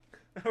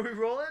Are we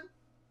rolling?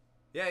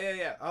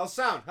 Yeah. How's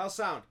sound?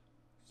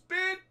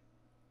 Speed.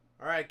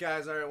 All right,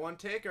 guys. All right, one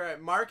take. All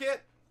right, mark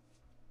it.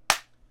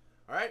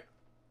 All right,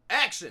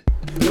 action.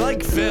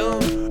 Like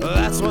film,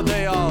 that's what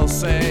they all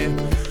say.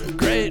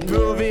 Great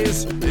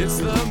movies, it's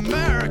the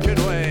American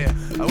way.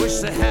 I wish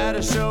they had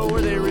a show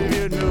where they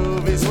reviewed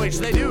movies, which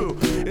they do.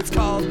 It's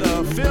called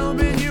the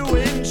Filmin' You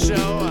In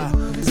Show.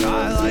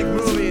 I like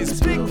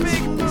movies, big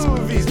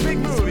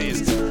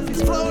movies,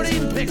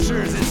 floating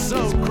pictures, it's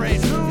so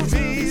great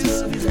movies.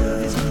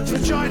 So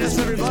join us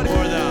everybody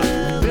for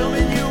the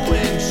Filmin' You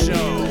In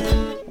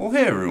Show. Well,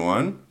 hey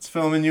everyone, it's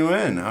Filmin' You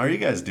In. How are you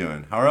guys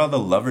doing? How are all the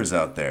lovers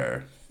out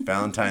there?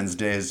 Valentine's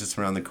Day is just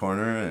around the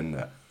corner,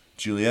 and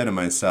Juliet and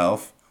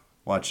myself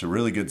watched a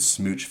really good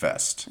smooch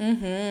fest.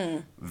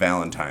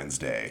 Valentine's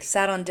Day.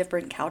 Sat on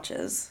different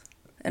couches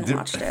and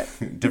watched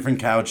it. Different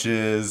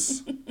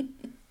couches.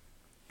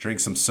 Drink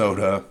some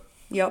soda.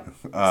 Yep.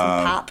 Some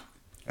pop.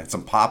 And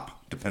some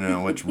pop, depending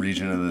on which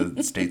region of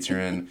the states you're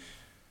in.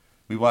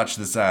 We watched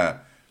this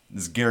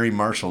Gary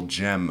Marshall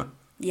gem.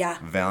 Yeah.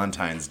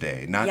 Valentine's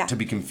Day. Not to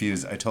be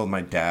confused. I told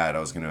my dad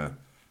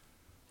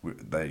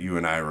that you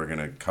and I were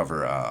gonna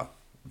cover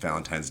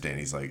Valentine's Day, and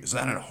he's like, "Is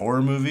that a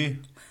horror movie?"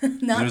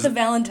 Not the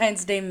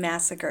Valentine's Day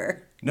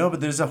Massacre. No, but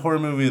there's a horror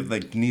movie with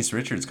like Denise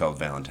Richards called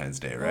Valentine's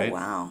Day, right? Oh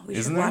wow, we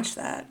Isn't should there? watch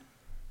that.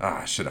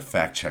 I should have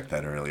fact checked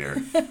that earlier.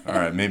 All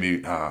right,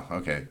 maybe.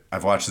 Okay,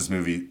 I've watched this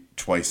movie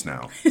twice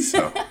now,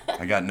 so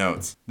I got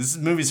notes. This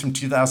movie's from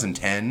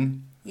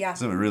 2010. Yeah.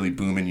 It's a really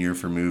booming year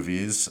for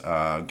movies.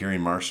 Gary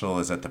Marshall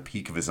is at the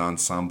peak of his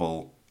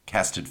ensemble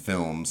casted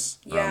films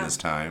around this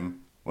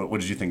time.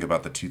 What did you think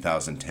about the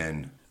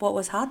 2010? What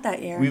was hot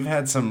that year? We've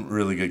had some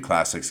really good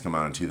classics come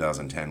out in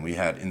 2010. We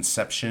had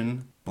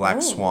Inception,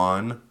 Black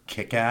Swan,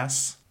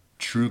 Kick-Ass,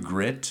 True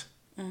Grit,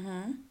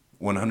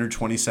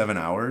 127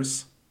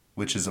 Hours,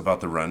 which is about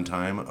the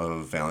runtime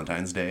of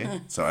Valentine's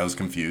Day. So I was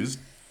confused.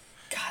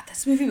 God,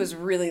 this movie was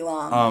really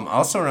long.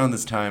 Also around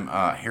this time,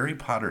 Harry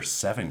Potter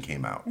 7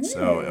 came out.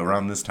 So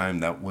around this time,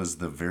 that was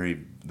the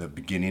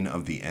beginning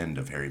of the end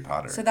of Harry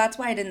Potter. So that's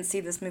why I didn't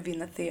see this movie in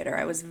the theater.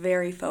 I was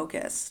very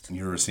focused.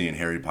 You were seeing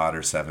Harry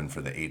Potter 7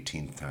 for the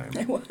 18th time.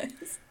 I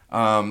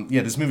was.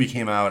 This movie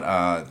came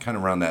out kind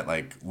of around that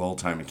like lull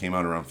time. It came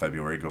out around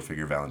February. Go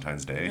figure,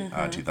 Valentine's Day,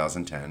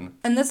 2010.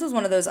 And this was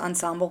one of those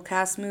ensemble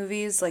cast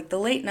movies. Like the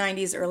late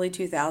 90s, early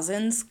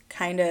 2000s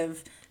kind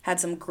of had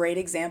some great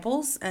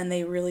examples, and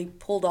they really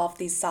pulled off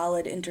these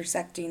solid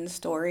intersecting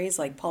stories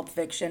like Pulp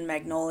Fiction,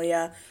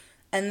 Magnolia.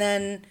 And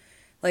then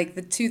like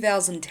the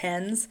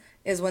 2010s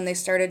is when they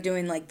started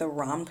doing like the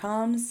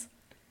rom-coms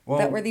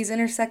that were these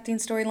intersecting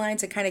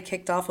storylines. It kind of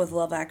kicked off with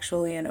Love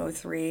Actually in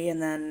 2003,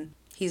 and then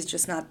He's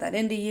Just Not That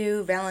Into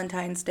You,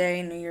 Valentine's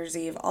Day, New Year's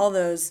Eve, all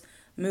those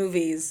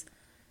movies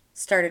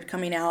started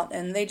coming out,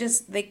 and they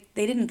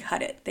didn't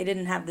cut it. They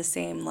didn't have the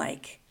same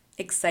like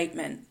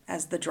excitement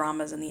as the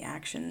dramas and the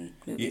action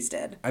movies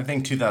did. I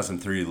think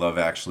 2003 Love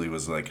Actually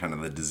was like kind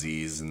of the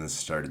disease, and this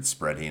started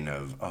spreading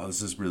of,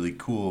 this is really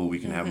cool. We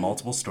can have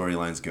multiple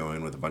storylines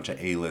going with a bunch of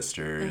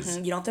A-listers.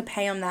 You don't have to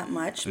pay them that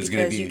much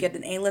because you get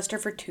an A-lister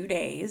for 2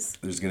 days.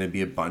 There's going to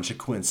be a bunch of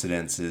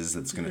coincidences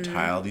that's going to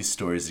tie all these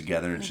stories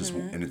together,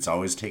 and it's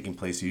always taking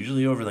place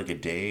usually over like a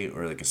day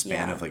or like a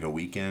span of like a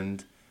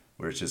weekend.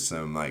 Where it's just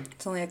some like...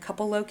 It's only a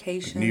couple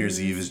locations. New Year's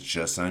Eve is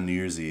just on New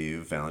Year's Eve.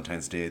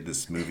 Valentine's Day,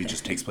 this movie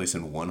just takes place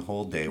in one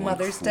whole day.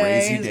 Mother's one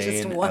crazy Day is day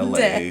just in one LA.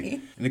 day.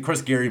 And of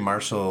course, Gary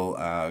Marshall,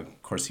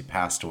 he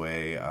passed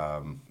away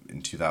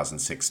in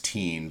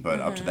 2016. But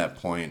up to that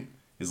point,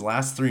 his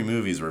last 3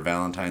 movies were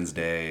Valentine's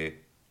Day,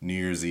 New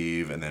Year's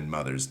Eve, and then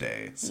Mother's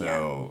Day.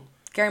 So...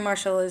 Gary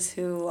Marshall is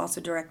who also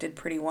directed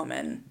Pretty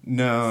Woman.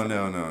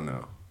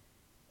 No.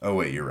 Oh,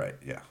 wait, you're right.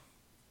 Yeah.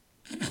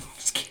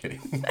 Just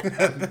kidding.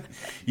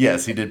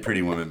 Yes, he did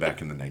Pretty Woman back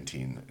in the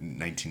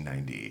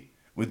 1990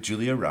 with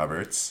Julia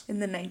Roberts. In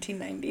the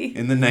 1990.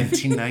 In the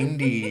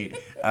 1990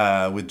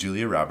 with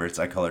Julia Roberts.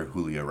 I call her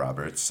Julia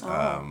Roberts,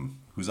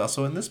 who's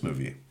also in this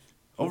movie.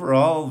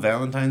 Overall,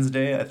 Valentine's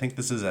Day, I think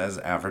this is as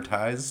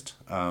advertised.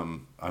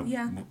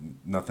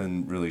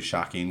 Nothing really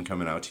shocking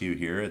coming out to you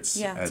here. It's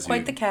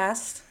quite the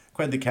cast.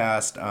 Quite the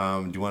cast.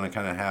 Do you want to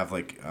kind of have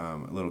like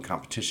a little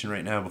competition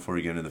right now before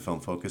we get into the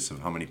film focus of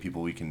how many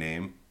people we can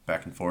name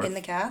back and forth? In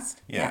the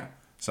cast? Yeah.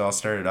 So I'll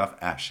start it off.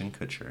 Ashton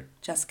Kutcher.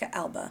 Jessica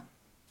Alba.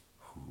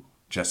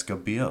 Jessica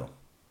Biel.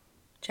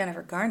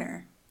 Jennifer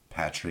Garner.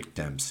 Patrick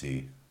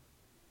Dempsey.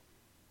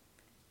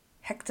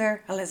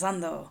 Hector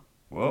Elizondo.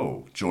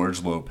 Whoa.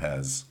 George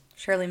Lopez.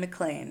 Shirley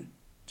MacLaine.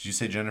 Did you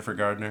say Jennifer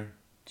Gardner?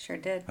 Sure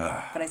did.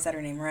 But I said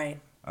her name right.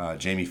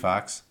 Jamie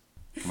Foxx.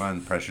 Come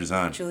on, pressure's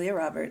on. Julia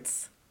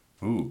Roberts.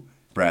 Ooh.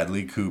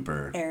 Bradley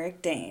Cooper.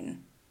 Eric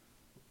Dane.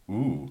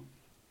 Ooh.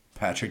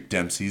 Patrick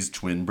Dempsey's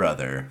twin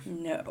brother.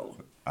 No.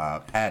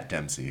 Pat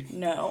Dempsey.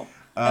 No.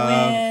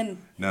 I win.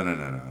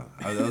 No.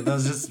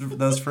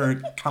 Those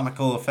for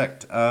comical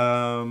effect.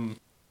 The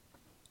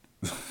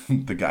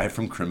guy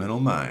from Criminal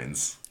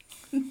Minds.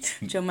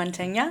 Joe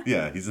Mantegna?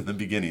 Yeah, he's in the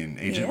beginning.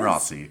 Agent He is.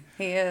 Rossi.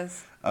 He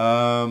is.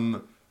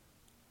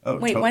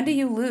 Wait, when do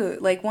you lose?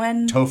 Like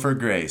when? Topher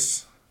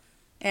Grace.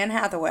 Anne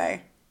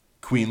Hathaway.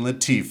 Queen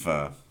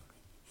Latifah.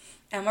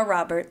 Emma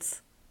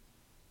Roberts.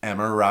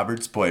 Emma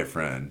Roberts'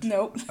 boyfriend.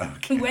 Nope.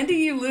 When do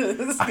you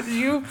lose? Because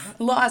you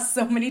lost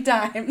so many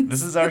times.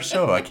 This is our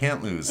show. I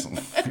can't lose.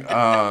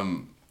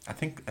 I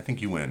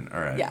think you win. All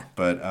right. Yeah.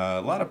 But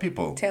a lot of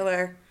people.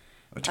 Taylor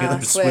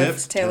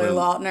Swift. Taylor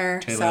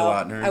Lautner. Taylor so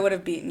Lautner. I would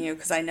have beaten you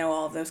because I know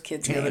all of those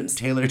kids' names.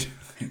 Taylor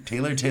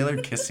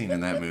kissing in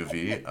that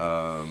movie.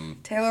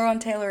 Taylor on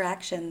Taylor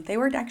action. They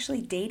were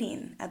actually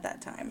dating at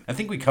that time. I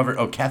think we covered.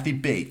 Oh, Kathy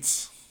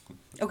Bates.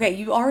 Okay,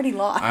 you already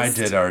lost. I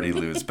did already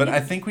lose, but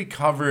I think we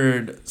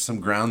covered some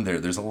ground there.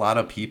 There's a lot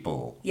of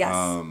people. Yes.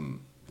 A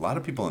lot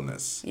of people in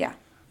this. Yeah.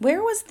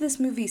 Where was this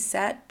movie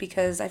set?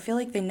 Because I feel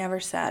like they never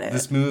set it.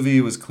 This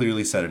movie was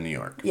clearly set in New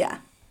York. Yeah.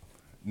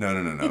 No.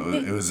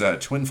 It was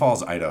Twin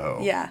Falls,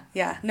 Idaho.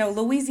 Yeah. No,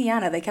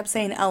 Louisiana. They kept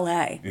saying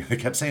L.A. They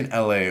kept saying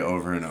L.A.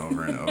 over and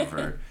over and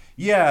over.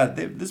 Yeah,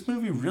 this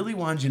movie really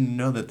wanted you to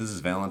know that this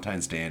is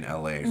Valentine's Day in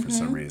L.A. for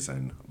some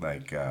reason.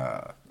 Like,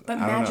 But I don't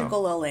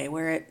magical know. L.A.,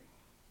 where it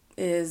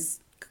is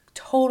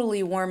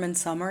totally warm and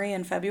summery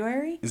in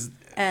February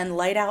and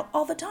light out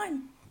all the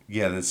time.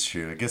 Yeah, that's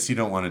true. I guess you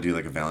don't want to do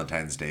like a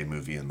Valentine's Day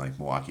movie in like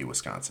Milwaukee,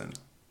 Wisconsin.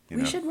 You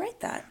We know? should write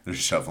that. They're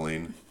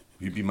shoveling.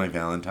 You'd be my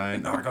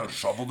Valentine. I gotta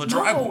shovel the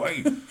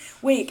driveway.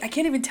 Wait, I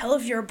can't even tell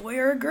if you're a boy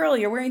or a girl.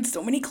 You're wearing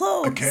so many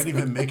clothes. I can't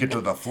even make it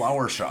to the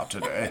flower shop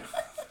today.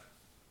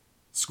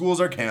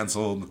 Schools are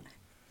canceled.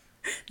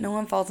 No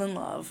one falls in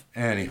love.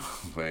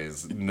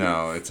 Anyways,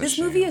 no, it's a This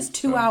shame. movie is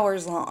 2 So,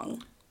 hours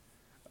long.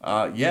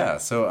 Yeah,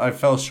 so I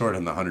fell short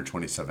on the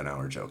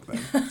 127-hour joke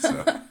then.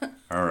 So,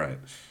 all right.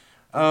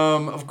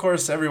 Of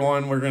course,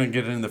 everyone, we're going to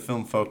get into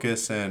Film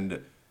Focus.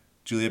 And,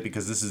 Juliet,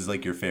 because this is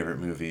like your favorite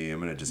movie, I'm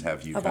going to just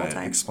have you Of all kind of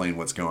time. explain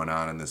what's going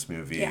on in this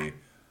movie. Yeah.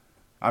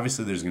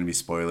 Obviously, there's going to be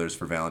spoilers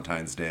for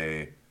Valentine's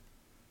Day.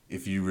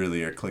 If you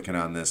really are clicking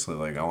on this,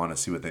 like, I want to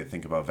see what they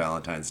think about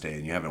Valentine's Day,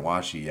 and you haven't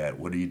watched it yet,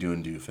 what are you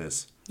doing,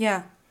 doofus?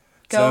 Yeah.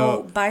 Go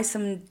So- buy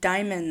some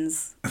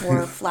diamonds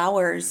or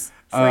flowers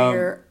for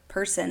your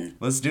person.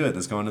 Let's do it.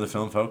 Let's go into the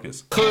Film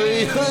Focus.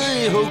 Hey,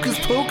 hocus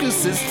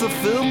pocus, it's the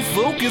Film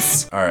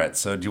Focus. All right,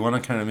 so do you want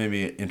to kind of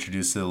maybe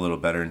introduce it a little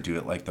better and do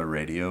it like the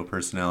radio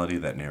personality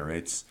that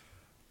narrates?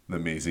 The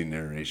amazing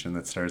narration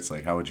that starts?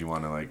 Like, how would you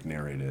want to, like,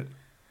 narrate it?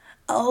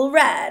 All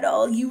right,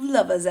 all you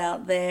lovers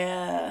out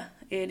there.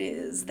 It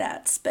is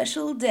that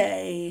special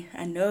day.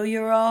 I know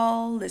you're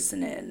all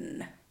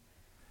listening.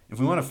 If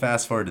we want to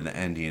fast forward to the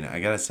ending, I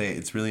gotta say,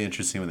 it's really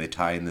interesting when they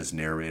tie in this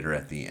narrator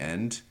at the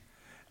end.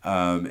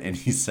 And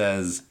he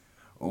says,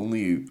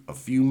 only a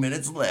few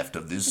minutes left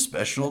of this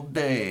special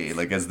day.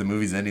 Like, as the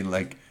movie's ending,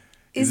 like...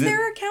 Is it-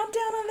 there a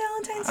countdown on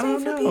Valentine's I Day don't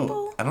for know.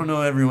 people? I don't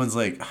know. Everyone's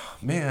like, oh,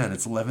 man,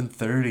 it's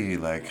 11:30.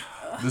 Like,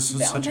 this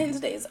was such a... Valentine's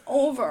Day is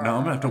over. Now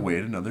I'm gonna have to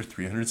wait another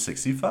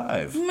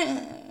 365.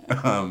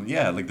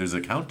 Yeah, like there's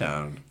a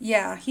countdown.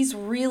 Yeah, he's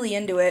really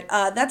into it.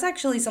 That's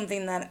actually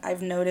something that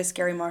I've noticed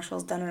Gary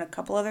Marshall's done in a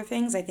couple other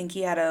things. I think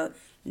he had a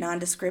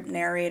nondescript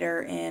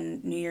narrator in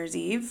New Year's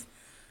Eve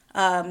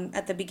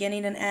at the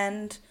beginning and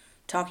end,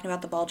 talking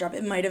about the ball drop.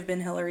 It might have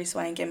been Hilary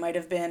Swank. It might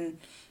have been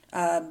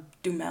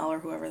Duhamel or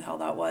whoever the hell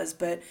that was.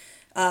 But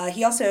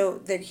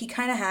he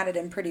kind of had it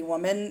in Pretty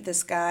Woman.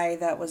 This guy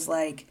that was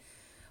like,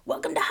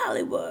 "Welcome to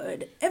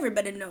Hollywood.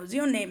 Everybody knows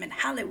your name in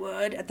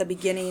Hollywood." At the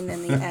beginning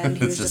and the end,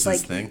 he was It's just just like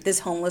his thing? this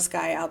homeless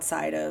guy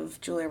outside of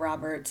Julia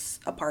Roberts'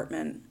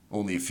 apartment.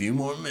 Only a few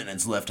more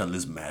minutes left on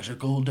this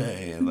magical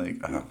day. Like,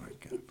 oh my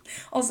god.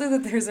 Also,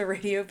 that there's a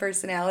radio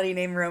personality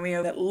named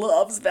Romeo that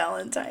loves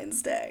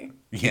Valentine's Day.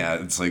 Yeah,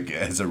 it's like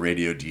as a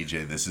radio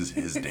DJ, this is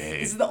his day.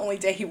 This is the only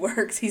day he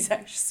works. He's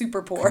actually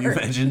super poor. Can you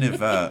imagine if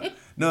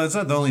no, it's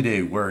not the only day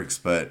he works,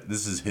 but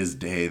this is his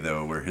day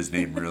though, where his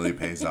name really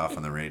pays off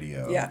on the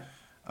radio. Yeah.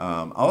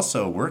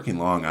 Also working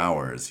long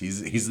hours.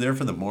 He's there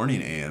for the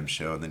morning AM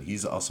show, and then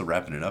he's also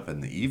wrapping it up in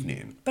the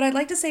evening. But I'd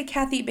like to say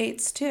Kathy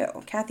Bates, too.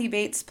 Kathy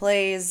Bates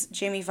plays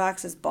Jamie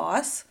Foxx's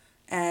boss,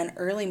 and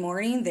early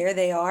morning, there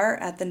they are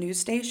at the news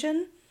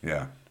station.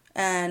 Yeah.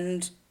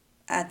 And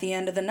at the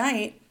end of the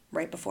night,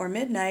 right before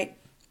midnight,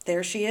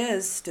 there she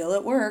is, still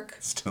at work.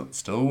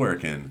 Still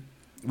working.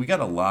 We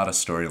got a lot of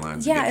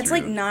storylines. Yeah, to get it's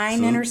like through. 9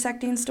 So-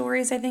 intersecting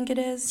stories, I think it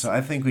is. So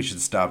I think we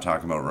should stop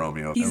talking about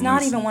Romeo. He's At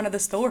not least- even one of the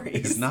stories.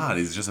 He's not.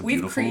 He's just a We've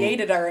beautiful.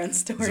 created our own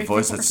story. He's a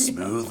voice for that's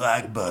Romeo. smooth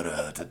like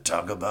butter to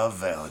talk about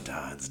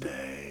Valentine's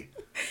Day.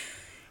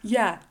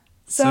 Yeah.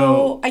 So-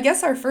 So I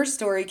guess our first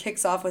story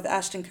kicks off with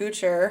Ashton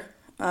Kutcher.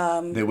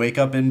 They wake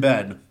up in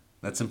bed.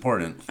 That's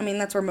important. I mean,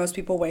 that's where most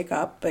people wake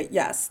up, but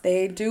yes,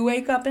 they do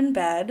wake up in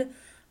bed.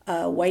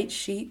 White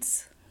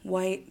sheets,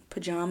 white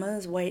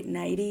pajamas, white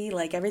nightie,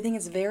 like everything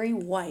is very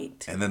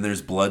white. And then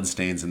there's blood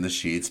stains in the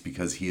sheets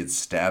because he had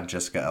stabbed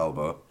Jessica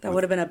Alba. That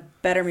would have been a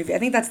better movie. I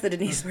think that's the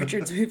Denise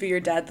Richards movie your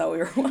dad thought we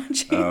were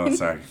watching. Oh,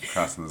 sorry,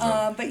 crossing the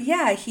zone. But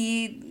yeah,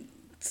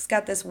 he's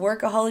got this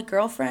workaholic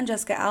girlfriend,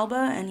 Jessica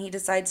Alba, and he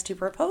decides to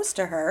propose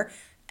to her.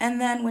 And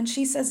then when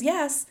she says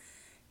yes,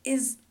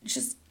 is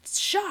just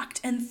shocked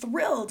and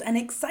thrilled and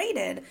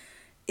excited.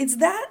 Is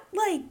that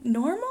like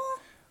normal?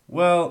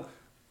 Well,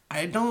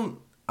 I don't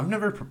I've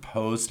never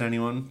proposed to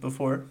anyone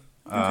before.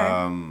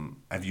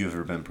 Have you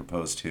ever been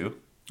proposed to?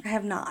 I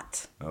have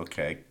not.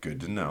 Okay, good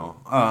to know.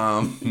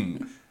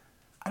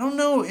 I don't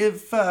know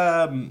if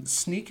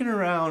sneaking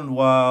around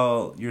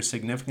while your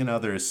significant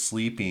other is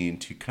sleeping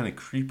to kind of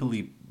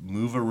creepily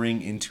move a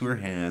ring into her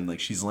hand, like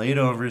she's laid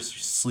over,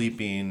 she's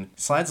sleeping,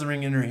 slides the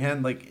ring in her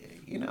hand,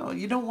 like, you know,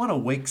 you don't want to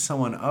wake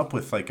someone up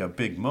with like a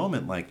big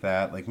moment like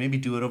that. Like maybe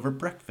do it over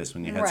breakfast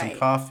when you had some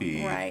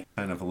coffee. Right.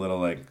 Kind of a little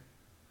like,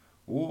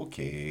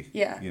 okay.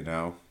 Yeah. You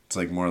know, it's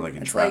like more like It's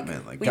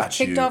entrapment. like Like, we got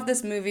kicked you. off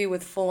this movie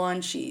with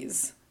full-on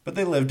cheese. But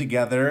they live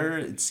together.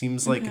 It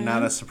seems like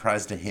not a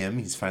surprise to him.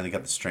 He's finally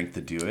got the strength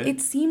to do it.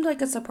 It seemed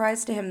like a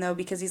surprise to him, though,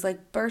 because he's,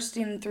 like,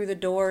 bursting through the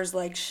doors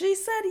like, she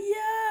said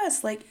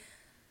yes! Like,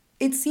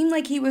 it seemed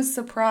like he was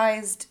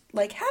surprised,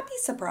 like, happy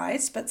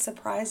surprised, but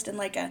surprised in,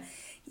 like, a,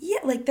 yeah,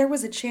 like, there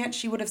was a chance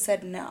she would have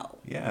said no.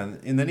 Yeah,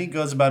 and then he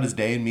goes about his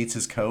day and meets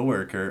his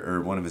coworker,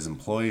 or one of his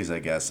employees, I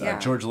guess, Yeah.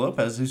 George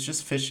Lopez, who's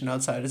just fishing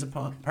outside his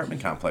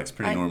apartment complex.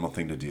 Pretty normal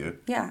thing to do.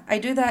 Yeah, I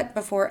do that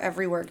before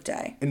every work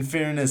day. In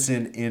fairness,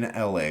 in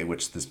LA,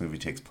 which this movie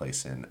takes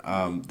place in,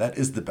 that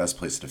is the best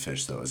place to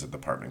fish, though, is at the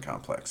apartment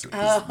complex.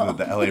 Because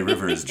the LA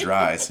River is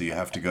dry, so you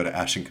have to go to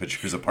Ashton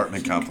Kutcher's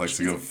apartment complex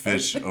to go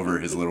fish over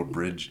his little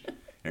bridge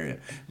area.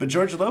 But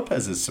George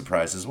Lopez is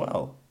surprised as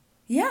well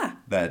Yeah.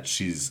 that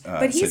she's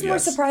But he's said more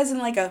yes. surprised in,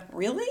 like, a,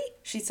 really?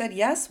 She said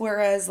yes,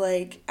 whereas,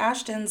 like,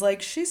 Ashton's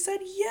like, she said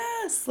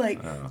yes.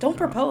 Like, don't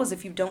propose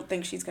if you don't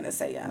think she's going to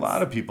say yes. A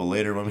lot of people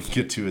later, when we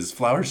get to his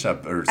flower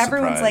shop, are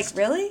Everyone's surprised. like,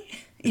 really?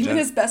 Even Jen-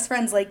 his best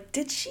friend's like,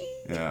 did she?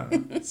 Yeah.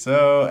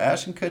 So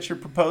Ashton Kutcher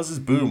proposes.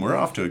 Boom. We're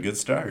off to a good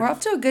start. We're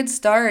off to a good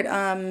start.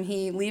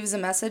 He leaves a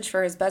message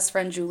for his best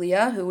friend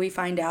Julia, who we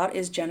find out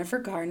is Jennifer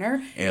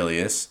Garner.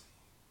 Alias.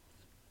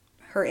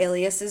 Her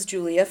alias is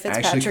Julia I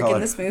Fitzpatrick call in her,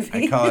 this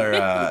movie. I call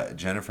her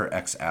Jennifer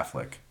X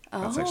Affleck.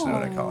 That's actually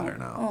what I call her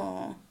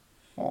now.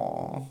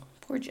 Aw.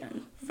 Poor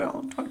Jen.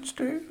 Valentine's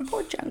Day.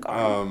 Poor Jen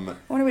Garner. I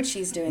wonder what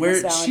she's doing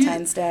this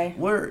Valentine's Day.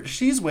 Where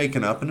she's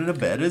waking up and in a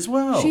bed as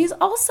well. She's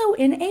also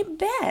in a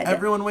bed.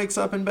 Everyone wakes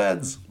up in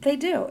beds. They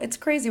do. It's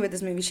crazy with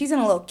this movie. She's in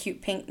a little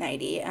cute pink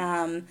nightie.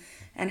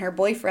 And her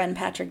boyfriend,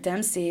 Patrick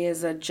Dempsey,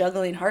 is a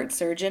juggling heart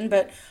surgeon.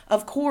 But,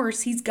 of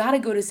course, he's got to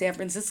go to San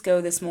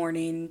Francisco this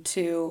morning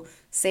to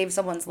save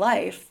someone's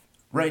life.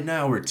 Right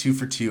now, we're 2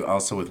 for 2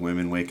 also with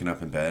women waking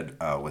up in bed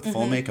with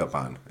full makeup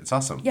on. It's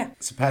awesome. Yeah.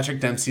 So Patrick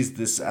Dempsey's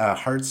this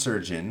heart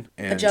surgeon.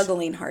 And, A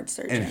juggling heart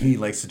surgeon. And he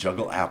likes to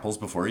juggle apples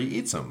before he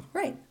eats them.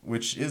 Right.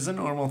 Which is a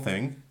normal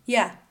thing.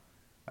 Yeah.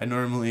 I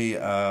normally,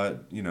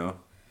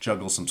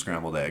 juggle some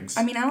scrambled eggs.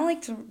 I mean, I don't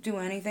like to do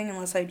anything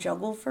unless I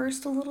juggle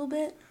first a little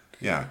bit.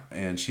 Yeah,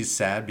 and she's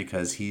sad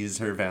because he's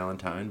her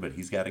Valentine, but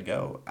he's got to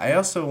go. I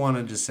also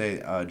wanted to say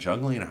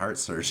juggling a heart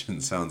surgeon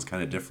sounds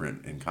kind of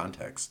different in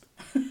context.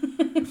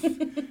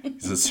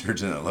 He's a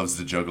surgeon that loves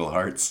to juggle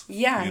hearts.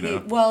 Yeah. you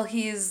know?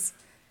 He's...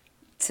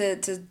 To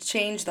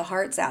change the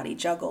hearts out, he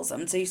juggles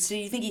them. So you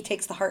think he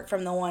takes the heart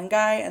from the one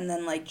guy and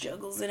then, like,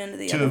 juggles it into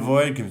the To other one?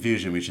 avoid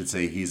confusion, we should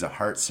say he's a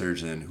heart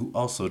surgeon who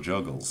also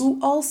juggles. Who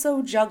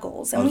also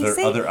juggles. And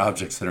Other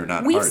objects that are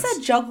not we've hearts.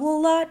 said juggle a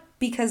lot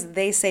because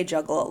they say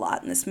juggle a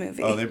lot in this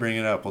movie. Oh, they bring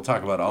it up. We'll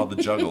talk about all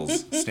the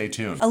juggles. Stay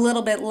tuned. A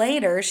little bit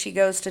later, she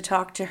goes to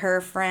talk to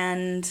her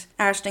friend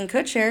Ashton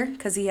Kutcher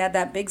because he had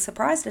that big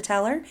surprise to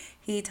tell her.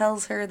 He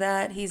tells her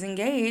that he's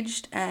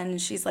engaged,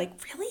 and she's like,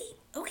 really?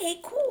 Okay,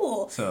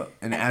 cool. So,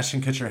 and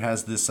Ashton Kutcher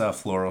has this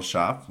floral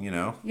shop, you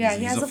know. Yeah, he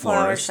He's has a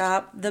flower florist.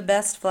 shop, the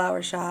best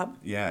flower shop.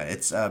 Yeah,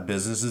 it's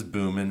business is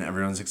booming.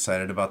 Everyone's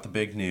excited about the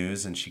big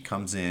news, and she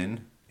comes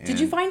in. And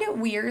Did you find it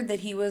weird that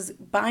he was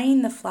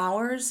buying the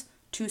flowers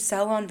to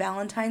sell on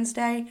Valentine's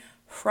Day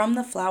from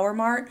the Flower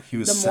Mart He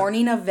was the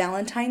morning of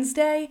Valentine's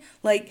Day?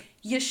 Like,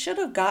 you should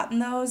have gotten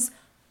those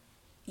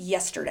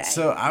yesterday.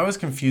 So I was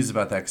confused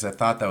about that because I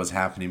thought that was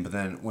happening, but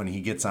then when he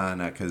gets on,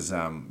 because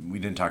we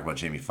didn't talk about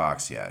Jamie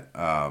Foxx yet,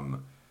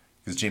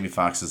 because Jamie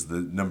Foxx is the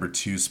number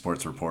 2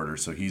 sports reporter,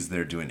 so he's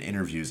there doing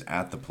interviews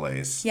at the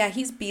place. Yeah,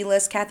 he's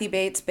B-list. Kathy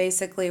Bates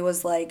basically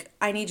was like,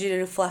 I need you to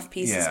do fluff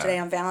pieces Yeah. today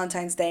on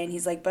Valentine's Day. And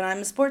he's like, but I'm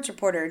a sports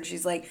reporter. And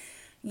she's like,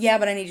 yeah,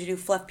 but I need you to do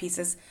fluff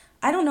pieces.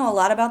 I don't know a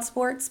lot about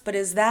sports, but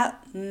is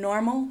that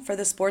normal for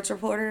the sports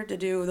reporter to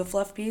do the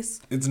fluff piece?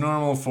 It's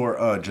normal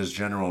for just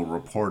general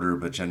reporter,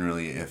 but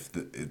generally if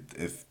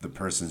the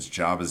person's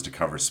job is to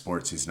cover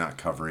sports, he's not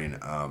covering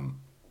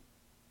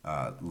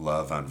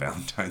love on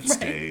Valentine's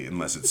Day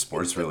unless it's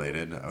sports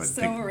related. I would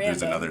So think there's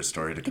random. another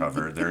story to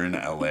cover. They're in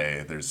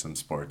LA. There's some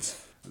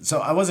sports. So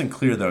I wasn't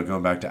clear though,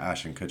 going back to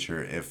Ashton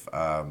Kutcher, if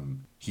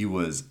he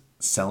was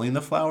selling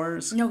the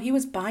flowers. No, he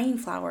was buying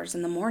flowers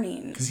in the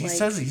morning. Because he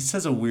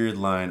says a weird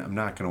line. I'm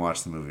not going to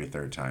watch the movie a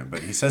third time,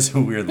 but he says a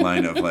weird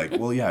line of like,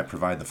 well, yeah, I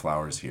provide the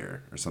flowers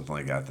here or something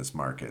like that at this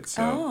market.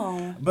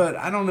 So, But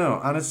I don't know.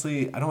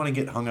 Honestly, I don't want to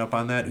get hung up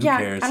on that. Who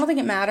cares? I don't think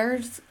it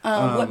matters.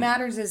 What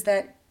matters is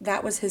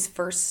that was his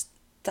first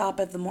stop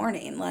of the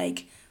morning.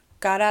 Like,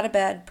 got out of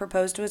bed,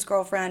 proposed to his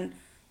girlfriend.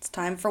 It's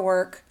time for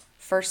work.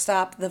 First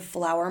stop, the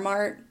Flower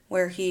Mart,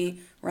 where he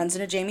runs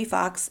into Jamie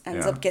Foxx,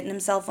 ends Yeah. up getting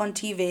himself on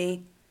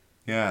TV.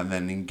 Yeah, and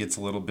then he gets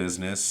a little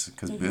business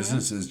because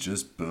business is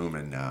just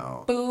booming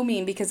now.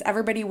 Booming because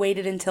everybody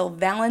waited until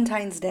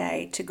Valentine's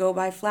Day to go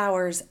buy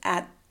flowers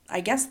at, I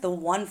guess, the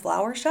one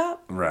flower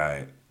shop.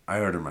 Right. I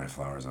order my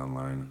flowers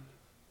online.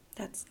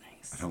 That's nice.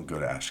 I don't go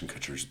to Ashton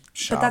Kutcher's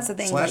shop. But that's the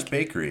thing, Slash like,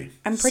 bakery.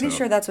 I'm pretty So-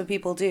 sure that's what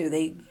people do.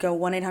 They go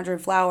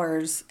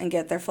 1-800-Flowers and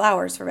get their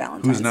flowers for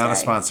Valentine's Who's not Day. a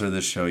sponsor of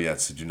this show yet,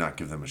 so do not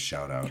give them a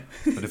shout out.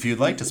 But if you'd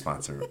like to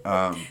sponsor.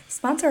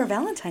 Sponsor a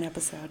Valentine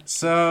episode.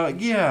 So,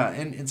 yeah,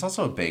 and it's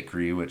also a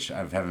bakery, which I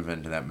haven't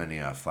been to that many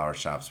flower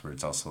shops where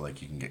it's also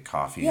like you can get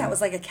coffee. Yeah, it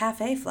was like a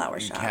cafe flower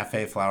shop.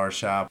 Cafe flower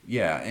shop.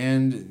 Yeah,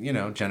 and,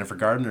 Jennifer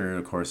Gardner,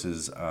 of course,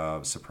 is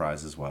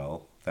surprised as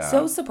well.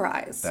 So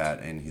surprised.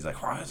 And he's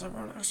like, why is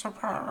everyone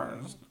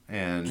surprised?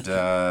 And,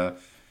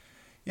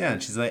 yeah,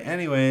 and she's like,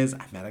 anyways,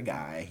 I met a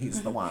guy.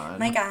 He's the one.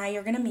 My guy,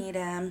 you're going to meet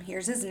him.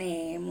 Here's his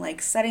name.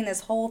 Like, setting this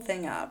whole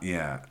thing up.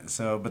 Yeah,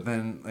 so, but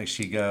then, like,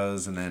 she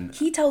goes, and then...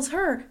 He tells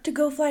her to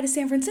go fly to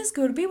San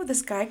Francisco to be with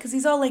this guy because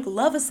he's all, like,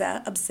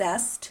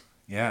 obsessed.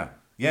 Yeah.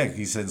 Yeah,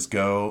 he says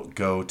go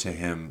to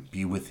him,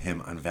 be with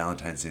him on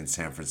Valentine's Day in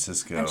San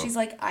Francisco. And she's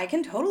like, I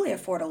can totally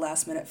afford a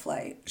last-minute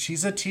flight.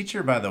 She's a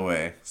teacher, by the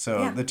way. So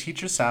Yeah. the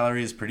teacher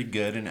salary is pretty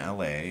good in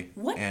LA.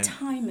 What and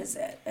time is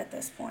it at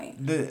this point?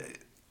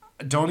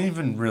 Don't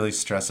even really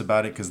stress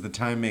about it because the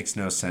time makes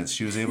no sense.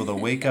 She was able to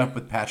wake up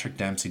with Patrick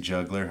Dempsey,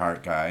 juggler,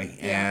 heart guy,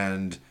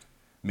 and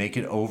make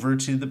it over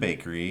to the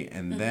bakery.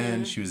 And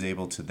then she was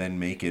able to then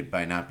make it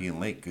by not being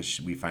late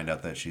because we find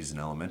out that she's an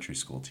elementary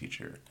school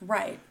teacher.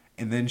 Right.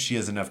 And then she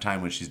has enough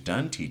time when she's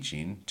done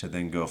teaching to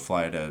then go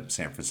fly to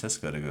San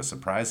Francisco to go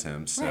surprise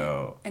him. So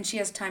Right. And she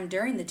has time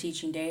during the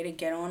teaching day to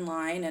get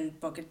online and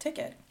book a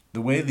ticket.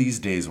 the way these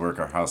days work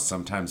are how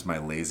sometimes my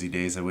lazy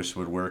days I wish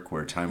would work,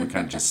 where time would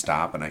kind of just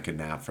stop and I could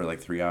nap for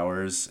like 3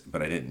 hours,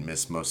 but I didn't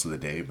miss most of the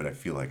day, but I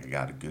feel like I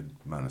got a good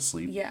amount of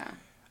sleep. Yeah.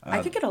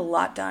 I could get a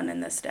lot done in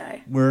this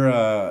day.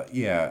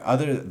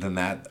 Other than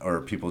that,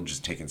 or people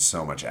just taking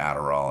so much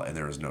Adderall and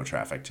there was no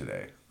traffic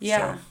today.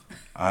 Yeah. So,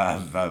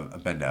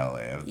 I've been to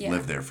LA. I've Yeah.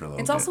 lived there for a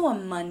little It's bit. also a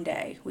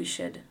Monday. We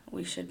should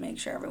make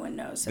sure everyone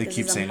knows. So They this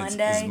keep is a saying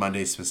Monday. is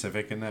Monday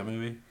specific in that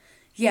movie?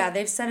 Yeah,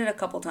 they've said it a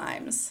couple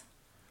times.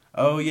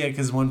 Oh, yeah,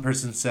 because one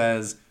person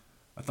says,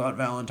 I thought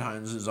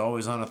Valentine's is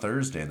always on a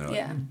Thursday. And they're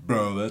Yeah. like,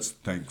 bro, that's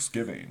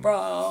Thanksgiving.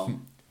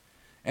 Bro.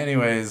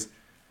 Anyways,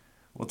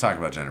 we'll talk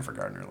about Jennifer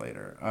Gardner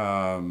later.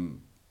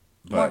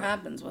 What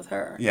happens with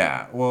her?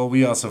 Yeah, well,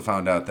 we also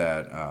found out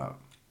that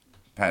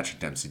Patrick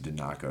Dempsey did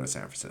not go to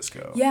San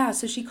Francisco. Yeah,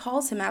 so she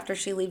calls him after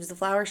she leaves the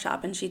flower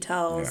shop and she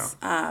tells,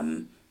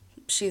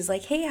 she's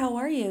like, hey, how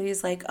are you?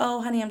 He's like,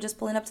 oh, honey, I'm just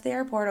pulling up to the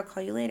airport. I'll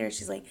call you later.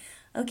 She's like,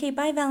 okay,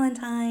 bye,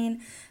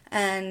 Valentine.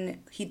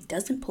 And he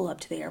doesn't pull up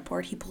to the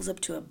airport. He pulls up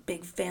to a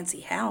big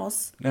fancy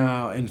house.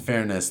 Now, in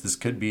fairness, this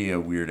could be a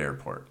weird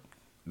airport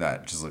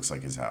that just looks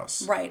like his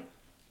house. Right.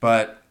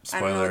 But, I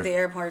don't know spoiler, what the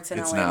airports in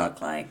it's LA not.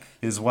 look like.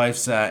 His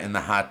wife's in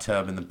the hot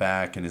tub in the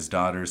back, and his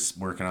daughter's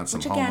working on some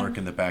Which, again, homework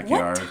in the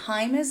backyard. What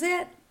time is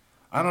it?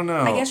 I don't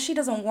know. I guess she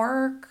doesn't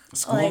work.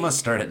 School must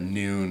start at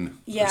noon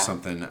or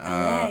something.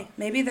 LA.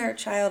 Maybe they're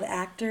child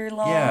actor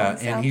laws. Yeah,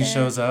 and out he there.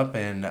 shows up,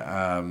 and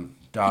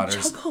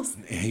daughter's juggles.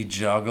 he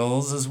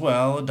juggles as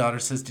well. Daughter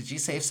says, "Did you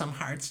save some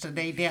hearts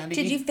today, Daddy?"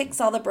 Did you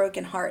fix all the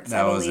broken hearts?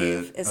 That I was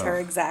believe it. is her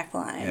exact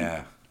line.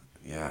 Yeah,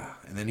 yeah.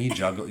 And then he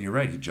juggles. You're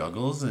right. He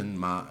juggles, and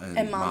mom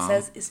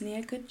says, "Isn't he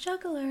a good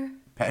juggler?"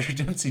 Patrick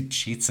Dempsey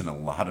cheats in a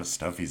lot of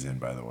stuff he's in,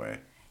 by the way.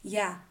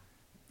 Yeah,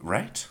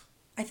 Right?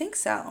 I think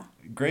so.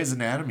 Grey's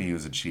Anatomy, he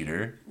was a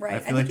cheater. Right. I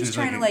feel think he's there's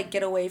trying to a-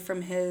 get away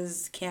from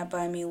his "Can't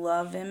Buy Me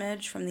Love"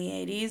 image from the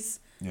 '80s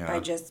by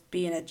just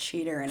being a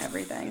cheater and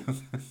everything.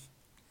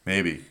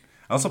 Maybe.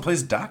 Also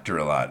plays doctor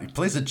a lot. He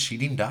plays a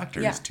cheating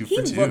doctor. Yeah, He's 2 he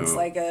for 2. looks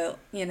like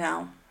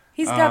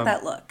he's got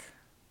that look.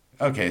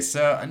 Okay,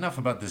 so enough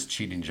about this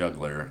cheating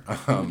juggler.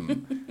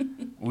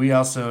 We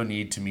also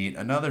need to meet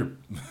another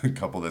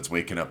couple that's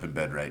waking up in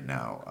bed right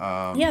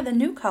now. Yeah, the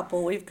new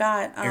couple. We've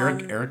got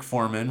Eric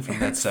Foreman from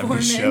that 70s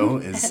Foreman show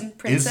and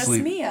Princess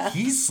Mia.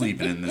 He's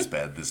sleeping in this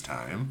bed this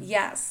time.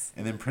 Yes.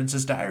 And then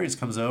Princess Diaries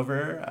comes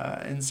over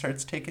and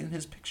starts taking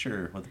his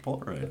picture with a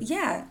Polaroid.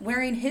 Yeah,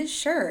 wearing his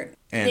shirt.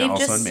 And They've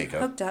also just in makeup.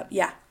 Hooked up.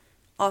 Yeah,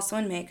 also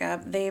in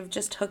makeup. They've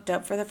just hooked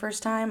up for the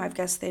first time. I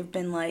guess they've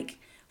been like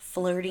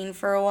flirting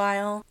for a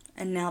while,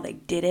 and now they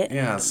did it.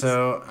 Yeah,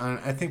 so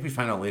I think we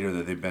find out later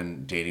that they've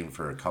been dating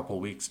for a couple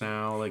weeks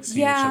now, like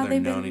seeing Yeah, each other,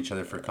 they've known been- each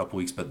other for a couple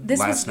weeks. But This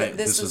last was night,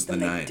 this was the when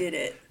night. they did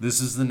it.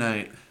 This is the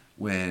night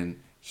when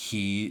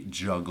he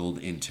juggled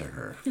into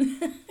her.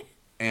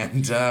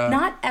 And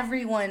Not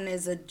everyone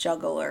is a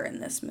juggler in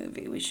this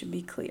movie. We should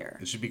be clear.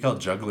 it should be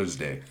called Juggler's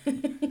Day.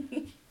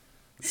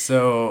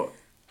 So,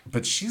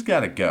 but she's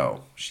got to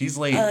go. She's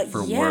late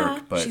for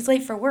work, but she's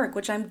late for work,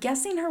 which I'm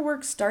guessing her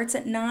work starts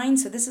at 9.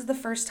 So this is the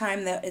first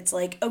time that it's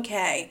like,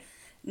 okay,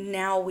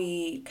 now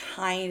we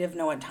kind of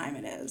know what time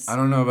it is. I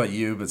don't know about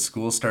you, but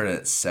school started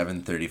at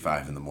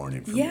 7:35 in the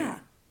morning for me. Yeah,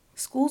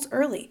 school's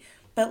early,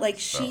 but like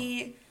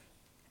she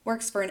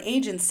works for an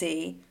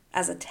agency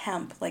as a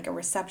temp, like a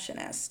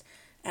receptionist,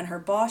 and her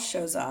boss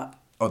shows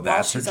up Oh,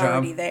 that's her she's job?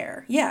 already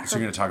there. Yeah. So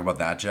you're going to talk about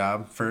that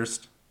job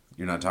first?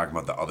 You're not talking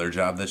about the other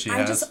job that she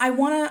has? I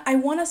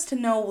want us to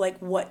know like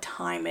what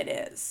time it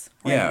is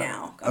right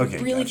now. I'm Okay,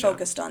 really gotcha.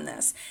 focused on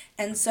this.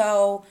 And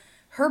so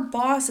her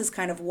boss is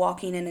kind of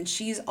walking in and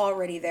she's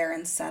already there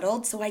and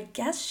settled. So I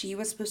guess she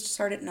was supposed to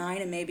start at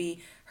 9 and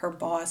maybe her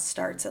boss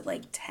starts at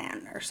like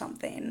 10 or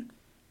something.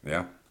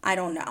 Yeah. I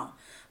don't know.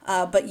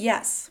 But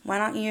yes, why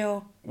don't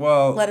you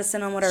Well, let us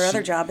in on what her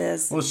other job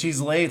is? Well, she's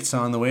late, so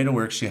on the way to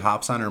work, she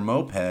hops on her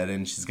moped,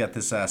 and she's got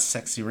this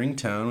sexy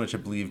ringtone, which I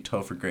believe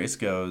Topher Grace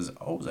goes,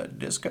 "Oh, is that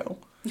disco?"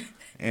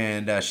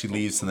 And she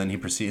leaves, and then he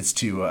proceeds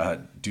to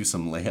do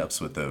some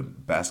layups with a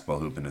basketball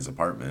hoop in his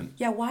apartment.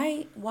 Yeah,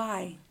 why?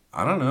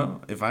 I don't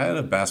know. If I had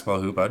a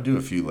basketball hoop, I'd do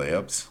a few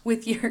layups.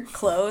 With your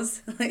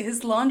clothes?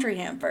 His laundry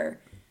hamper.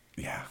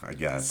 Yeah, I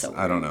guess. So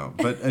I don't know.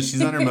 But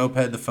she's on her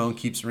moped. The phone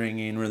keeps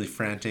ringing, really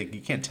frantic. You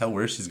can't tell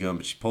where she's going,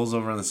 but she pulls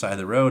over on the side of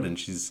the road, and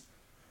she's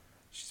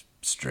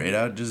straight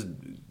out just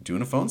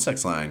doing a phone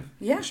sex line.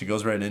 Yeah. She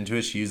goes right into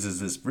it. She uses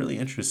this really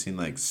interesting,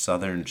 like,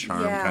 southern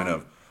charm kind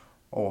of,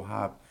 oh,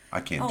 hi. I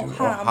can't do it.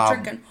 Hi, Oh,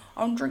 hi.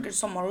 I'm drinking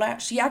some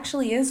molasses. She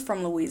actually is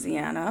from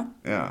Louisiana.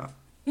 Yeah.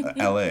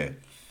 L.A.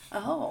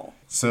 Oh.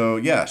 So,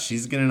 yeah,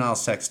 she's getting all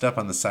sexed up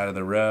on the side of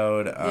the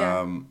road.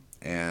 Yeah.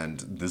 And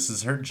this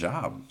is her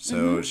job.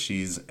 So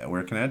she's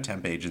working at a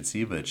temp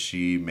agency, but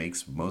she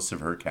makes most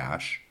of her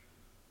cash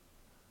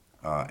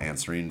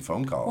answering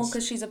phone calls. Well,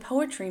 because she's a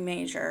poetry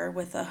major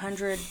with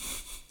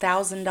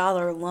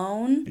 $100,000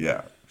 loan.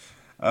 Yeah.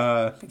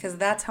 Because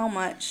that's how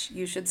much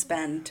you should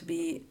spend to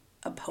be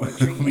a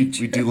poetry we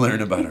major. do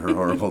learn about her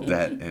horrible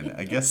debt, and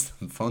I guess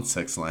the phone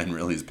sex line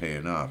really is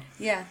paying off.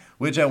 Yeah.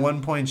 Which at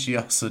one point she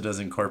also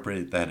does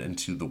incorporate that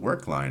into the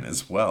work line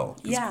as well.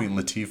 Because Yeah. Queen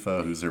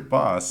Latifah, who's her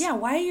boss. Yeah,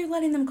 why are you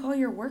letting them call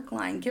your work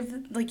line?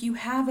 You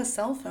have a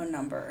cell phone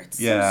number. It's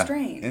Yeah, so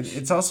strange. and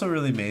it's also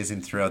really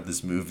amazing throughout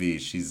this movie.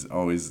 She's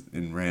always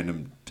in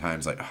random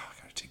times like, oh,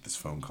 I gotta take this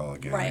phone call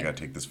again. I Right. gotta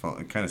take this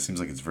phone. It kind of seems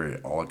like it's very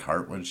a la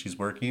carte when she's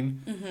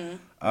working.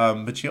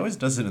 But she always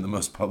does it in the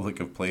most public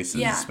of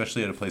places, Yeah.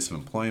 especially at a place of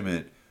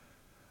employment.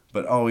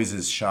 But always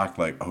is shocked,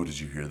 like, oh, did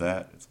you hear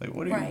that? It's like,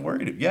 what are Right. you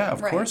worried about? Yeah,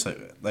 of Right. course.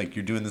 Like,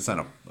 you're doing this on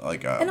a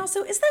And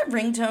also, is that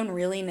ringtone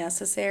really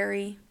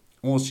necessary?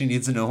 well, she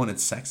needs to know when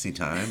it's sexy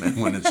time and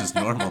when it's just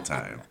normal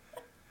time.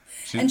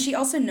 And she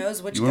also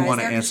knows which You wouldn't guys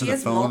wanna there. 'Cause answer she the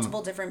has phone.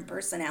 multiple different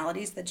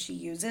personalities that she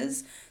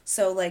uses.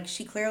 So like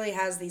she clearly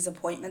has these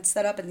appointments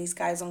set up and these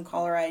guys on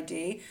caller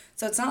ID.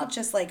 So it's not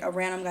just like a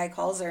random guy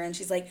calls her and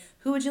she's like,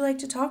 "Who would you like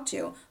to talk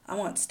to?" "I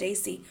want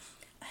Stacy."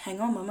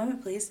 "Hang on one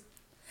moment, please."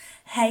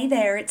 "Hey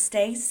there, it's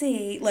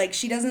Stacy." Like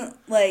she doesn't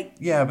like.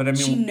 Yeah, but I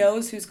mean, she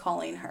knows who's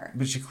calling her.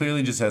 but she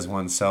clearly just has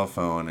one cell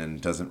phone and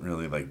doesn't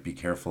really like be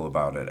careful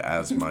about it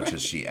as much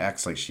as she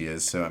acts like she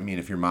is. So I mean,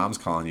 if your mom's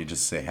calling you,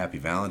 just say Happy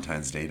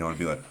Valentine's Day. You don't want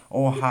to be like,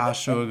 oh hi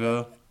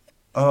sugar,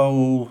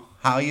 oh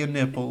how your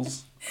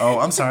nipples. Oh,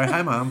 I'm sorry,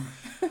 hi mom.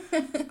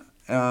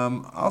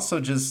 Also,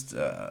 just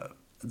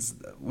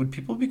would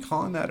people be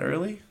calling that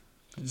early?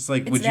 Just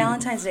like It's would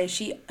Valentine's Day.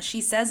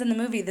 She says in the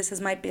movie, "This is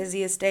my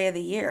busiest day of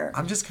the year."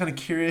 I'm just kind of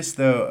curious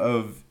though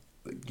of,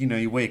 you know,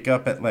 you wake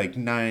up at like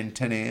 9,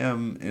 10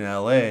 a.m. in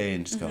LA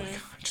and just go like,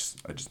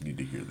 I just need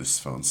to hear this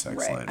phone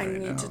sex line I right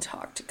need now. to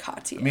talk to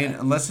Katya. I mean,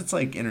 unless it's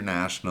like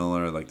international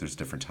or like there's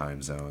different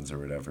time zones or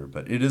whatever,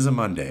 but it is a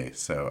Monday,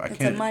 so I It's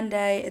can't. a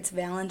Monday. It's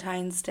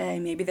Valentine's Day.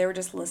 Maybe they were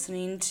just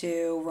listening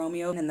to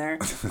Romeo and they're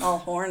all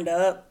horned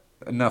up.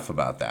 Enough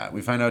about that.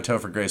 We find out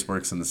Topher Grace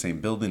works in the same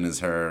building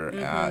as her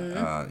at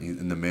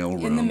in the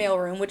mailroom. In the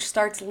mailroom, which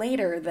starts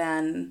later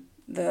than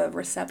the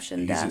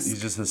reception desk. He's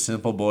just a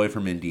simple boy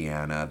from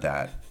Indiana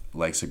that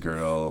likes a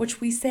girl. Which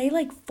we say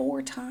like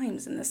 4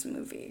 times in this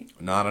movie.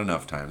 Not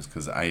enough times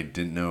because I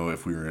didn't know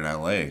if we were in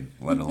LA,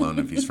 let alone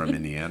if he's from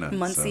Indiana.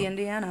 Muncie, so.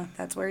 Indiana.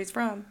 That's where he's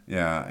from.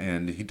 Yeah,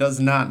 and he does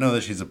not know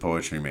that she's a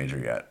poetry major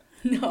yet.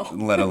 No.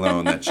 Let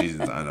alone that she's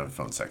on a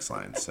phone sex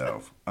line.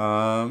 So,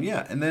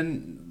 yeah. And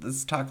then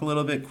let's talk a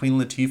little bit. Queen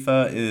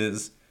Latifah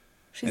is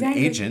She's an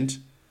angry. agent.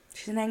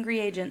 She's an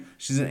angry agent.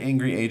 She's an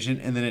angry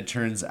agent. And then it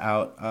turns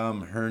out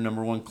her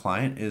number one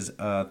client is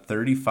a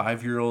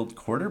 35-year-old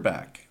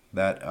quarterback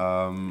that...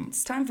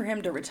 It's time for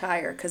him to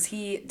retire because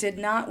he did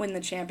not win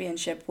the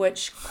championship,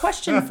 which,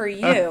 question for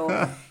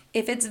you,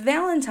 if it's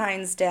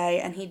Valentine's Day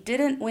and he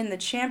didn't win the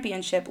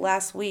championship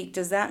last week,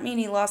 does that mean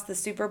he lost the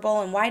Super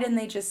Bowl? And why didn't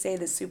they just say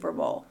the Super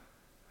Bowl?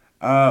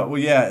 well,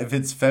 yeah, if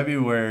it's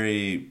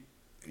February...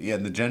 Yeah,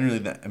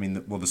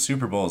 the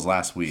Super Bowl is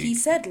last week. He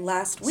said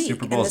last week,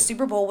 Super and the Bowl's-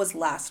 Super Bowl was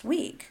last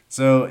week.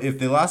 So if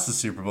they lost the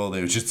Super Bowl, they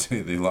would just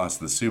say they lost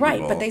the Super Right,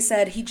 Bowl. but they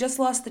said he just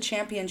lost the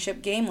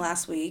championship game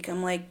last week.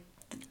 I'm like,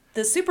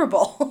 the Super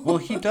Bowl. Well,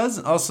 he does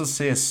also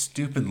say a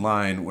stupid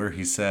line where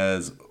he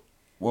says,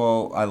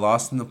 well, I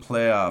lost in the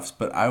playoffs,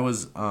 but I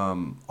was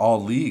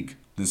all league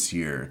this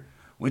year,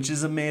 which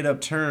is a made-up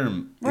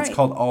term. Right. It's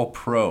called all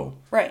pro.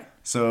 Right.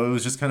 So it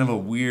was just kind of a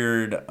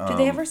weird... Did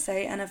they ever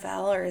say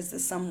NFL, or is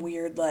this some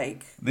weird,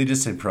 like... They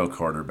just say pro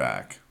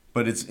quarterback.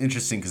 But it's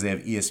interesting because they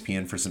have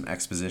ESPN for some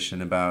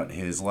exposition about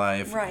his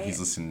life. Right. He's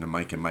listening to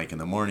Mike and Mike in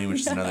the Morning,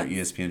 which is another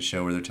ESPN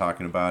show where they're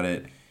talking about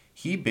it.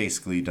 He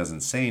basically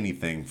doesn't say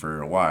anything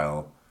for a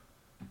while.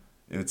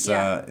 It's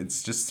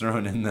just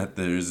thrown in that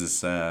there's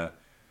this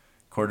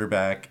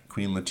quarterback,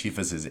 Queen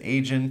Latifah's his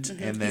agent,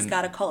 and then he's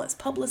got to call his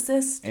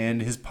publicist.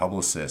 and his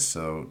publicist.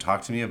 So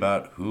talk to me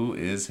about who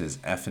is his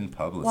effing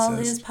publicist. Well,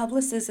 his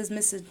publicist is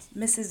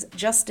Mrs.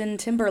 Justin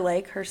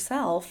Timberlake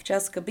herself,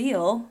 Jessica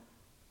Biel,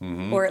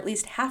 or at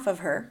least half of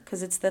her,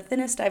 because it's the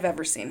thinnest I've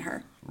ever seen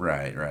her.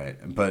 Right.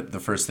 But the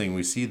first thing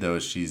we see, though,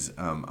 is she's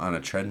on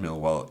a treadmill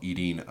while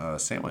eating a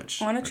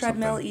sandwich. On a or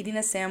treadmill, something. eating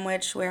a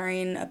sandwich,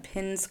 wearing a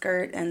pin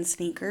skirt and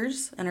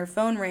sneakers, and her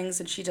phone rings,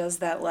 and she does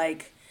that,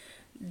 like,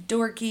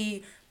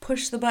 dorky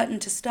push the button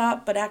to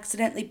stop, but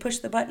accidentally push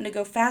the button to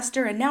go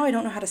faster, and now I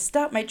don't know how to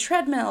stop my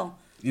treadmill.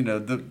 You know,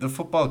 the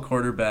football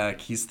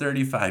quarterback, he's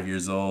 35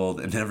 years old,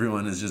 and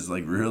everyone is just,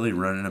 like, really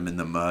running him in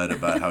the mud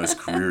about how his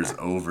career is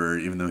over,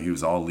 even though he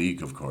was all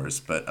league, of course.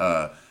 But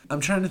I'm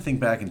trying to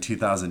think back in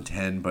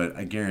 2010, but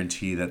I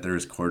guarantee that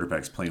there's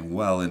quarterbacks playing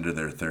well into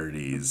their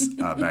 30s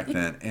back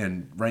then.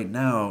 And right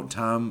now,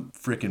 Tom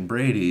frickin'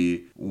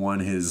 Brady won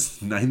his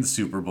 9th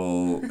Super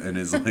Bowl and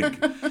is,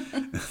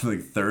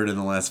 like third in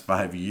the last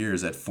 5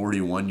 years at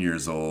 41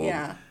 years old.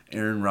 Yeah.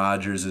 Aaron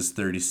Rodgers is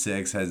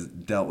 36, has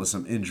dealt with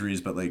some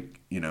injuries, but, like,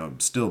 you know,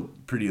 still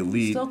pretty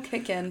elite. Still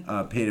kicking.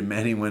 Peyton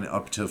Manning went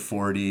up to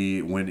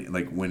 40,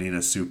 winning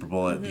a Super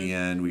Bowl at the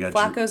end. We got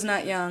Flacco's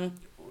not young.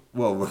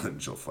 Well,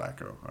 Joe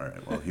Flacco. All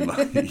right.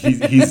 Well,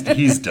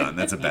 he's done.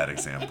 That's a bad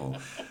example.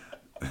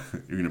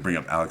 You're gonna bring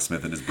up Alex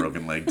Smith and his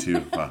broken leg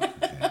too. Wow.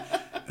 Okay.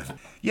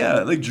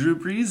 Yeah, like Drew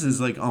Brees is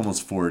like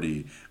almost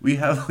 40. We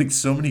have like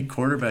so many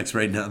quarterbacks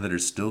right now that are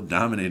still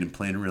dominating,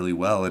 playing really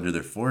well into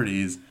their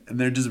 40s, and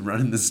they're just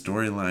running this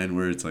storyline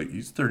where it's like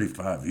he's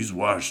 35, he's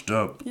washed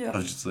up. Yeah. I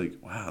was just like,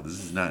 wow,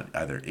 this is not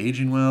either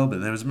aging well,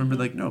 but then I was remember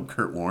like no,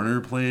 Kurt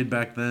Warner played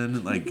back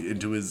then, like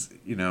into his,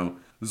 you know,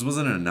 this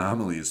wasn't an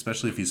anomaly,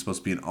 especially if he's supposed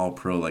to be an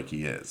all-pro like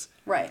he is.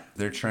 Right.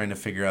 They're trying to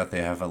figure out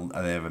they have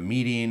a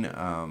meeting,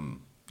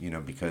 you know,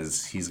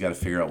 because he's got to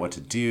figure out what to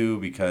do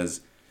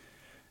because.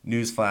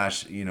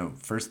 Newsflash, you know,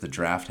 first the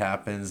draft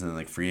happens and then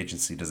like free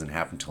agency doesn't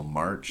happen until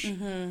March.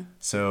 Mm-hmm.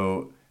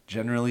 So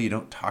generally you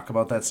don't talk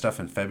about that stuff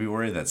in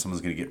February that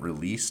someone's going to get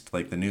released.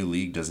 Like the new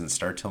league doesn't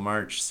start till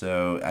March.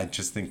 So I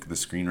just think the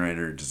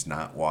screenwriter does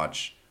not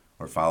watch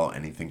or follow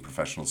anything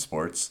professional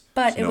sports.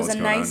 But it was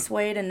a nice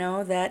way to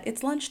know that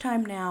it's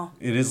lunchtime now.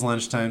 It is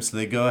lunchtime, so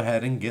they go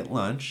ahead and get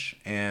lunch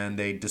and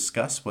they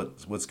discuss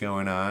what's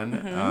going on.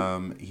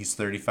 Mm-hmm. He's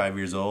 35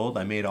 years old.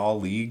 I made all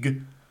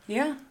league.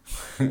 Yeah.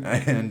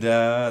 And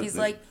he's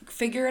like,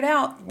 figure it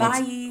out.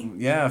 Bye.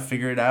 Yeah,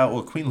 figure it out.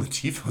 Well, Queen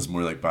Latifah was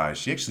more like bye.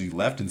 She actually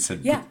left and said,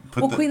 yeah.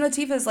 Queen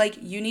Latifah's like,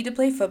 you need to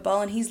play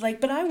football. And he's like,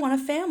 but I want a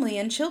family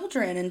and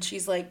children. And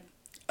she's like,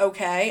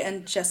 okay.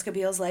 And Jessica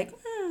Biel's like,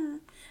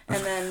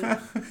 And then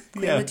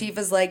Queen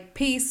Latifah's like,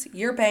 peace,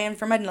 you're paying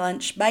for my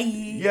lunch. Bye.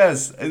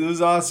 Yes, it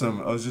was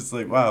awesome. I was just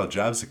like, wow,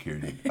 job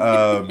security.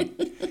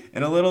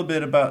 And a little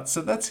bit about,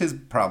 so that's his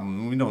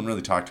problem. We don't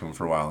really talk to him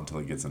for a while until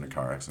he gets in a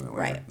car accident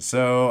later. Right.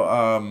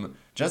 So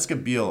Jessica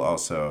Biel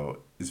also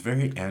is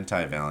very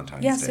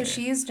anti-Valentine's Day. Yeah, so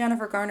she's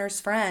Jennifer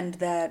Garner's friend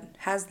that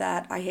has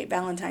that I Hate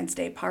Valentine's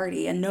Day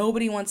party, and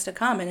nobody wants to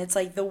come. And it's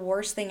like the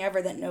worst thing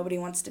ever that nobody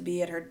wants to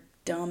be at her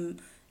dumb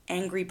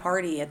angry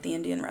party at the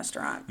Indian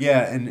restaurant.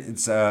 Yeah, and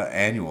it's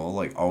annual,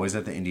 like always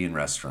at the Indian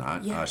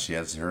restaurant. Yeah. She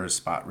has her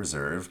spot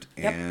reserved,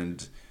 Yep.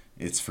 and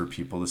it's for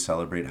people to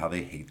celebrate how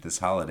they hate this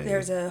holiday.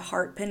 There's a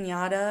heart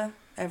piñata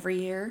every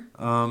year.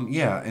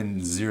 Yeah,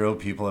 and 0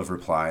 people have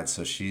replied,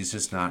 so she's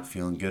just not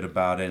feeling good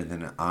about it. And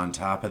then on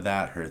top of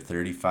that, her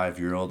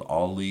 35-year-old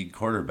all-league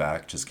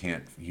quarterback just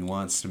can't. He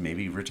wants to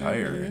maybe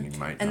retire, and he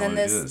might And know then what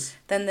it is.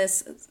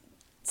 this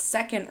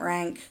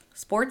second-rank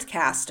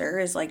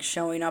sportscaster is like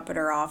showing up at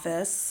her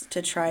office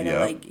to try to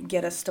like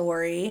get a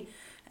story,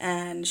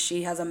 and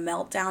she has a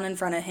meltdown in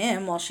front of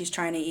him while she's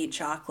trying to eat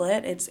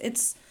chocolate.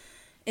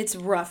 It's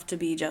rough to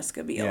be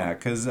Jessica Biel. Yeah,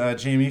 because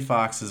Jamie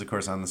Foxx is, of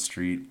course, on the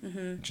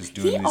street, just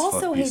doing He these also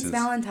fluff hates pieces.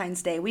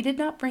 Valentine's Day. We did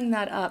not bring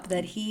that up,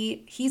 that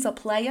he's a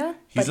playa,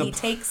 He's but a he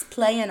takes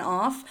playing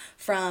off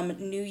from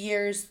New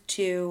Year's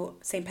to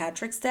St.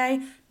 Patrick's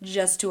Day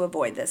just to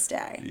avoid this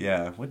day.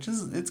 Yeah, which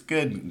is, it's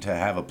good to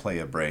have a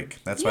playa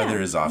break. That's why Yeah,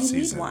 there is you need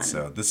off-season. one.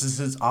 So this is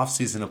his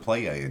off-season of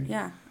playa. And,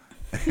 Yeah.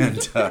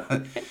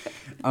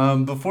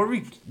 And before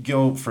we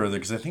go further,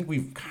 because I think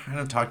we've kind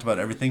of talked about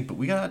everything, but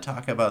we got to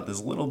talk about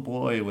this little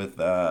boy with...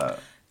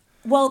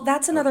 Well,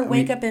 that's another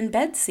wake up in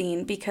bed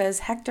scene because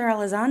Hector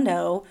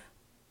Elizondo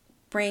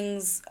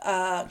brings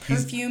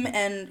perfume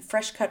and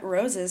fresh cut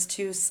roses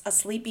to a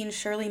sleeping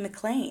Shirley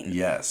MacLaine.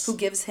 Yes. Who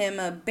gives him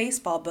a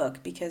baseball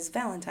book because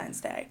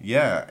Valentine's Day.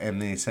 Yeah, and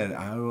they said,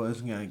 I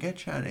wasn't going to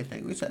get you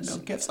anything. We said, no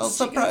gifts. Oh,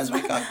 surprise,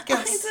 we got I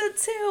gifts. did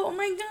too. Oh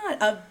my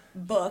God. A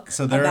book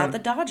So they're- about the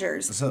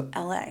Dodgers. so-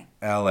 L.A.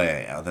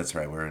 L.A. Oh, that's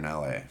right. We're in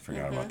L.A.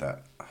 Forgot about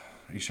that.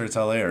 Are you sure it's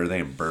L.A. or are they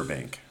in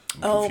Burbank?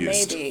 Oh,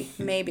 confused.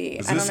 maybe.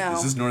 Is I this- don't know.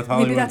 is this North Maybe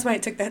Hollywood? that's why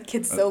it took that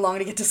kid so long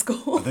to get to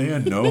school. Are they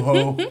in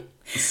NoHo?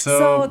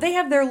 So they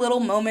have their little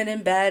moment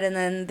in bed, and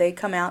then they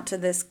come out to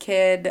this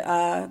kid,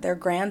 their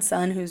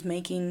grandson, who's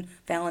making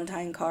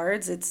Valentine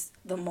cards. It's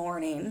the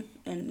morning,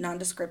 and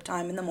nondescript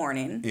time in the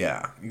morning.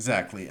 Yeah,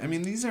 exactly. I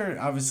mean, these are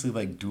obviously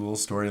like dual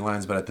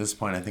storylines, but at this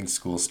point, I think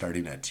school's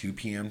starting at 2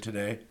 p.m.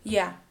 today.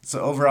 Yeah.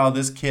 So overall,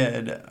 this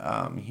kid,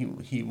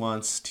 he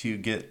wants to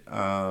get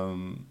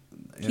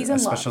He's a in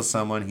special love.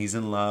 someone. He's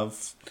in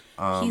love.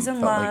 He's in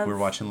felt like love. we're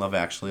watching Love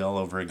Actually all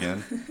over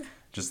again.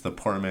 Just the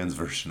poor man's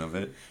version of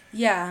it.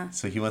 Yeah.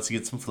 So he wants to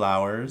get some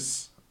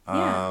flowers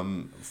Yeah.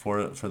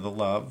 for the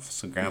love.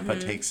 So Grandpa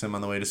takes him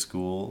on the way to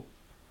school.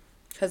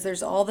 Because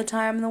there's all the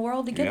time in the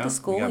world to get Yeah, to we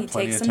school. got He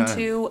plenty takes of him time.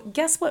 to,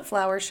 guess what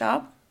flower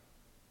shop?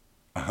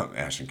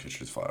 Ashton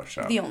Kutcher's flower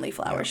shop. The only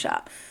flower Yeah.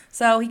 shop.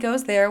 So he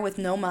goes there with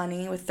no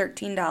money, with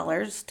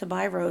 $13 to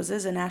buy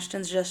roses, and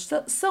Ashton's just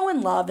so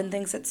in love and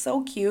thinks it's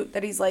so cute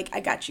that he's like, I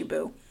got you,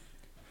 boo.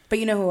 But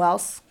you know who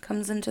else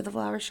comes into the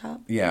flower shop?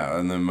 Yeah,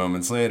 and then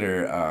moments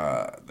later,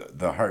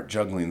 the heart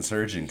juggling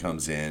surgeon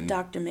comes in.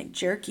 Dr.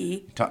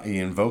 McJerky. He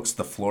invokes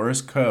the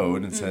florist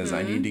code and says,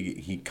 "I need to."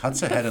 He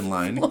cuts ahead in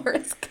line.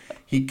 Florist.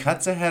 He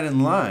cuts ahead in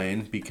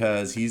line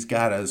because he's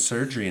got a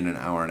surgery in an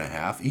hour and a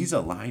half. He's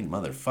a lying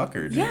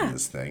motherfucker doing Yeah.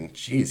 this thing.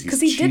 Jeez,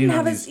 Because he's he didn't cheating on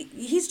have his. these.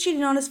 He's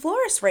cheating on his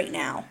florist right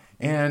now.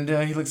 And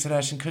he looks at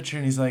Ashton Kutcher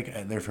and he's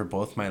like, "They're for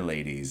both my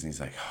ladies." And he's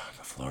like, "Oh,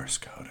 the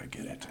florist code, I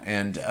get it."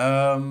 And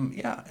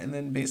yeah, and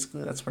then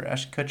basically that's where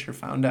Ashton Kutcher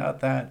found out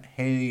that,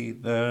 hey,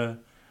 the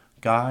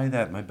guy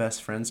that my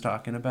best friend's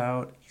talking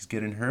about, he's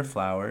getting her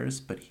flowers,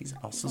 but he's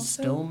also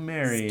still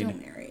married. Still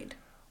married.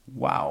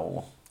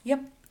 Wow.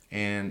 Yep.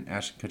 And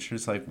Ashton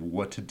Kutcher's like,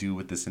 what to do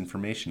with this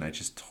information? I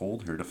just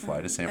told her to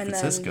fly to San And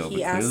Francisco, then he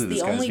but asked clearly this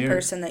the guy's only here.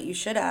 person that you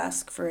should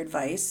ask for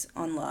advice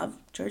on love,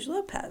 George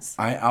Lopez.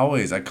 I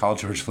call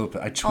George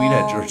Lopez. I tweet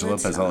at All George the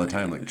Lopez all the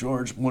time. time, like,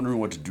 George, wondering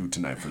what to do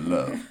tonight for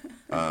love.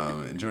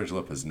 And George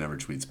Lopez never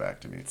tweets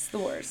back to me. It's the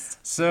worst.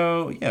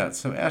 So yeah,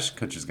 so Ashton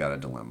Kutcher's got a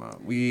dilemma.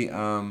 We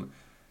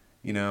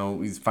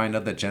we find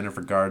out that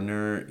Jennifer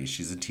Gardner,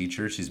 she's a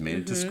teacher. She's made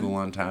it to school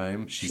on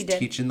time. She's She did.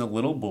 teaching the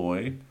little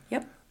boy.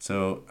 Yep.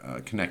 So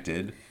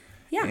connected.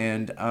 Yeah.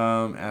 And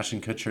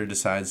Ashton Kutcher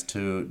decides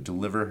to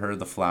deliver her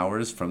the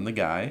flowers from the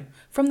guy.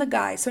 From the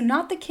guy. So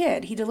not the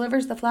kid. He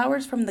delivers the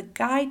flowers from the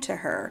guy to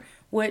her,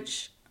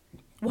 which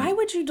why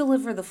would you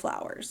deliver the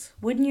flowers?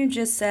 Wouldn't you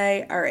just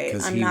say, all right,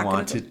 Because I'm he not going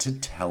wanted to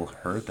tell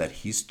her that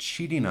he's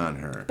cheating on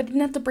her. But he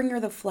didn't have to bring her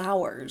the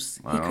flowers.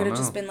 He don't could have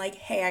just know. been like,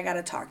 hey, I got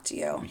to talk to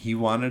you. He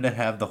wanted to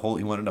have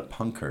he wanted to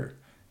punk her.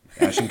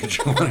 Ashton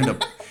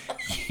Kutcher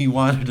he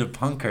wanted to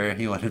punk her.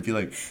 He wanted to be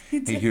like, hey,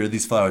 here are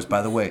these flowers.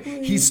 By the way,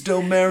 he's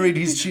still married.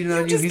 He's cheating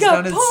on you. just He's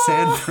got not in punked.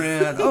 San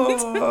Fran.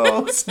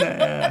 Oh,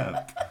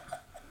 snap.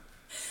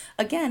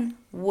 Again,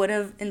 would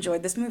have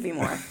enjoyed this movie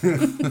more.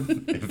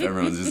 If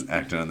everyone's just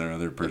acting on their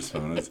other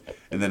personas.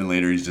 And then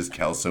later he's just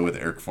Kelso with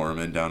Eric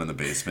Foreman down in the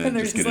basement, And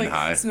they're just just getting like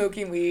high.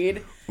 smoking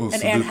weed. Well,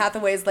 and so Anne this-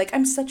 Hathaway's like,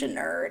 I'm such a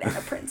nerd and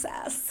a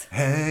princess.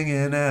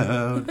 Hanging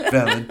out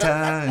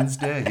Valentine's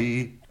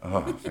Day.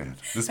 Oh, man.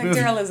 This Hector movie,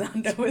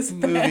 Elizondo is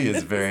movie bad.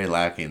 is very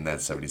lacking that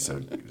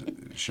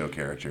 70s show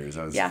characters.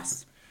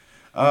 Yes.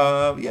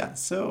 Yeah,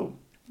 so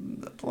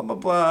blah, blah,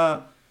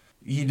 blah.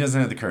 He doesn't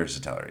have the courage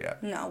to tell her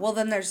yet. No. Well,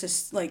 then there's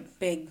this like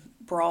big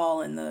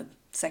brawl in the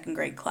second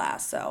grade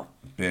class. So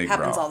Big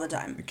happens brawl. all the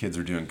time. The kids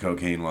are doing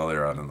cocaine while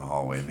they're out in the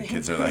hallway, and the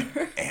kids are like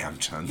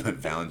amped on the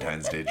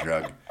Valentine's Day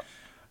drug.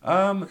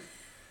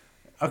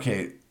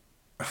 Okay,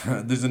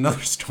 there's another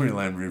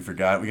storyline we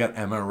forgot. We got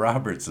Emma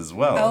Roberts as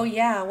well. Oh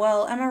yeah.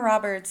 Well, Emma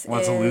Roberts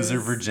Wants to lose her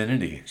is-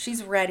 virginity.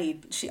 She's ready.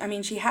 She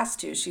has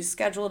to. She's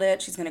scheduled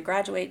it. She's gonna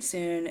graduate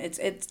soon.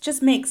 It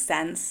just makes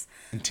sense.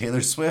 And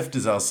Taylor Swift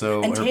is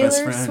also And her Taylor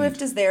best friend.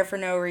 Swift is there for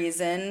no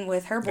reason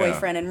with her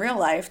boyfriend in real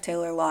life,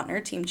 Taylor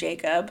Lautner, Team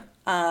Jacob.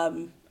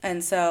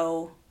 And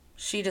so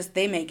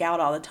they make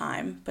out all the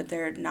time, but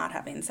they're not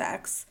having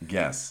sex.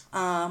 Yes.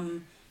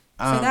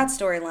 So that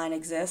storyline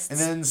exists. and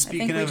then I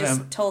speaking think we of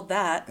just told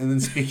that. And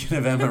then speaking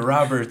of Emma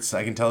Roberts,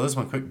 I can tell this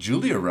one quick.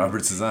 Julia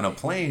Roberts is on a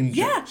plane.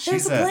 Yeah,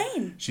 there's a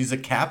plane. She's a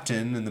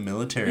captain in the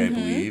military, I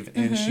believe,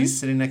 and she's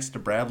sitting next to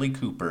Bradley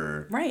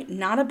Cooper. Right,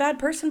 not a bad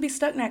person to be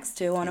stuck next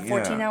to on a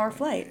 14-hour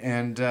flight.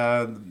 And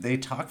they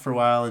talk for a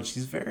while, and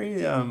she's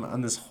very,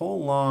 on this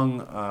whole long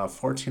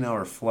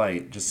 14-hour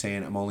flight, just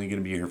saying, I'm only going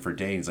to be here for a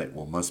day. And he's like,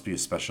 well, must be a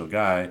special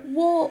guy.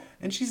 Well,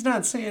 And she's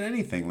not saying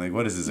anything. Like,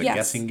 what is this, a yes,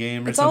 guessing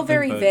game or it's something? all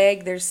very But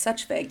vague. There's such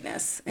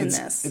vagueness in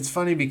this. It's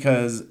funny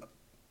because,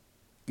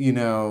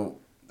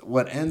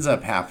 what ends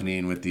up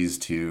happening with these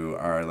two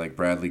are, like,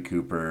 Bradley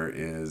Cooper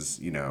is,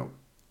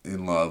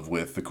 in love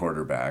with the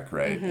quarterback,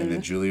 right? And Mm-hmm.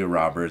 then Julia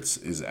Roberts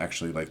is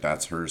actually, like,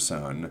 that's her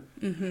son.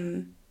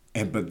 Mm-hmm.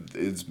 But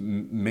it's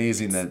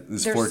amazing that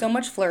this There's so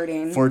much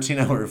flirting.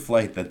 14-hour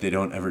flight that they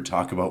don't ever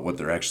talk about what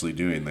they're actually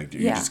doing. Like,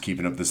 you're Yeah. just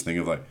keeping up this thing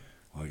of, like,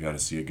 well, I got to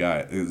see a guy.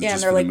 It's Yeah, and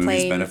just they're for the like movie's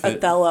playing benefit.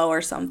 Othello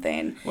or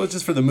something. Well, it's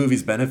just for the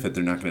movie's benefit.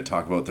 They're not going to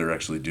talk about what they're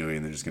actually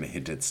doing. They're just going to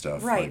hint at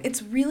stuff. Right. Like,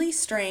 It's really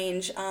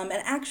strange. And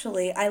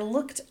actually, I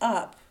looked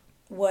up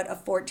what a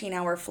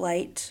 14-hour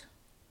flight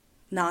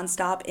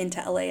nonstop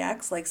into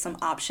LAX, like some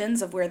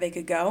options of where they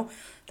could go.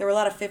 There were a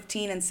lot of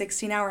 15 and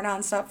 16-hour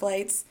nonstop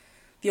flights.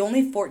 The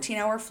only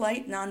 14-hour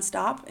flight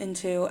nonstop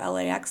into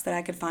LAX that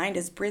I could find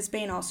is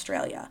Brisbane,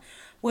 Australia,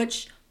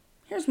 which,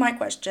 here's my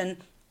question.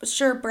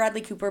 Sure,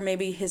 Bradley Cooper,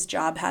 maybe his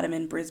job had him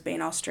in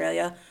Brisbane,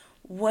 Australia.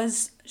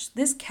 Was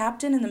this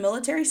captain in the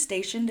military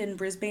stationed in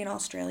Brisbane,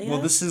 Australia?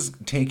 well, this is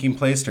taking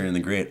place during the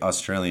Great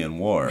Australian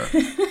War.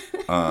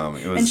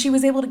 It was, And she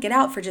was able to get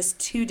out for just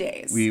 2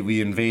 days. we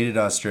invaded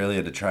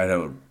Australia to try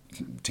to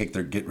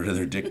get rid of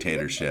their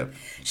dictatorship.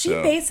 She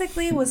So-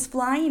 basically was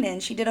flying in.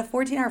 She did a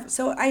 14-hour.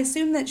 So I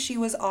assume that she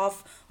was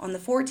off on the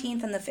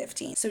 14th and the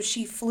 15th. So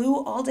she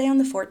flew all day on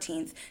the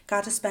 14th,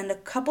 got to spend a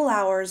couple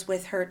hours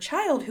with her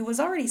child who was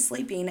already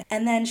sleeping.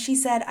 And then she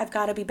said, I've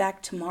got to be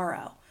back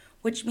tomorrow,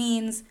 which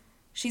means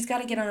she's got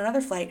to get on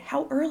another flight.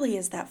 How early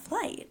is that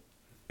flight?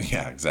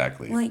 Yeah,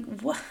 exactly. Like,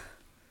 what?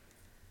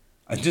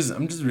 I'm just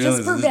realizing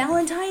Just for this-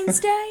 Valentine's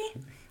Day?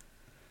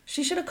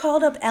 She should have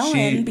called up She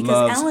Ellen because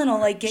loves- Ellen will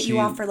like get you she-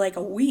 off for like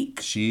a week.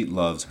 She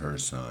loves her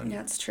son.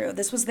 That's true.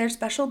 This was their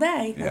special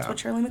day. That's Yeah. what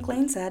Shirley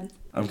MacLaine said.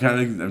 I'm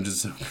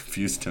just so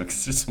confused now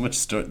because there's so much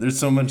story. There's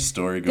so much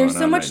story going on.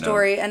 There's so much right now.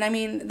 story, and I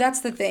mean that's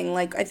the thing.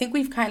 Like I think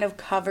we've kind of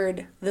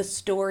covered the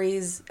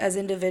stories as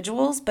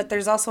individuals, but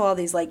there's also all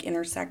these like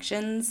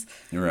intersections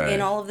Right.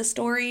 in all of the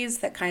stories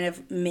that kind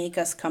of make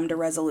us come to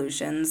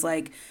resolutions.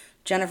 Like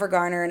Jennifer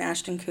Garner and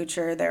Ashton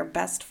Kutcher, they're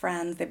best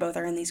friends. They both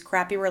are in these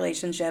crappy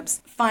relationships.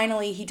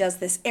 Finally, he does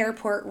this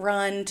airport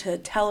run to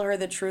tell her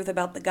the truth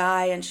about the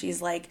guy, and she's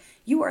like,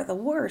 "You are the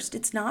worst.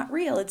 It's not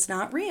real. It's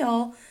not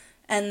real."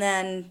 And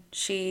then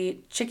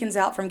she chickens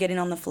out from getting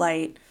on the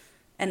flight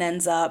and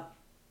ends up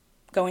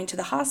going to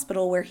the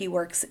hospital where he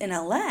works in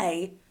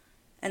LA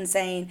and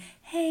saying,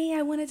 "Hey,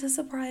 I wanted to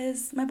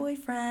surprise my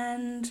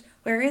boyfriend.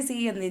 Where is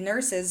he?" And the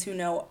nurses who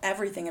know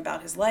everything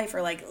about his life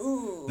are like,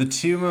 "Ooh." The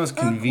two most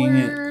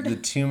convenient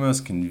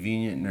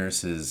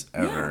nurses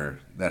ever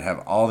that have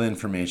all the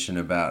information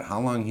about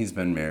how long he's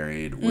been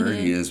married, where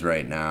Mm-hmm. he is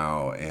right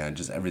now, and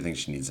just everything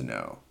she needs to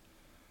know.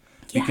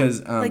 Yeah,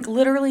 Because like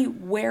literally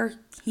where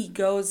he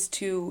goes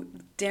to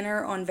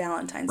dinner on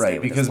Valentine's Day right,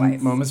 with because his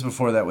wife. moments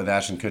before that with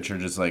Ashton Kutcher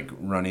just like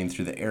running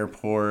through the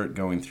airport,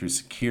 going through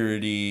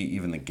security,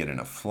 even like getting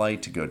a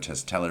flight to go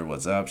just tell her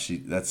what's up.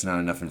 That's not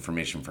enough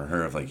information for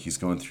her of like he's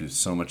going through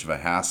so much of a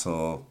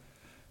hassle.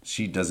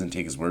 She doesn't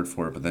take his word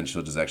for it, but then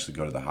she'll just actually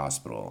go to the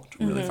hospital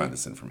to really find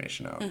this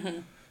information out.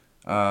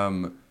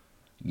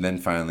 Then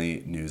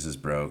finally, news is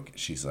broke.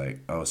 She's like,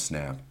 "Oh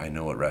snap! I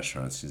know what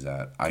restaurant she's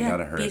at. I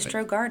gotta hurry up.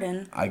 Bistro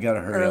Garden. I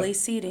gotta hurry Early up.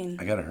 seating.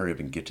 I gotta hurry up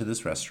and get to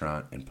this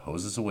restaurant and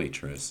pose as a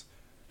waitress,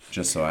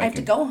 just so I have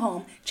to go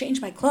home,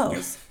 change my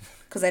clothes,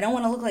 because I don't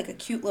want to look like a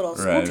cute little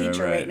school Right,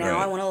 teacher right now.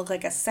 right. I want to look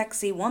like a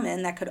sexy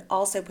woman that could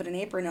also put an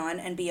apron on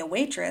and be a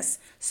waitress.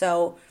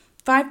 So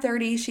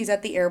 5:30, she's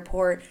at the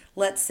airport.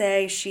 Let's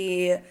say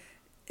she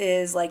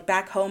is like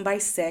back home by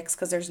 6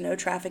 because there's no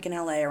traffic in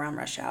LA around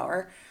rush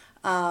hour.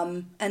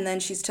 And then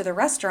she's to the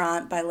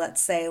restaurant by,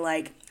 let's say,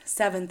 like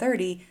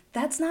 7:30.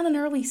 That's not an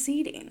early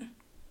seating on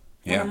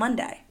Yeah. a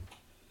Monday.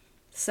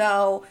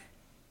 So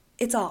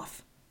it's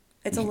off.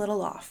 It's a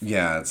little off.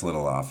 Yeah, it's a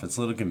little off. It's a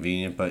little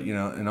convenient, but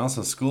and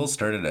also school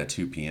started at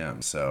 2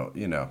 p.m. So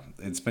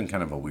it's been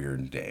kind of a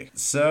weird day.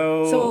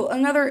 So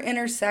another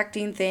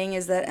intersecting thing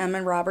is that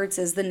Emma Roberts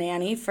is the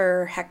nanny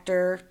for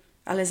Hector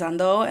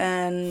Elizondo,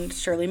 and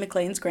Shirley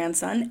MacLaine's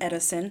grandson,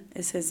 Edison,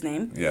 is his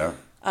name. yeah,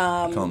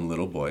 I call him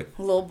little boy.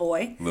 Little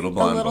boy. Little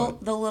blonde boy.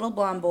 The little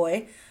blonde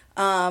boy.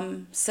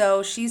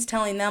 So she's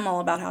telling them all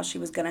about how she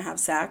was going to have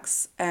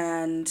sex,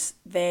 and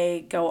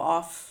they go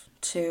off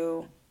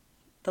to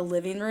the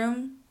living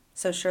room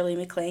so Shirley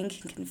MacLaine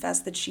can confess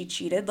that she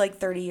cheated like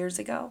 30 years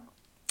ago.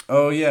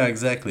 Oh yeah,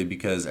 exactly.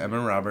 Because Emma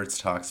Roberts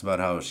talks about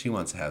how she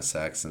wants to have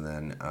sex, and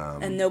then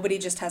And nobody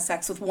just has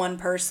sex with one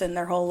person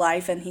their whole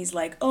life, and he's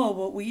like, "Oh,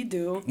 what we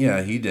do."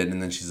 yeah, he did,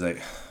 and then she's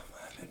like,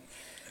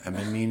 "I've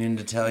been meaning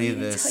to tell you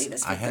meaning to this. tell you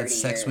this for I had 30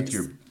 sex with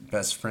years." your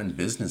best friend,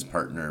 business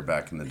partner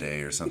back in the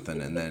day, or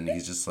something." And then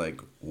he's just like,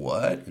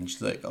 "What?" And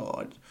she's like,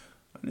 "Oh,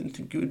 I didn't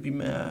think you would be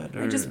mad."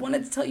 Or, I just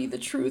wanted to tell you the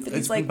truth. And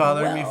It's he's like, been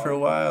bothering me well, for a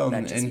while, that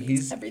and, just and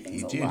means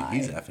everything's a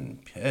he's lie.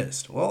 effing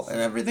pissed. Well, and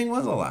everything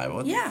was a lie.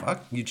 What Yeah. the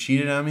fuck? You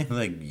cheated on me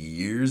like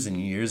years and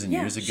years and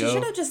years She ago.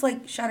 should have just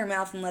like shut her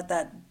mouth and let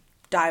that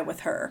die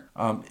with her.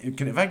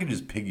 If I could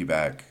just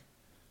piggyback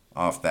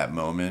off that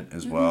moment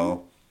as Mm-hmm.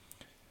 well,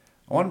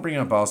 I want to bring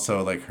up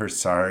also like her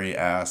sorry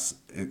ass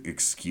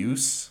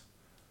excuse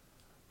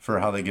for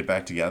how they get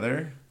back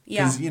together.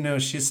 Yeah.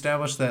 Because she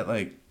established that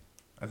like,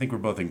 I think we're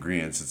both in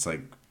agreement. It's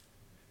like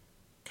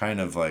kind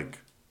of like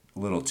a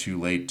little too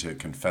late to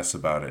confess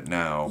about it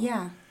now.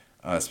 Yeah.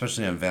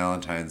 Especially on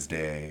Valentine's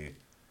Day.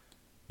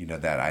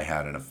 That I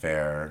had an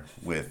affair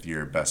with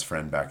your best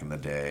friend back in the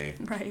day.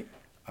 Right.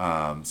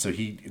 So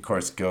he, of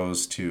course,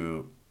 goes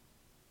to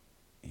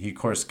he of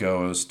course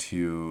goes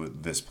to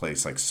this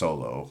place like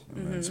solo,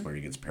 and that's where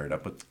he gets paired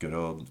up with good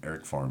old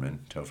Eric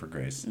Foreman, Topher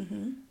Grace.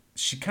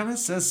 She kind of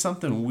says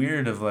something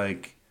weird of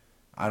like,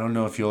 I don't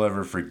know if you'll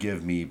ever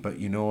forgive me, but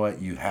you know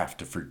what? You have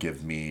to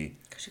forgive me.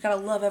 Because you gotta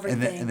love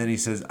everything. And then he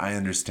says, I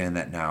understand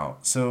that now.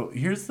 So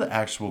here's the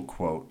actual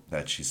quote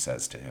that she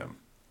says to him.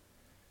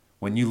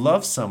 When you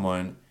love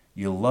someone,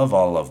 you love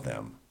all of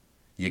them.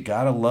 You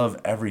gotta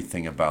love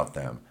everything about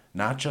them.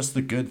 Not just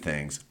the good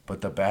things,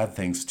 but the bad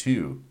things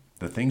too.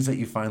 The things that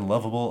you find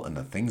lovable and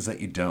the things that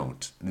you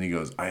don't. And then he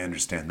goes, I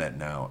understand that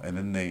now. And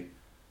then they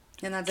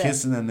and that's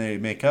kiss it. and then they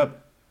make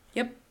up.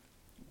 Yep.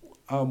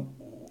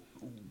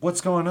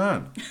 What's going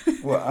on?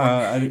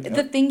 Well,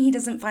 The thing he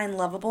doesn't find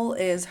lovable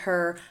is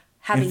her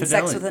having sex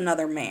Infidelity. with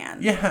another man.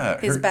 Yeah,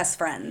 His her- best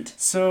friend.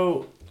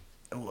 So,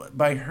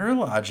 by her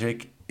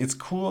logic, it's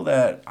cool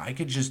that I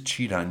could just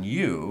cheat on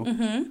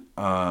you,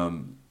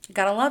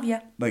 Gotta love you.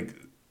 like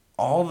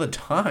all the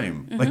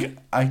time. Like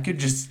I could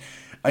just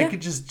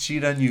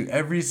cheat on you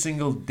every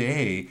single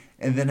day,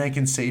 and then I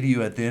can say to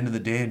you at the end of the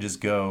day and just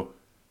go,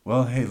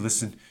 well, hey,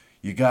 listen.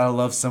 You gotta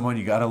love someone.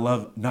 You gotta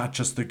love not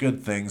just the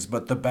good things,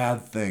 but the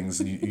bad things.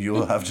 And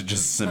you'll have to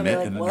just I'll be submit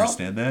like, and well,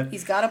 understand that.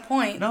 He's got a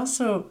point. And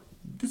also,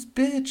 this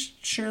bitch,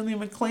 Shirley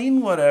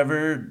MacLaine,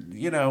 whatever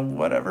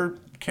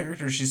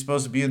character she's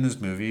supposed to be in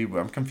this movie,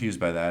 I'm confused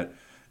by that.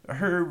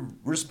 Her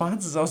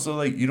response is also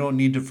like, you don't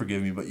need to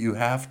forgive me, but you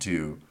have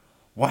to.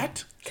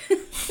 What?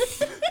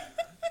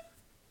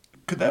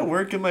 Could that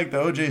work in like the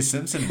O.J.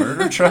 Simpson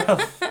murder trial?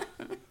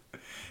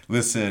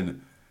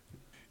 Listen,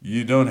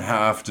 you don't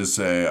have to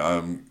say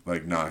I'm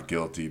like not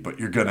guilty, but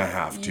you're gonna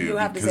have to. You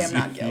have to say I'm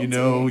not guilty. You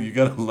know, you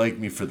gotta like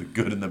me for the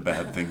good and the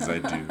bad things I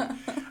do.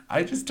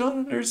 I just don't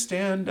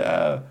understand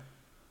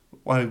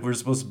why we're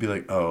supposed to be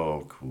like,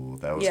 oh, cool,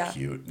 that was Yeah.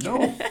 cute.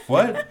 No,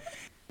 what?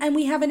 And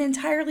we have an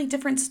entirely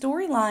different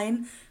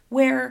storyline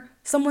where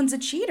someone's a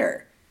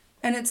cheater.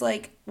 And it's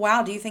like,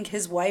 wow, do you think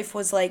his wife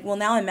was like, well,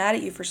 now I'm mad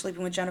at you for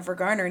sleeping with Jennifer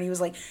Garner? And he was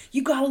like,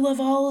 you gotta love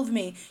all of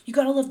me. You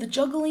gotta love the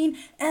juggling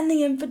and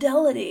the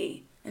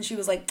infidelity. And she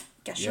was like,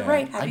 guess you're Yeah,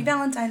 right. Happy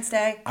Valentine's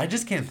Day. I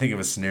just can't think of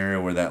a scenario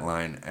where that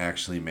line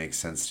actually makes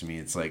sense to me.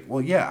 It's like,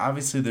 well, yeah,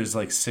 obviously there's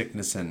like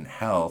sickness and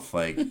health,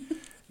 like,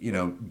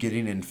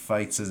 getting in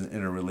fights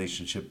in a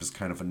relationship is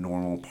kind of a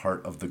normal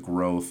part of the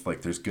growth.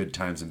 Like there's good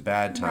times and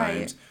bad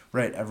times.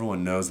 Right.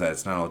 Everyone knows that.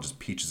 It's not all just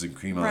peaches and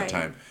cream all Right. the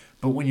time.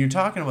 But when you're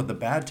talking about the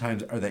bad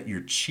times are that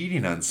you're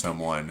cheating on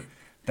someone,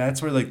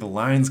 that's where like the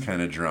line's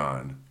kind of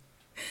drawn.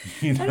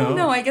 You know? I don't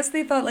know. I guess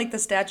they thought like the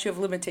statute of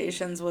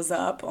limitations was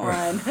up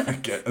on It's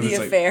the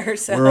like, affair.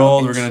 So we're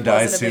old, we're it gonna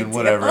die wasn't a big soon,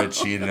 whatever. I deal.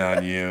 cheated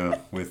on you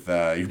with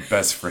your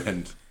best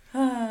friend.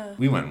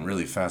 We went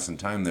really fast in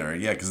time there.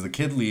 Yeah, because the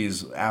kid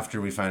leaves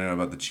after we find out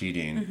about the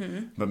cheating. Mm-hmm.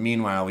 But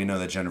meanwhile, we know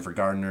that Jennifer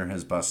Gardner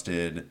has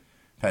busted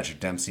Patrick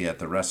Dempsey at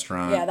the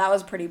restaurant. Yeah, that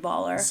was pretty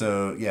baller.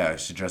 So, yeah,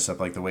 she dressed up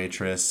like the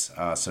waitress.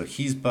 So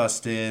he's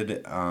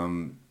busted.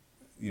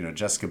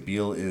 Jessica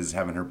Biel is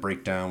having her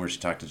breakdown where she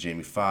talked to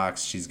Jamie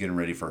Foxx. She's getting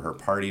ready for her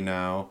party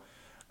now.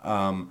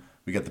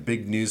 We got the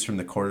big news from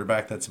the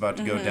quarterback that's about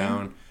to go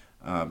down.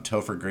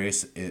 Topher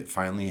Grace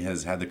finally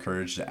has had the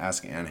courage to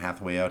ask Anne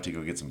Hathaway out to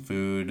go get some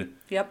food.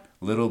 Yep.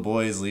 Little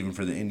boy is leaving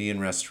for the Indian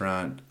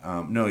restaurant.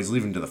 No, he's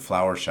leaving to the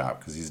flower shop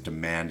because he's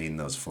demanding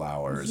those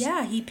flowers.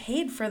 Yeah, he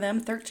paid for them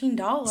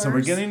 $13. So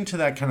we're getting to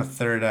that kind of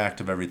third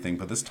act of everything,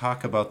 but let's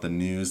talk about the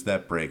news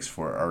that breaks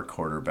for our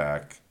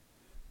quarterback.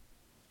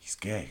 He's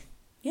gay.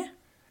 Yeah.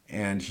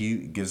 And he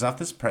gives off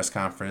this press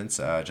conference.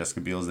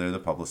 Jessica Biel's there, the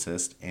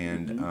publicist,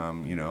 and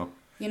You know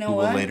who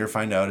what? we'll later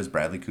find out is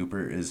Bradley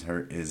Cooper is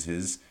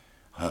his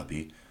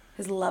hubby.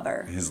 His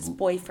lover, His- his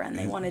boyfriend.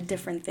 They wanted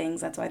different things.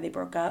 That's why they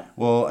broke up.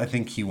 Well, I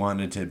think he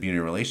wanted to be in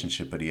a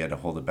relationship, but he had to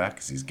hold it back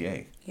because he's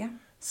gay. Yeah.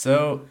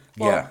 So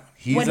Well,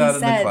 he's what out he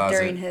of said the closet.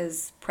 during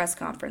his press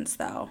conference,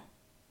 though,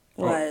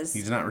 Oh, was,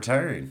 he's not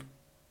retiring.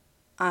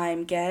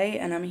 I'm gay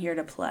and I'm here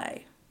to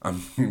play.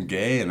 I'm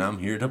gay and I'm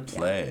here to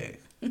play.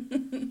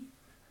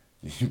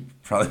 He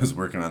probably was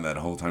working on that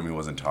whole time he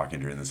wasn't talking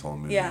during this whole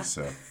movie. Yeah.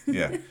 So,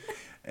 yeah.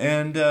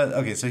 And,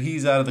 okay, so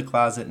he's out of the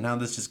closet. Now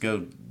let's just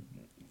go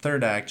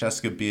third act.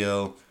 Jessica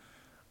Biel,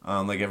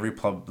 like every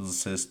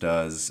publicist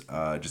does,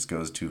 just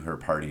goes to her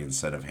party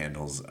instead of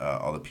handles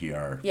all the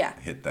PR Yeah.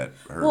 hit that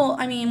her Well,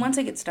 I mean, once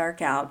it gets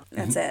dark out,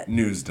 that's it.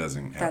 news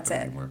doesn't happen That's it.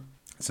 anymore.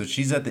 So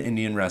she's at the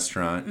Indian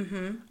restaurant.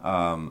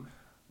 Mm-hmm.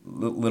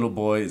 Little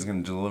boy is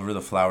going to deliver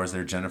the flowers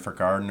there. Jennifer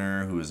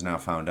Gardner, who has now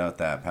found out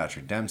that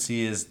Patrick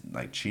Dempsey is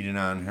like cheating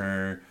on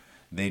her.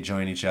 They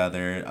join each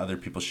other. Other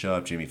people show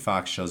up. Jamie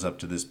Foxx shows up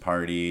to this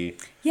party.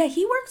 Yeah,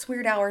 he works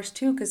weird hours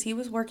too because he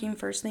was working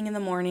first thing in the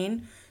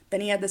morning.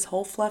 Then he had this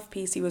whole fluff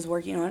piece he was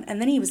working on.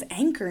 And then he was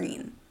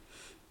anchoring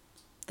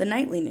the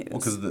nightly news. Well,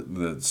 because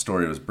the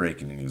story was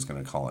breaking and he was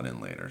going to call it in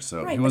later.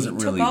 So right, he but wasn't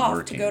he really took off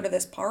working. to go to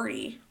this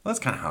party. Well,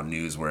 that's kind of how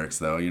news works,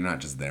 though. You're not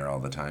just there all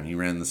the time. He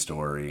ran the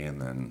story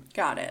and then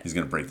Got it. he's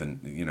going to break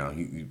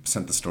he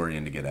sent the story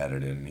in to get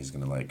edited and he's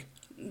going to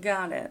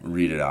Got it.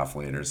 read it off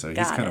later. So he's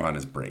Got kind of it. on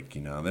his break,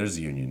 you know. There's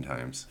union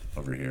times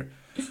over here.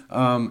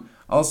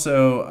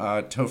 Also,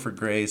 Topher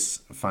Grace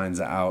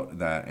finds out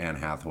that Anne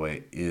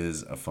Hathaway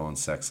is a phone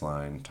sex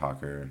line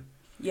talker.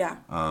 Yeah.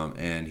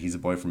 And he's a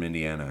boy from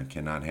Indiana,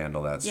 cannot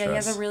handle that stress. Yeah, he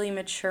has a really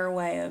mature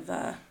way of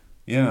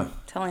Yeah.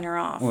 telling her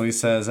off. Well, he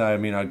says,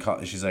 I'd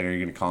call. She's like, are you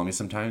going to call me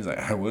sometimes? Like,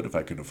 I would if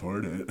I could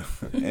afford it.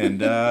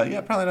 And,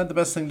 yeah, probably not the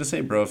best thing to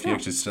say, bro, if you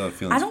actually still have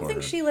feelings I for don't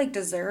think her. she, like,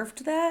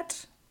 deserved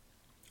that.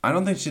 I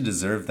don't think she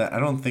deserved that. I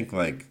don't think,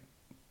 like,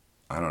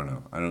 I don't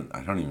know.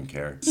 I don't even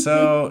care.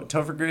 So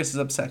Topher Grace is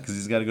upset because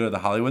he's got to go to the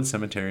Hollywood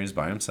cemeteries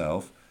by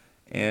himself.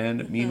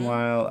 And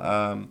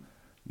meanwhile,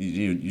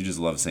 you just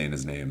love saying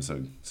his name,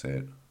 so say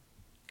it.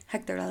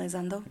 Hector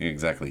Elizondo.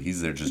 Exactly.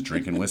 He's there just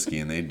drinking whiskey,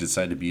 and they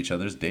decide to be each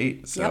other's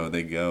date. So Yep.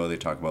 they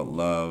talk about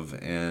love,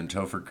 and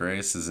Topher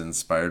Grace is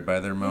inspired by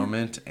their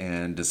moment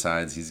and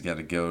decides he's got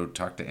to go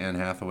talk to Anne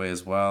Hathaway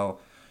as well.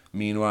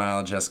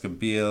 Meanwhile, Jessica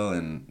Biel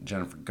and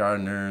Jennifer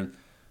Gardner,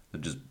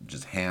 they're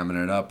just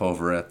hamming it up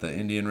over at the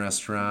Indian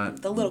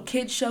restaurant. The little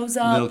kid shows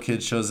up. Little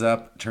kid shows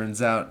up.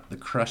 Turns out the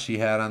crush he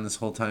had on this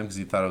whole time because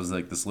he thought it was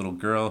like this little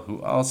girl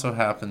who also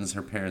happens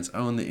her parents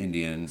own the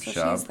Indian so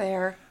shop. she's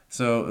there.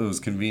 So it was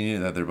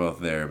convenient that they're both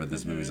there, but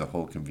this movie's a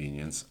whole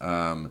convenience.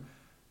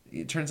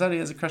 It turns out he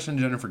has a crush on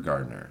Jennifer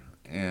Gardner.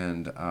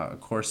 And, of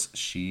course,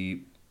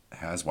 she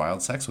has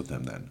wild sex with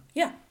him then.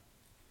 Yeah.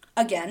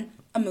 Again,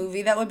 a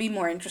movie that would be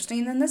more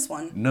interesting than this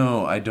one.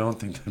 No, I don't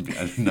think that'd be...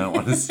 I do not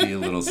want to see a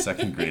little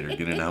second grader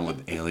getting on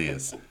with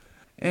Alias.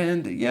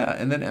 And, yeah,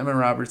 and then Emma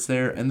Roberts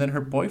there, and then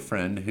her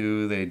boyfriend,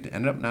 who they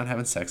ended up not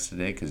having sex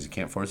today because you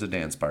can't force a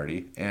dance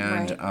party.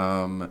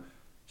 And,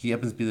 he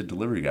happens to be the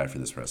delivery guy for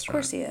this restaurant.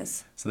 Of course he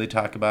is. So they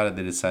talk about it.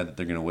 They decide that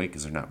they're going to wait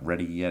because they're not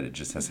ready yet. It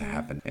just has to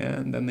happen.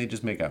 And then they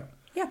just make out.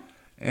 Yeah.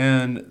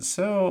 And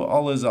so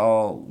all is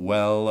all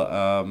well.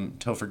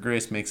 Topher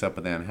Grace makes up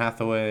with Anne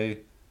Hathaway.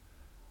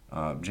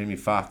 Jamie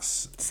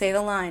Foxx. Say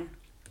the line.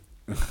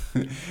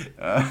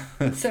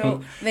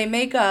 So they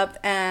make up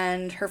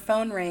and her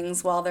phone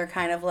rings while they're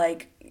kind of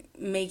like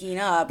making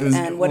up.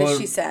 And what does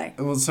she say?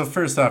 Well, so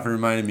first off, it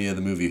reminded me of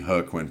the movie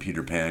Hook when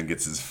Peter Pan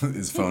gets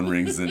his phone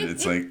rings and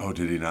it's like, oh,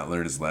 did he not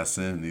learn his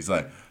lesson? And he's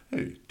like,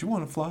 hey, do you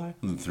want to fly?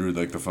 And threw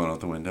like the phone out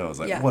the window. I was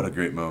like, Yeah. what a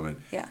great moment.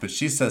 Yeah. But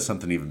she says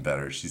something even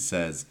better. She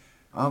says,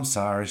 I'm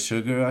sorry,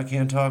 sugar, I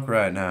can't talk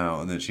right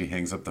now. And then she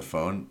hangs up the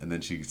phone and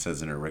then she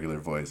says in her regular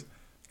voice,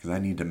 because I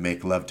need to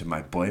make love to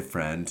my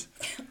boyfriend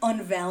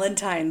On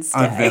Valentine's Day.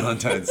 on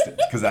Valentine's Day.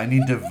 Because I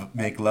need to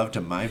make love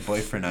to my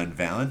boyfriend on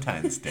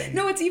Valentine's Day.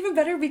 No, it's even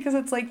better because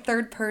it's like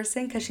third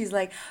person because she's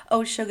like,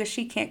 oh, sugar,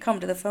 she can't come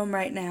to the phone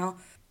right now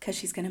because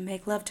she's going to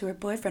make love to her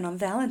boyfriend on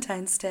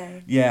Valentine's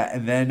Day. Yeah,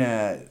 and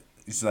then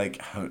he's like,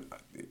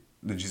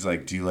 then she's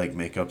like, do you like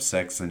makeup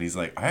sex? And he's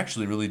like, I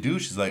actually really do.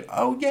 She's like,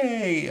 oh,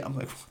 yay. I'm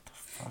like, what the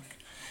fuck?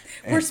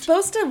 We're And-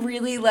 supposed to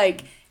really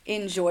like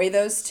enjoy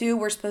those two.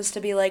 We're supposed to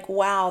be like,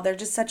 wow, they're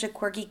just such a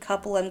quirky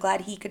couple. I'm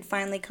glad he could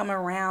finally come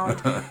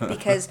around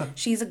because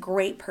she's a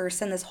great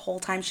person. This whole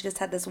time she just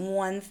had this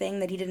one thing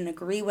that he didn't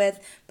agree with,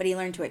 but he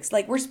learned to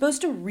like, we're supposed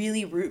to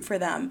really root for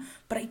them,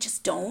 but I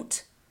just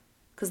don't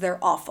because they're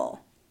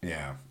awful.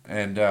 Yeah,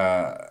 and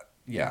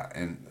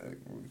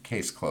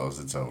case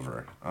closed. It's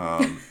over.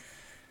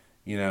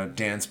 You know,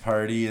 dance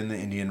party in the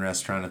Indian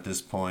restaurant at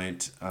this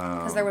point.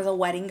 Because there was a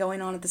wedding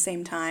going on at the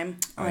same time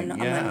on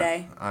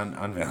Monday. On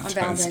Valentine's, On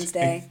Valentine's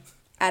Day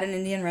at an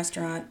Indian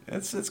restaurant.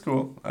 It's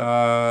cool.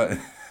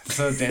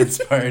 So dance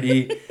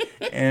party,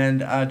 and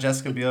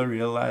Jessica Biel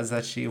realized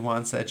that she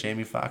wants that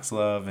Jamie Foxx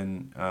love,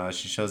 and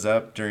she shows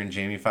up during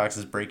Jamie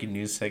Foxx's breaking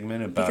news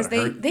segment about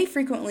Because they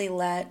frequently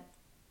let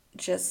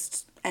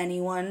just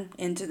anyone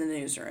into the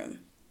newsroom.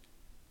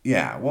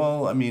 Yeah,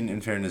 well, I mean,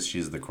 in fairness,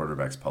 she's the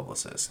quarterback's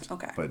publicist.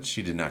 Okay. But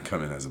she did not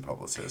come in as a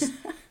publicist.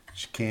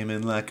 She came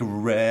in like a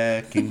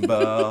wrecking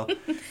ball.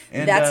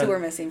 And, That's who we're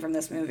missing from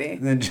this movie.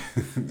 Then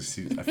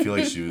I feel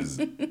like she was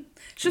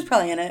She was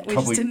probably in it. We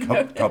just didn't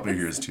know. couple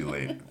years too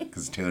late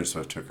because Taylor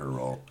Swift took her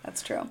role.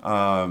 That's true.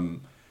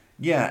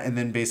 Yeah, and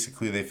then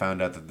basically they found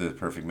out that they're the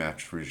perfect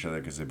match for each other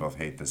because they both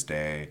hate this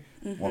day.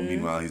 Well,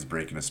 meanwhile, he's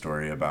breaking a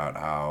story about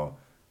how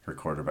her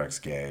quarterback's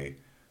gay,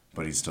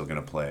 but he's still going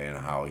to play, and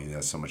how he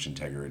has so much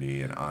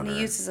integrity and honor. And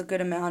he uses a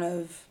good amount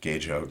of gay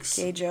jokes.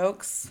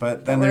 that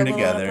But then were they're a little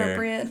together.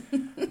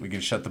 inappropriate. We can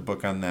shut the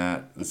book on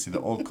that. Let's see, the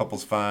old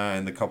couple's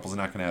fine. The couple's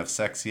not going to have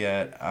sex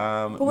yet.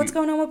 But what's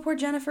going on with poor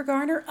Jennifer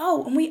Garner?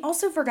 Oh, and we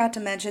also forgot to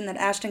mention that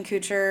Ashton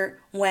Kutcher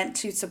went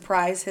to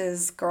surprise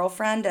his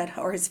girlfriend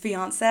or his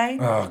fiance,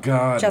 Oh,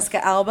 God.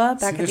 Jessica Alba, back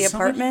See, at the there's so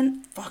much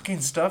apartment.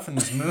 fucking stuff in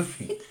this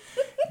movie.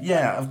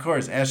 Yeah, of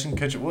course. Ashton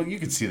Kutcher. Well, you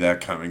could see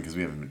that coming because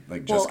we haven't,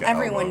 like, Well, Jessica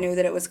everyone Alba. knew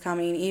that it was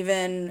coming.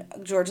 Even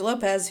George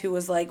Lopez, who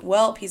was like,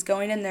 well, he's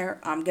going in there.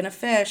 I'm going to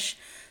fish.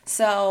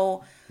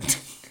 So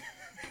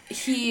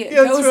he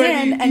Yeah, that's goes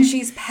right. in and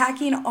she's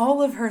packing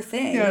all of her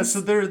things. Yeah,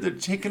 so they're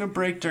taking a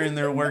break during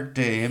their work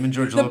day. Him and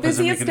George The Lopez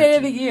are busiest making day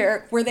of the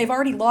year, where they've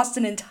already lost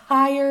an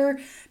entire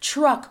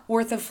truck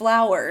worth of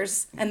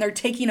flowers, and they're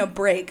taking a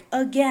break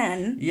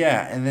again.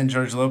 Yeah, and then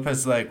George Lopez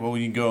is like, well,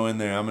 when you go in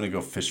there, I'm going to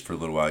go fish for a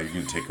little while. You're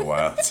going to take a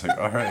while. It's like,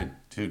 all right,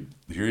 dude,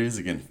 here he is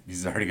again.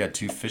 He's already got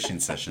 2 fishing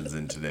sessions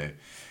in today.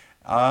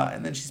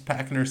 And then she's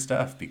packing her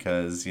stuff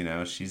because,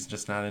 she's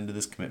just not into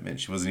this commitment.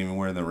 She wasn't even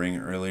wearing the ring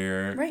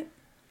earlier. Right.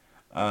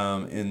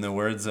 In the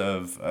words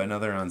of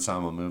another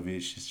ensemble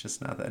movie, she's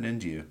just not that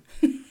into you.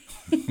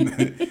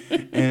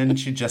 And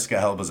Jessica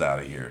Alba's out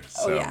of here.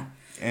 So. Oh, yeah.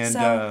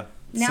 And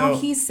now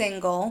he's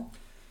single.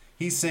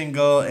 He's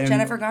single. And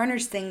Jennifer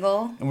Garner's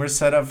single. And we're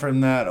set up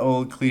from that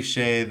old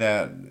cliche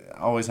that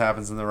always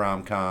happens in the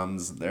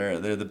rom-coms. They're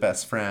the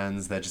best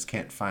friends that just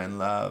can't find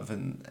love.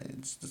 And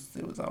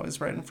it was always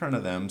right in front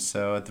of them.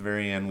 So at the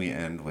very end, we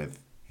end with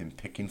him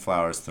picking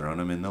flowers, throwing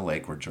them in the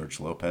lake where George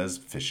Lopez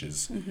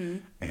fishes. Mm-hmm.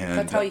 And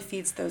that's how he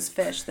feeds those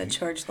fish that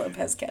George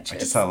Lopez catches. I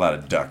just saw a lot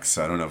of ducks,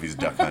 so I don't know if he's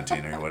duck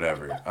hunting or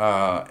whatever.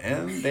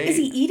 Is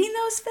he eating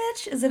those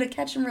fish? Is it a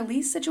catch and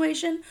release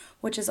situation,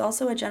 which is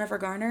also a Jennifer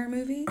Garner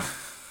movie?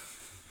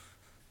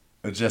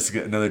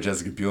 Another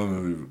Jessica Biel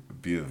movie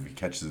would be if he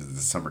catches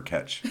the summer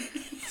catch.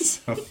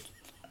 So,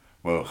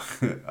 whoa.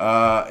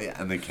 Yeah,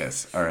 and they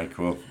kiss. All right,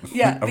 cool.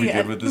 Yeah. Are we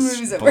yeah, good with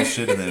this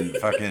bullshit? And then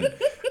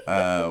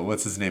fucking,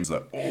 what's his name? He's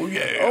like, oh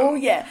yeah. Oh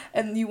yeah.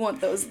 And you want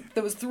those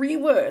 3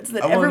 words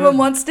that I everyone wanna-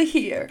 wants to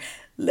hear.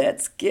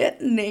 Let's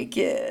get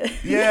naked.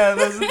 Yeah,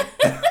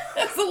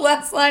 That's the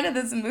last line of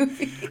this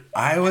movie.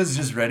 I was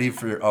just ready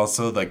for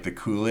also like the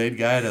Kool-Aid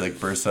guy to like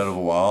burst out of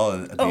a wall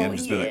and at the end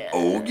just be like,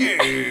 oh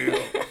yeah.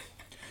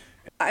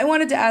 I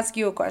wanted to ask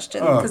you a question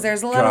because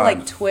there's a lot of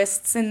like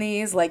twists in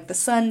these, like the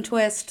sun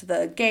twist,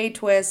 the gay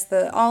twist,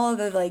 all of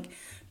the like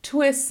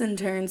twists and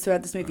turns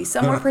throughout this movie.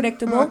 Some were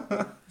predictable,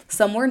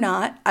 some were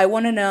not. I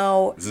want to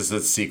know, Is this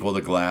a sequel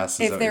to Glass? Is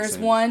that if what you're there's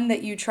saying? one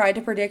that you tried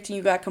to predict and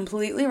you got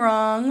completely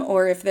wrong,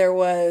 or if there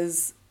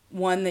was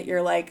one that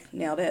you're like,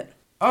 nailed it.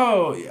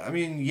 Oh, I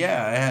mean,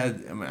 yeah,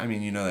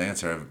 you know the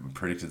answer. I've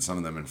predicted some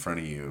of them in front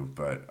of you,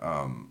 but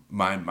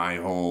my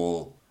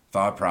whole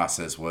thought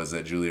process was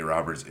that Julia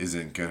Roberts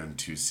isn't going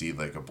to see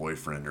like a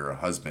boyfriend or a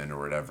husband or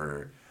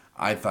whatever.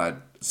 I thought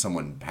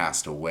someone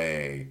passed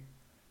away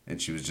and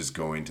she was just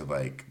going to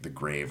like the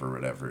grave or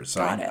whatever.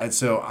 So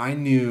I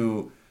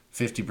knew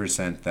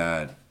 50%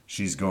 that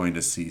she's going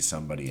to see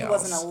somebody else. It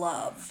wasn't a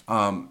love.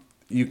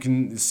 You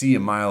can see a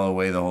mile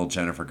away the whole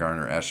Jennifer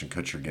Garner, Ashton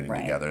Kutcher getting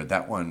Right. together.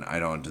 That one I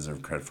don't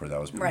deserve credit for. That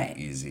was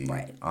pretty easy.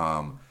 Right.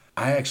 I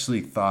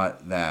actually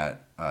thought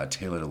that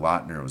Taylor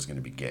Lautner was going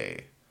to be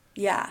gay.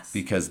 Yes.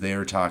 Because they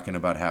were talking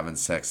about having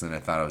sex, and I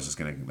thought I was just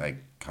going to like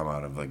come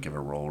out of like give a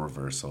role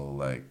reversal,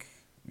 like,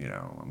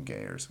 I'm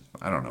gay or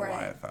something. I don't know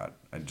why I thought.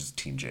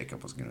 Team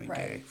Jacob was going to be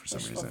gay for some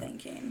Wishful reason.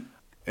 thinking.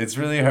 It's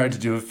really hard to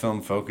do a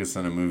film focus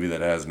on a movie that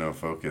has no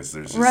focus.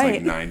 There's just Right.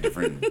 like 9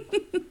 different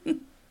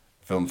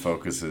film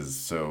focuses.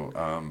 So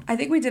I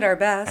think we did our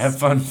best. have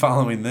fun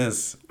following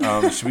this.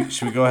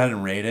 Should we go ahead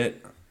and rate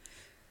it?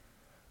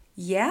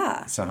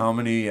 Yeah. So how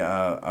many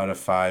out of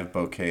 5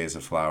 bouquets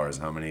of flowers?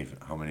 How many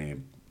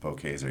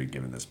bouquets are you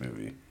giving this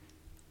movie?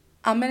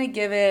 I'm going to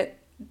give it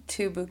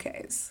 2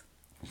 bouquets.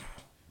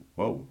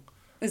 Whoa.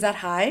 Is that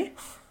high?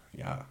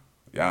 Yeah,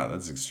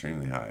 that's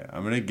extremely high.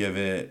 I'm gonna give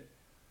it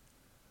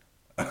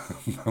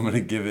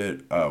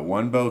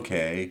 1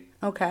 bouquet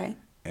Okay.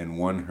 and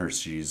 1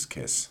 Hershey's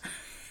Kiss,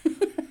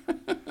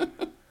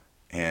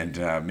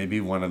 and maybe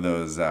one of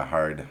those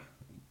heart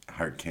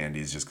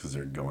candies just because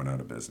they're going out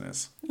of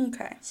business.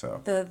 Okay.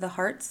 So the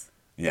hearts?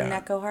 Yeah. The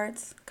Necco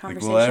hearts? Like,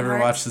 Conversation will I ever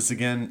hearts? watch this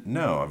again?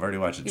 No, I've already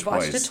watched it You've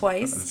twice. watched it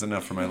twice? That's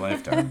enough for my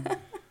lifetime.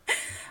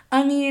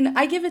 I mean,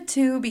 I give it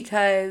 2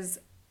 because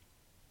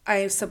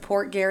I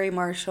support Gary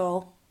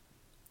Marshall.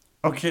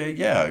 Okay,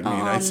 yeah. I mean,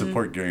 I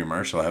support Gary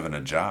Marshall having a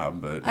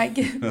job, but I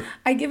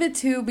give it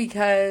 2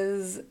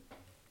 because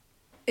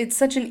it's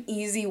such an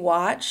easy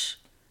watch,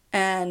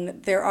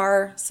 and there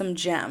are some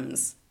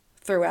gems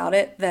throughout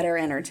it that are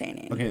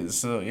entertaining. okay.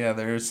 So yeah,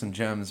 there are some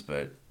gems,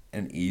 but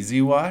an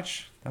easy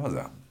watch? That was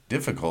a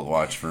difficult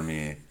watch for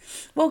me.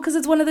 Well, because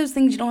it's one of those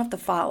things you don't have to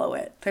follow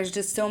it. There's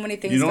just so many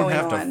things You don't going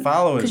have on. to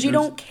follow it. Because you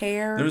There's- don't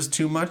care. There's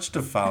too much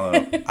to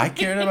follow. I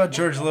cared about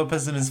George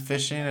Lopez and his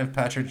fishing. If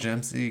Patrick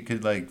Dempsey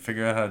could like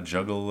figure out how to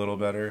juggle a little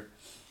better.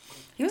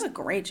 He was a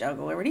great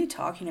juggler. What are you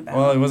talking about?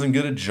 Well, he wasn't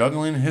good at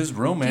juggling his Do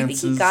you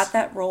romances. think he got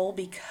that role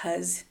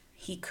because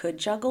he could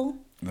juggle?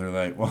 They're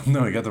like, well,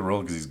 no, he got the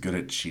role because he's good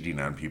at cheating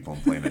on people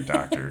and playing a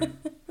doctor.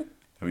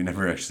 We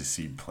never actually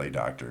see him play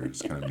doctor.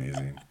 It's kind of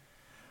amazing.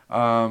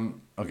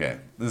 Okay,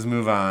 let's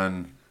move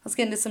on. Let's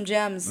get into some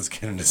gems. Let's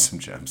get into some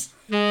gems.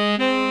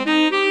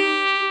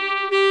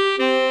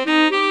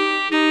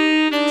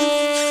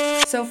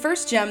 So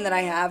first gem that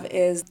I have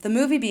is the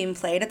movie being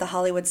played at the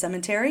Hollywood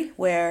Cemetery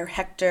where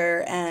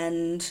Hector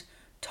and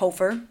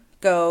Topher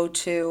go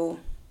to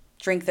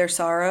drink their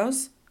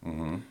sorrows.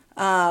 Mm-hmm.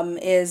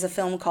 is a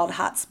film called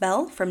Hot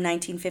Spell from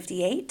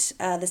 1958.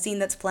 The scene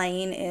that's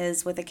playing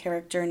is with a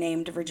character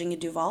named Virginia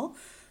Duval.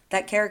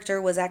 That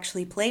character was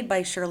actually played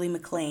by Shirley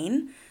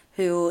MacLaine,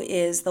 who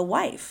is the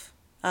wife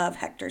of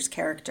Hector's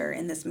character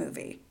in this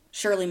movie.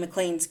 Shirley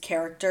MacLaine's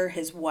character,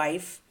 his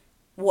wife,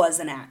 was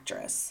an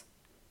actress.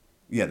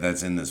 Yeah,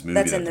 that's in this movie.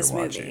 That's that in this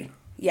they're movie. watching.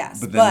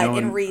 Yes, But but, then no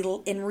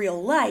one- in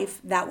real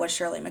life, that was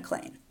Shirley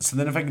MacLaine. So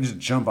then if I can just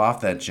jump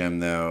off that gem,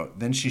 though,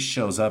 then she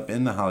shows up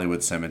in the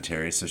Hollywood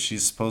Cemetery. So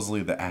she's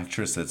supposedly the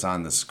actress that's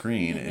on the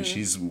screen, and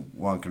she's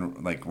walking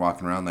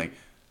around like,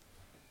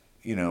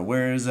 you know,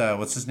 where's,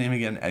 what's his name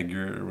again?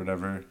 Edgar or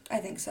whatever? I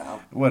think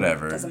so.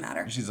 Whatever. Doesn't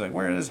matter. She's like,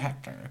 where is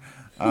Hector?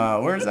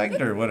 Where's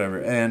Hector?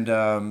 Whatever. And,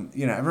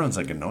 you know, everyone's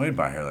like annoyed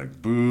by her,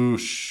 like, boo,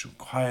 shh,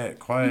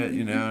 quiet,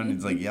 you know, and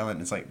he's like yelling.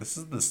 It's like, this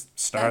is the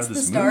star That's of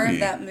this the star movie. of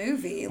that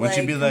movie. Would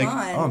you be come like,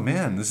 on. oh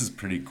man, this is a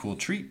pretty cool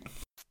treat?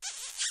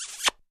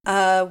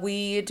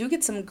 We do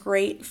get some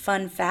great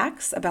fun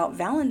facts about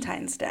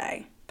Valentine's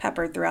Day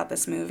peppered throughout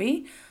this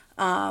movie.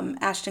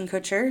 Ashton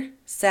Kutcher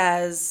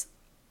says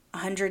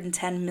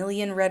 110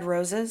 million red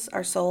roses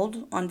are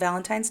sold on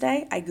Valentine's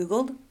Day. I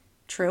Googled.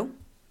 True.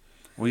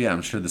 Well, yeah,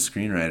 I'm sure the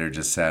screenwriter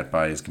just sat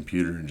by his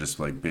computer and just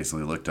like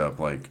basically looked up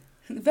like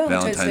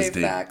Valentine's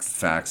Day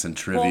facts. and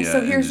trivia, Well,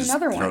 so here's and just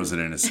another one. throws it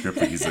in his script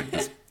like he's like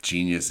this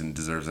genius and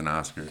deserves an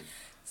Oscar.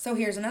 So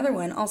here's another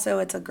one. Also,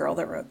 it's a girl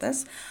that wrote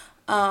this.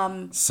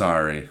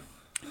 Sorry.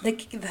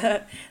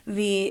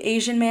 The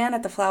Asian man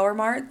at the flower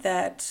mart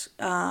that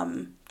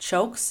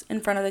chokes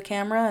in front of the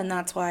camera, and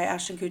that's why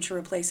Ashton Kutcher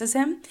replaces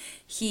him.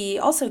 He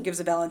also gives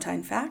a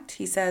Valentine fact.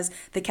 He says,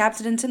 the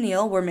captain and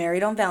Tennille were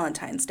married on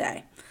Valentine's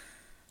Day.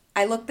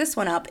 I looked this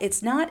one up.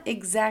 It's not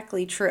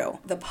exactly true.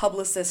 The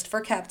publicist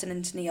for Captain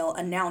and Tennille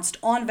announced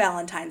on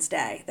Valentine's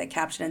Day that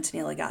Captain and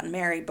Tennille had gotten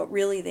married, but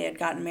really they had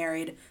gotten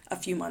married a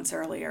few months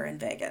earlier in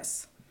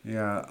Vegas.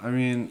 Yeah, I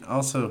mean,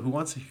 also, who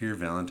wants to hear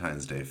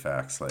Valentine's Day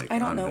facts? Like, I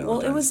don't on know. Well,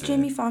 it was Valentine's Day?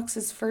 Jamie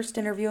Foxx's first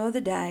interview of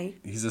the day.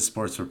 He's a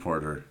sports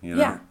reporter, you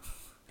know? Yeah.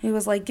 He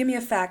was like, give me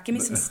a fact, give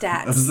me some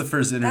stats. That was the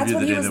first interview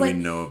of the day that we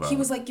know about. He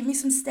was like, give me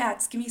some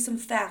stats, give me some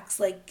facts,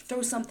 like,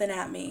 throw something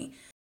at me.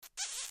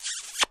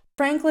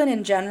 Franklin,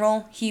 in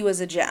general, he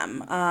was a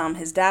gem.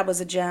 His dad was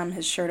a gem.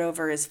 His shirt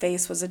over his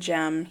face was a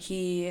gem.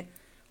 He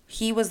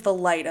was the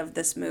light of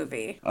this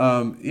movie.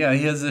 Yeah,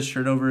 he has a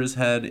shirt over his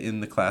head in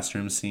the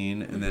classroom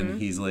scene, and then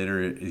he's a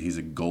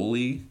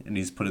goalie, and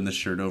he's putting the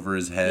shirt over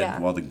his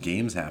head while the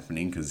game's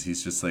happening, because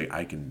he's just like,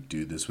 I can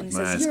do this with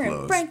my eyes You're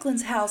closed. in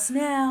Franklin's house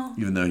now.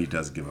 Even though he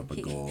does give up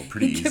a goal,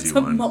 pretty he easy gives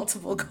one. up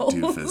multiple goals.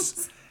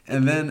 Doofus.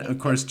 And then, of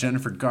course,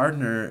 Jennifer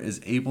Gardner is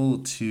able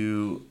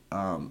to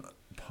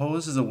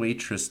pose as a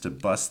waitress to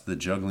bust the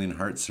juggling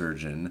heart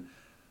surgeon,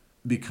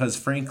 because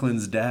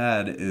Franklin's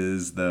dad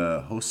is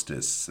the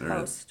hostess,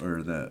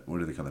 or the, what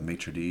do they call it,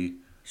 maitre d'?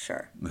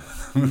 Sure.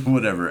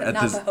 Whatever. But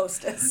not the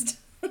hostess.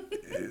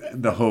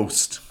 The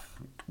host.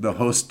 The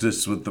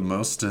hostess with the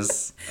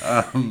mostess.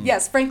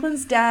 Yes,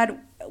 Franklin's dad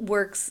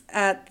works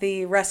at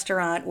the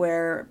restaurant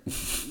where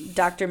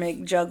Dr.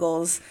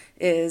 McJuggles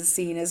is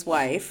seeing his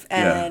wife.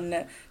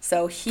 And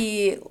so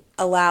he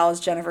allows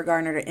Jennifer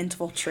Garner to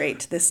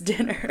infiltrate this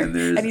dinner.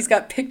 And he's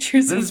got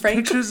pictures of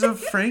Franklin. Pictures of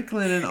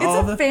Franklin and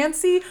all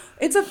the...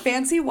 It's a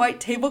fancy white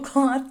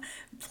tablecloth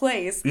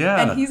place.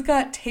 Yeah. And he's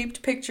got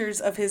taped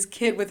pictures of his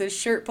kid with his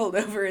shirt pulled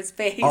over his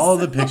face. All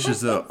the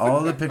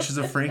pictures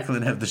of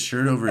Franklin have the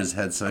shirt over his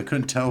head, so I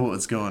couldn't tell what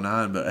was going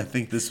on, but I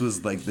think this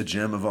was like the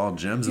gem of all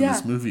gems in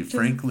this movie,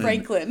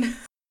 Franklin.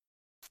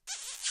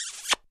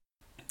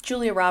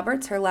 Julia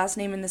Roberts, her last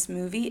name in this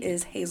movie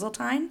is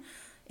Hazeltine.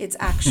 It's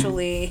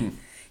actually,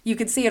 you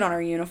can see it on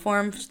her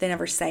uniform. They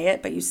never say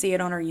it, but you see it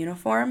on her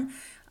uniform.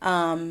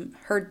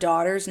 Her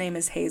daughter's name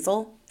is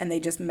Hazel, and they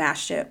just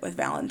mashed it with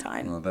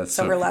Valentine. Well,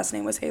 so her last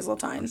name was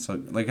Hazeltine.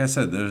 So, like I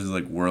said, there's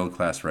like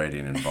world-class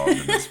writing involved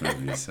in this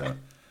movie. So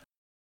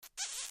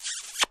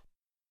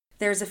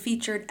there's a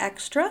featured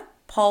extra,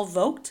 Paul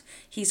Vogt.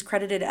 He's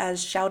credited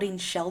as Shouting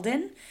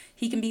Sheldon.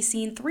 He can be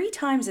seen 3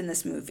 times in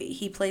this movie.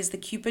 He plays the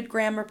Cupid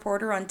Graham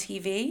reporter on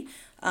TV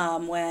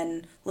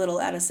when little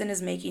Edison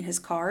is making his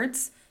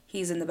cards.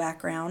 He's in the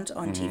background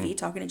on TV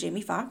talking to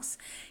Jamie Foxx.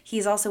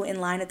 He's also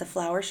in line at the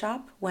flower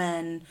shop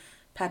when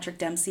Patrick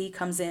Dempsey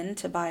comes in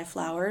to buy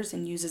flowers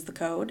and uses the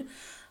code.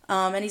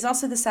 And he's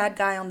also the sad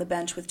guy on the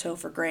bench with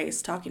Topher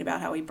Grace talking about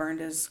how he burned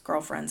his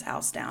girlfriend's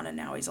house down and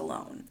now he's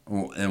alone.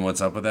 Well, and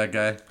what's up with that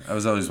guy? I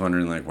was always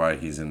wondering like why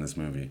he's in this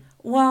movie.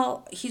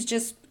 Well, he's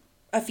just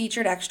a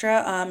featured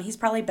extra. He's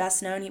probably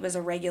best known. He was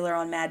a regular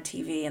on Mad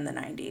TV in the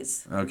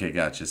 90s. Okay,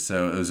 gotcha.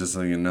 So it was just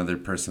like another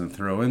person to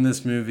throw in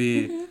this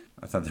movie.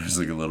 I thought there was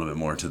like a little bit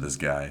more to this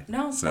guy.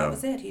 No, that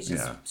was it. He's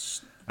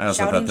just I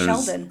also Shouting thought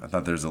Sheldon. I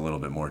thought there was a little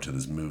bit more to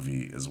this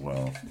movie as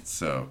well.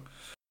 So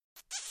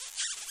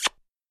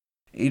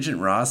Agent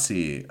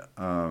Rossi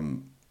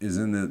is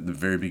in the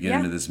very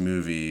beginning of this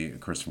movie, of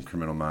course, from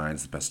Criminal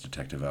Minds, the best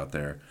detective out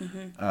there.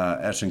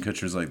 Ashton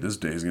Kutcher's like, this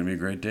day is going to be a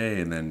great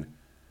day, and then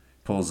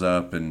pulls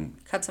up and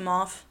cuts him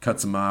off.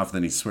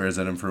 Then he swears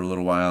at him for a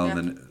little while, and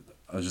then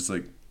I was just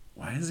like,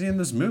 why is he in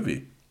this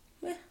movie?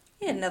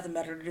 He had nothing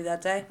better to do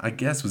that day. I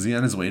guess, was he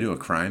on his way to a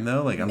crime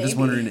though? Like, I'm just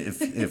Maybe. wondering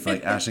if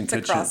like Ashton It's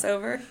a Kutcher,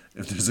 crossover.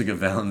 if there's like a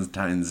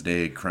Valentine's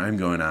Day crime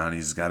going on,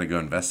 he's got to go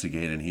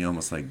investigate, and he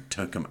almost like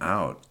took him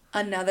out.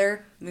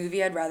 Another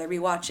movie I'd rather be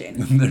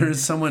watching. There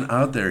is someone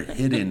out there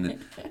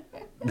hidden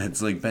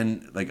that's like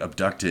been like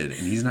abducted,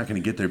 and he's not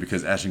going to get there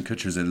because Ashton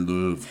Kutcher's in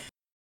love.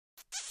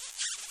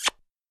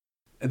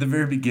 At the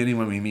very beginning,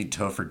 when we meet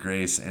Topher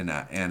Grace and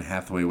Anne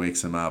Hathaway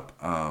wakes him up,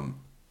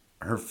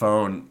 her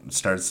phone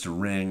starts to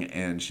ring,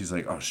 and she's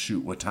like, "Oh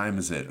shoot, what time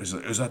is it?" She's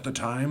like, "Is that the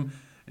time?"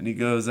 And he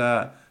goes,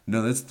 "No,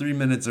 that's 3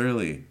 minutes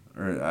early."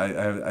 Or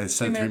I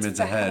said 3 minutes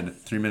ahead,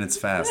 3 minutes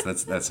fast.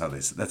 That's how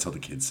the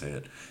kids say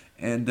it.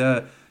 And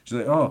she's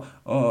like,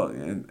 oh,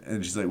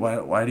 and she's like,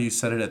 why do you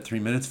set it at 3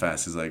 minutes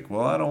fast? He's like,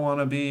 well, I don't want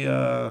to be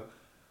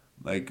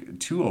like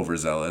too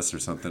overzealous or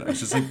something. I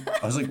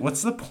was like,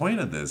 what's the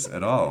point of this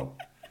at all?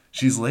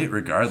 She's late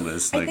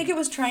regardless. Like, I think it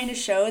was trying to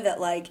show that,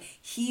 like,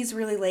 he's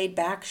really laid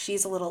back,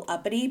 she's a little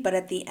uppity, but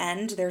at the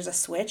end there's a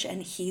switch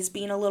and he's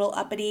being a little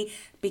uppity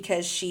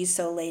because she's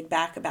so laid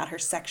back about her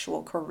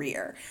sexual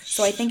career.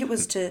 So I think it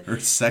was to...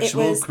 Her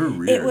sexual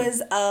career. It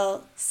was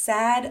a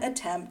sad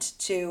attempt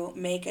to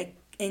make an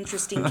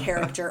interesting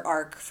character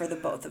arc for the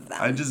both of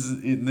them.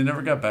 They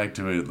never got back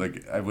to it.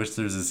 Like, I wish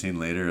there was a scene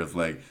later of,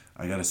 like,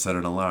 I gotta set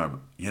an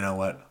alarm. You know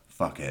what?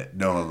 Fuck it.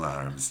 No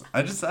alarms.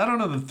 I don't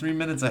know, the 3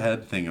 minutes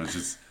ahead thing, it was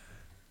just...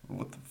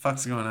 What the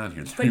fuck's going on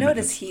here? But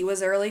notice he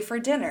was early for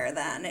dinner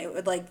then. It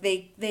would like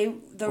the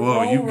Whoa,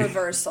 role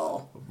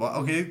reversal. Well,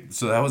 okay,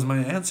 so that was my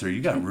answer. You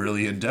got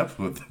really in depth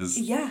with this.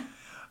 Yeah.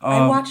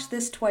 I watched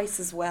this twice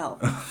as well.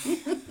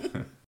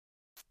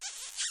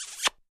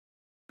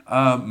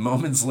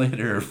 Moments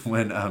later,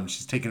 when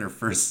she's taking her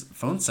first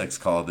phone sex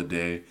call of the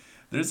day,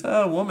 there's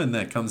a woman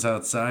that comes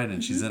outside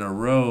and she's in a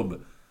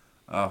robe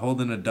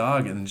holding a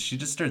dog, and she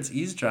just starts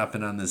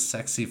eavesdropping on this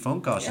sexy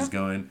phone call she's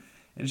going,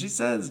 and she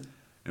says,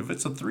 if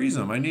it's a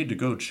threesome, I need to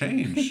go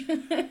change.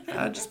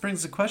 That just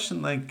brings the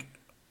question, like,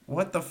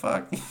 what the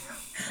fuck?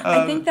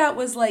 I think that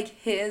was like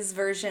his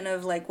version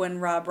of like when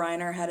Rob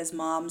Reiner had his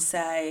mom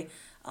say,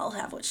 I'll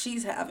have what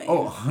she's having.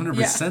 Oh,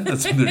 100%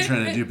 that's what they're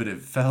trying to do, but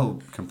it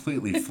fell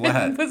completely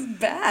flat. It was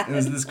bad. It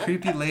was this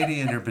creepy lady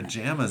in her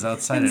pajamas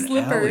outside an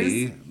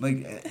alley.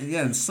 Like,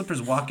 yeah, and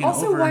slippers walking over.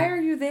 Also, why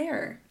are you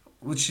there?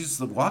 Well, she's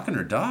walking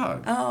her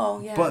dog. Oh,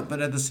 yeah. But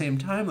at the same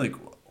time, like,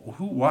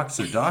 who walks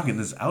their dog in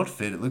this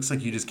outfit? It looks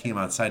like you just came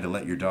outside to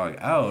let your dog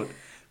out.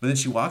 But then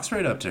she walks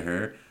right up to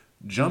her,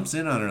 jumps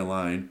in on her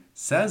line,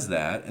 says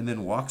that, and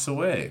then walks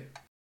away.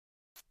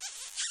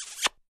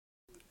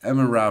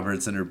 Emma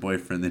Roberts and her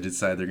boyfriend, they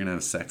decide they're going to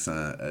have sex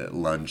at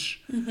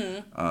lunch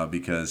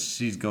because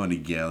she's going to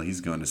Yale,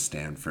 he's going to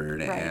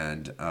Stanford. Right.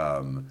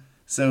 And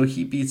so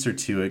he beats her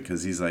to it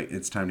because he's like,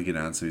 it's time to get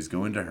on. So he's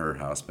going to her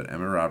house, but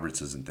Emma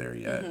Roberts isn't there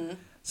yet.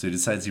 So he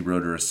decides he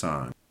wrote her a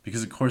song.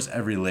 Because, of course,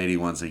 every lady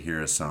wants to hear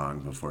a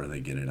song before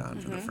they get it on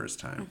for the first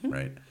time,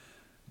 right?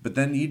 But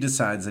then he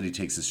decides that he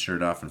takes his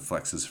shirt off and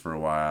flexes for a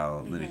while.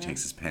 And then he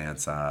takes his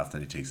pants off. Then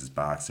he takes his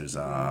boxers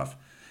off.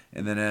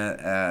 And then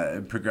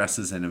it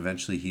progresses, and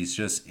eventually he's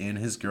just in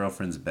his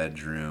girlfriend's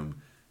bedroom,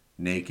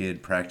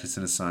 naked,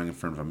 practicing a song in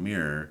front of a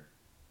mirror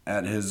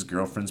at his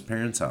girlfriend's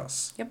parents'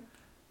 house. Yep.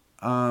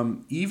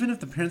 Even if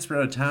the parents were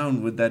out of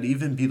town, would that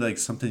even be like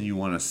something you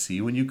want to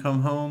see when you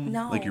come home?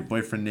 No. Like your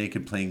boyfriend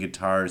naked playing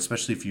guitar,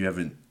 especially if you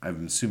haven't,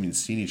 I'm assuming,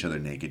 seen each other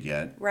naked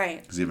yet.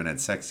 Right. Because you haven't had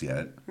sex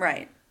yet.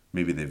 Right.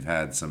 Maybe they've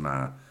had some,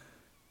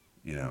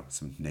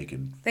 some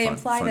naked They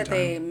imply fun that time.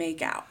 they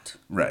make out.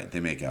 Right,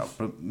 they make out,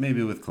 but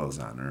maybe with clothes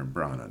on or a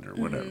bra on under,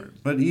 whatever.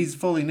 But he's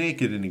fully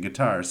naked in a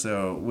guitar,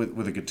 so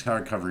with a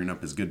guitar covering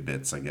up his good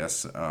bits, I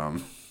guess.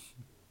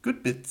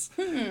 Good bits.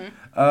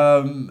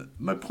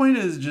 My point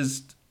is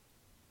just...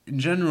 In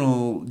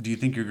general, do you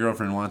think your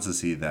girlfriend wants to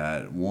see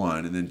that?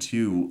 One, and then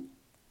two,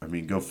 I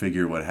mean, go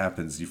figure what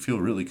happens. You feel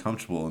really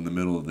comfortable in the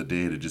middle of the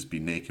day to just be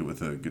naked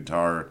with a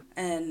guitar.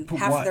 And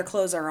half of their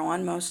clothes are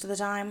on most of the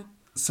time.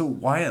 So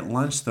why at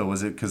lunch, though?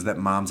 Was it because that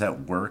mom's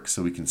at work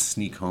so we can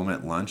sneak home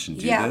at lunch and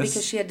do this? Yeah,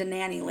 because she had to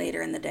nanny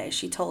later in the day.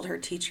 She told her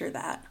teacher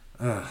that.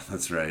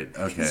 That's right.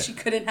 Okay. She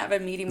couldn't have a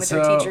meeting with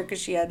her teacher because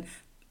she had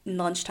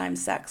lunchtime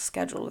sex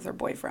scheduled with her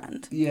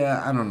boyfriend.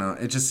 Yeah, I don't know.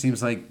 It just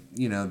seems like,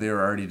 they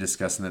were already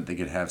discussing that they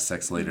could have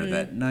sex later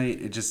that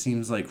night. It just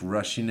seems like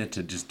rushing it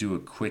to just do a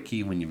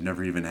quickie when you've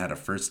never even had a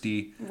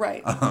firstie.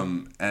 Right.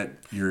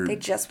 They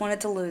just wanted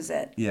to lose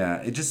it.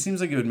 Yeah, it just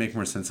seems like it would make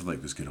more sense of like,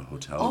 let's get a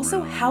hotel room.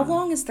 Also, how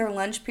long is their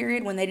lunch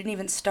period when they didn't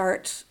even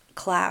start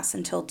class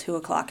until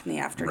 2:00 in the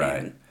afternoon?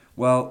 Right.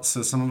 Well,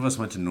 so some of us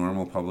went to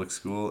normal public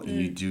school, and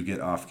you do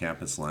get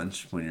off-campus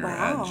lunch when you're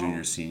at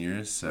junior,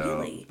 seniors. So,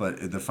 really?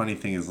 But the funny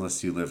thing is,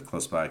 unless you live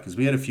close by, because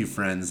we had a few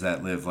friends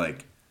that live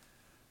like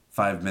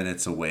 5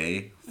 minutes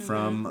away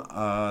from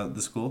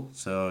the school,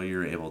 so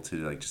you're able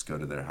to like just go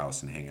to their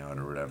house and hang out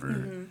or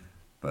whatever.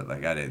 But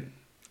like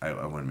I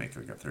want to make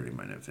like a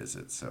 30-minute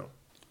visit. So.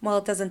 Well,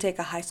 it doesn't take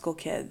a high school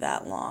kid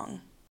that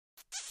long.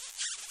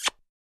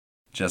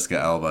 Jessica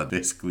Alba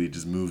basically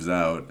just moves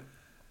out.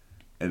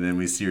 And then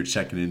we see her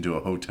checking into a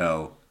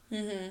hotel.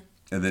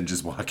 And then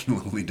just walking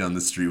Lily down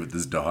the street with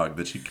this dog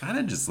that she kind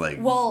of just like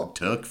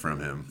took from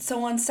him.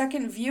 So on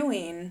second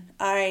viewing,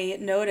 I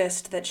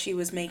noticed that she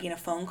was making a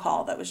phone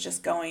call that was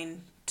just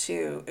going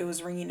to, it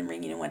was ringing and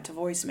ringing and went to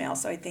voicemail.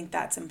 So I think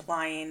that's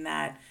implying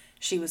that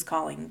she was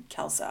calling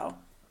Kelso.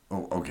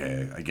 Oh,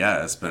 okay, I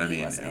guess, but I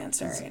mean, wasn't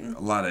answering. A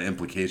lot of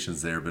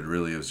implications there, but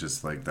really it was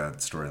just like that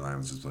storyline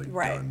was just like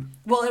done.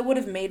 Well, it would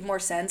have made more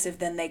sense if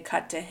then they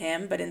cut to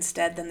him, but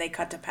instead then they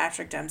cut to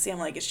Patrick Dempsey. I'm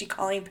like, is she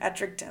calling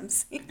Patrick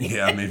Dempsey?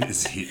 Yeah, maybe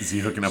is he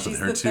hooking up with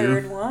her She's too? the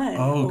third one.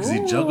 Oh, because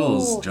he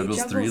juggles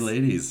three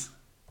ladies.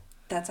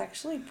 That's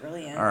actually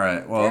brilliant. All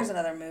right, well, there's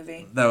another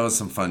movie. That was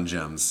some fun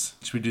gems.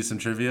 Should we do some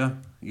trivia?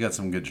 You got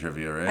some good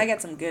trivia, right? I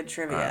got some good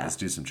trivia. All right, let's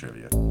do some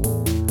trivia.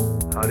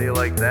 How do you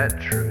like that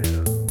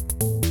trivia?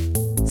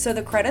 So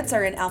the credits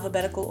are in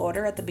alphabetical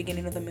order at the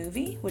beginning of the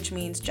movie, which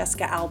means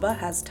Jessica Alba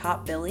has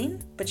top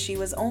billing, but she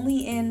was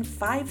only in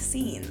 5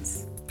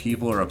 scenes.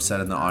 People are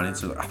upset in the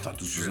audience. They're like, I thought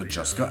this was a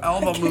Jessica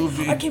Alba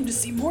movie. I came to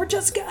see more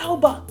Jessica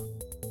Alba.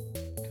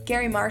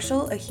 Gary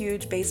Marshall, a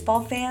huge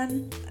baseball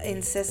fan,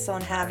 insists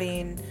on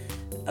having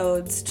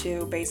odes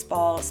to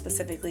baseball,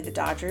 specifically the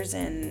Dodgers,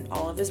 in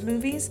all of his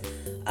movies.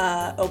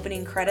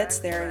 Opening credits,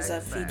 there's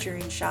a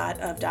featuring shot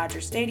of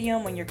Dodger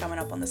Stadium when you're coming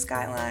up on the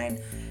skyline.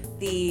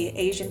 The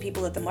Asian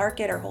people at the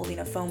market are holding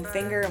a foam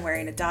finger and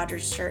wearing a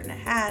Dodgers shirt and a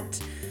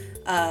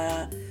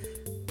hat.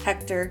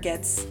 Hector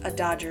gets a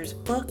Dodgers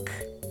book.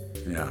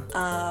 Yeah.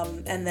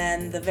 And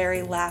then the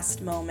very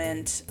last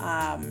moment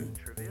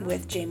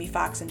with Jamie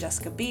Foxx and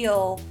Jessica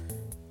Biel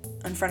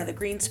in front of the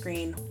green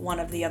screen, one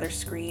of the other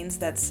screens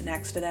that's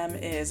next to them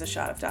is a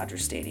shot of Dodger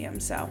Stadium.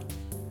 So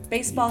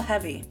baseball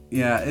heavy.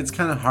 Yeah, it's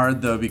kind of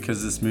hard though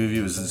because this movie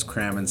was just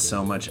cramming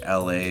so much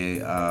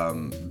LA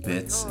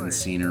bits and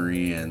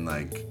scenery and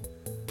like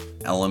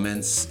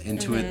elements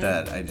into it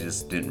that I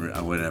just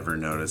I would ever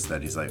notice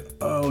that he's like,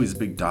 oh, he's a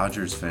big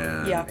Dodgers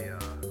fan. Yeah.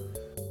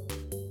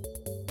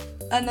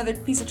 Another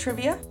piece of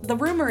trivia. The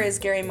rumor is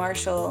Gary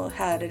Marshall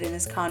had it in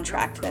his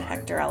contract that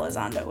Hector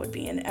Elizondo would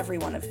be in every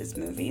one of his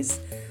movies.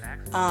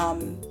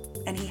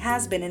 And he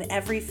has been in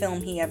every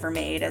film he ever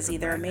made as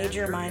either a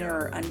major, minor,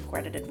 or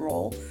uncredited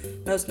role.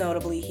 Most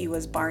notably, he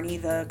was Barney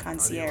the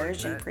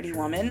concierge in Pretty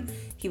Woman.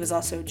 He was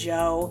also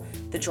Joe,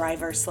 the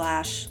driver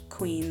 /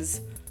 Queen's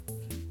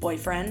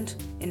boyfriend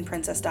in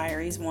Princess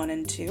Diaries 1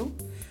 and 2.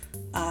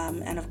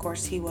 And of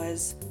course, he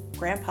was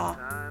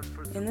Grandpa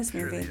in this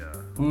movie.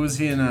 Who was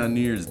he in New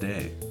Year's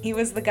Day? He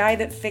was the guy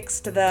that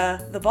fixed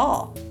the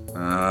ball.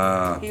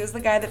 He was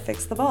the guy that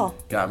fixed the ball.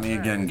 Got me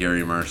again,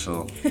 Gary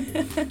Marshall.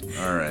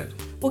 All right.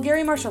 Well,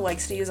 Gary Marshall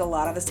likes to use a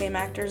lot of the same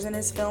actors in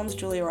his films.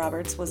 Julia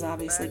Roberts was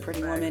obviously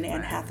Pretty Woman.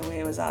 Anne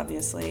Hathaway was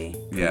obviously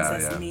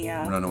Princess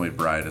Mia. Runaway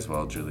Bride as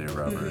well, Julia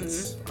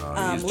Roberts.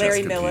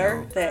 Larry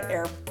Miller, the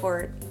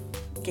airport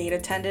gate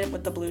attendant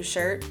with the blue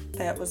shirt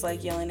that was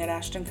like yelling at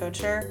Ashton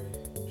Kutcher.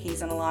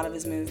 He's in a lot of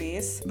his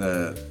movies.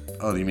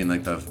 You mean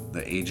like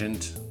the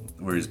agent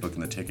where he's booking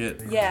the ticket?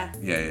 Yeah.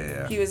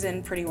 Yeah. He was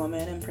in Pretty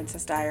Woman and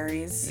Princess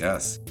Diaries.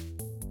 Yes.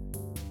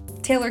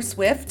 Taylor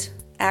Swift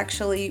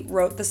actually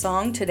wrote the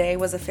song Today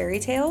Was a Fairy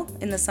Tale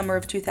in the summer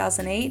of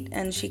 2008,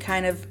 and she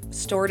kind of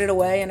stored it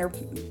away in her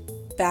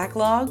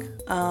backlog.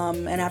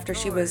 And after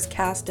she was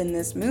cast in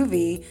this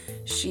movie,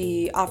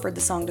 she offered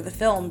the song to the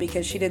film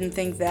because she didn't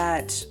think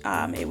that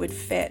it would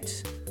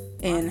fit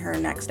in her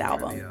next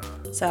album.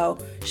 So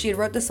she had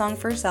wrote the song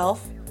for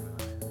herself,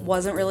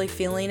 wasn't really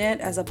feeling it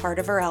as a part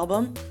of her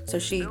album, so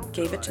she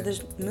gave it to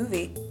the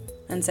movie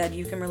and said,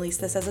 you can release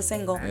this as a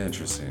single.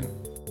 Interesting.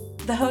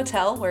 The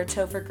hotel where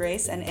Topher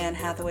Grace and Anne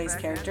Hathaway's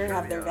character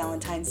have their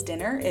Valentine's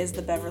dinner is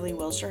the Beverly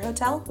Wilshire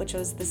Hotel, which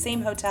was the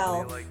same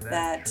hotel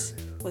that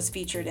was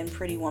featured in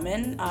Pretty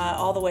Woman.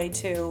 All the way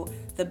to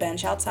the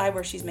bench outside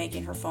where she's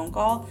making her phone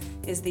call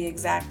is the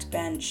exact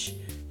bench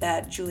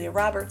that Julia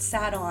Roberts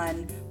sat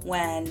on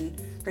when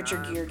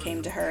Richard Gere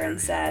came to her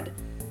and said,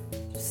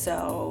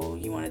 so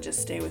you want to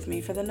just stay with me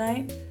for the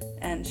night?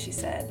 And she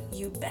said,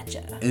 you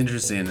betcha.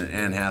 Interesting.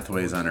 Anne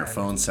Hathaway's on her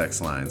phone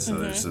sex line, so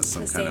there's just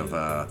some kind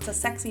of it's a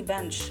sexy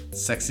bench.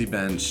 Sexy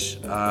bench.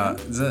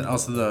 Is it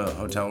also the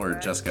hotel where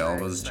Jessica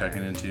Alba's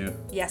checking into?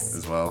 Yes.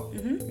 As well?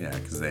 Mm-hmm. Yeah,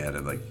 because they had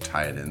to like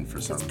tie it in for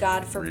some reason.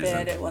 God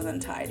forbid it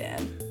wasn't tied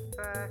in.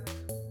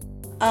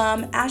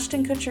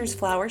 Ashton Kutcher's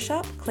flower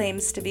shop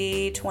claims to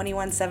be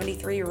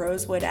 2173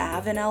 Rosewood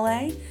Ave in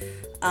LA.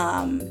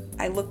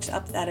 I looked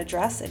up that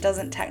address. It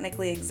doesn't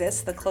technically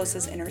exist. The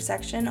closest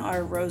intersection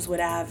are Rosewood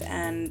Ave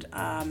and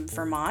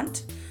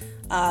Vermont.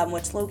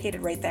 What's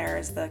located right there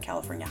is the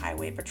California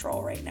Highway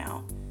Patrol right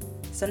now.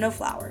 So no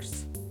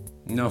flowers.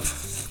 No.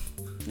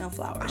 No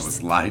flowers. I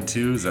was lied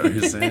to, is that what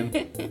you're saying?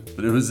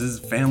 But it was his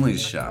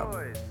family's shop.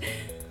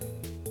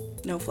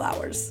 No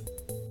flowers.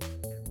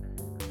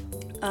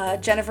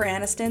 Jennifer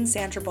Aniston,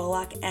 Sandra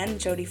Bullock, and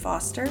Jodie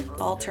Foster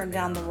all turned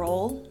down the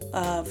role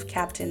of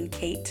Captain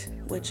Kate,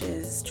 which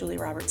is Julia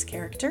Roberts'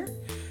 character.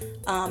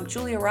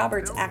 Julia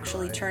Roberts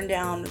actually turned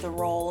down the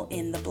role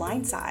in The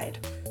Blind Side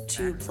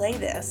to play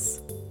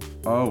this.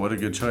 Oh, what a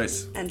good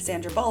choice. And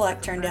Sandra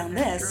Bullock turned down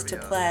this to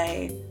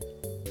play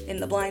in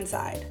The Blind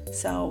Side.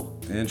 So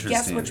Interesting.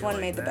 guess which one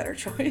made the better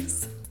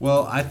choice.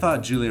 Well, I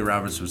thought Julia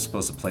Roberts was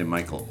supposed to play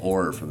Michael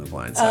Orr from The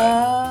Blind Side.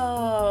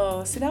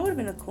 Oh, so that would have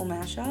been a cool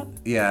mashup.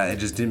 Yeah, it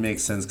just didn't make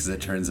sense because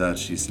it turns out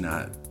she's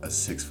not a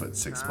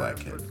 6'6" black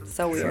kid.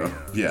 So weird. So,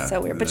 yeah.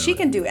 So weird. But she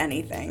can do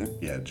anything.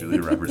 Yeah,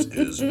 Julia Roberts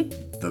is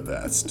the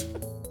best.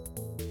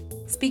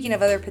 Speaking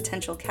of other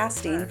potential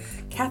casting,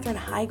 Katherine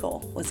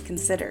Heigl was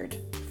considered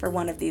for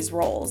one of these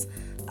roles.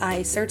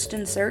 I searched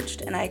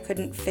and I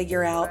couldn't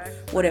figure out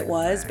what it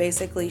was.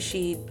 Basically,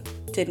 she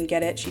didn't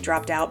get it. She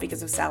dropped out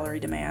because of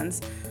salary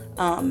demands.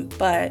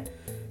 But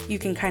you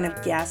can kind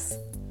of guess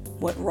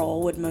what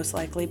role would most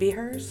likely be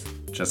hers.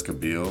 Jessica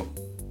Biel.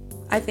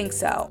 I think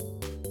so.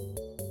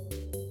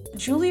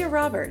 Julia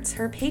Roberts,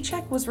 her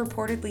paycheck was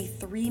reportedly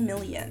 $3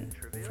 million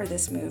for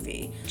this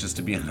movie. Just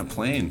to be on a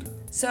plane.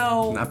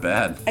 So Not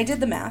bad. I did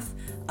the math.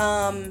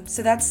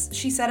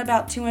 She said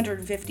about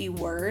 250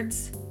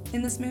 words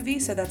in this movie,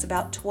 so that's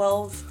about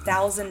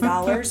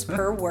 $12,000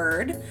 per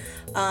word.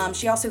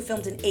 She also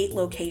filmed in 8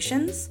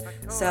 locations,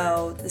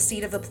 so the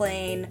seat of the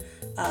plane,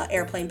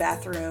 airplane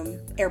bathroom,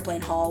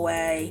 airplane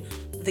hallway,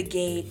 the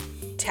gate,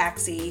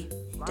 taxi,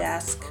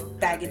 desk,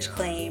 baggage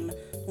claim,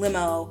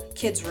 limo,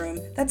 kids' room.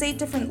 That's 8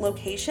 different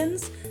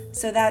locations,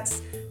 so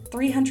that's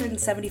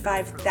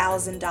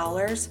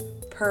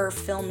 $375,000 per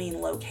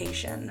filming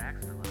location.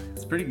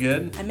 It's pretty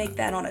good. I make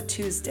that on a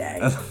Tuesday.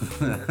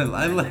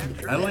 I like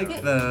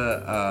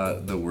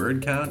the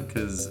word count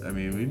because, I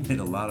mean, we made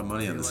a lot of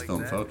money on this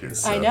Film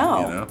Focus. So, I know.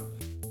 You know?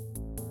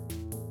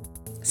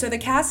 So the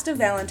cast of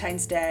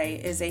Valentine's Day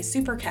is a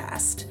super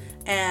cast,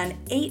 and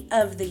 8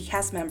 of the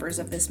cast members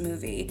of this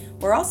movie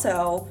were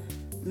also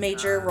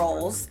major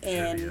roles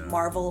in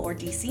Marvel or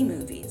DC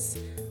movies.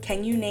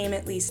 Can you name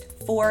at least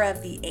 4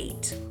 of the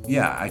 8?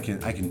 Yeah, I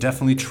can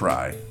definitely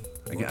try.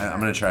 I'm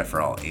going to try for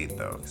all 8,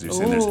 though, because you're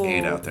saying there's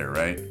 8 out there,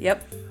 right?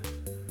 Yep.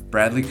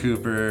 Bradley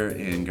Cooper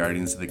in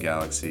Guardians of the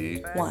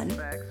Galaxy. 1.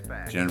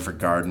 Jennifer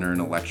Gardner in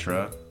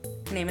Elektra.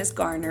 Her name is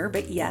Garner,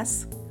 but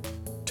yes.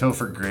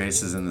 Topher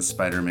Grace is in the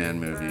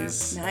Spider-Man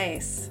movies.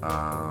 Nice.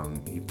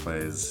 He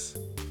plays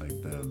like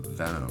the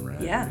Venom,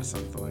 right? Yeah. Or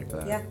something like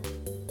that. Yeah.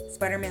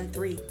 Spider-Man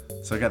 3.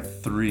 So I got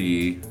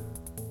 3.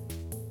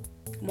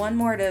 One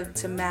more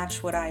to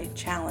match what I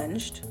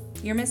challenged.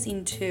 You're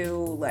missing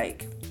 2,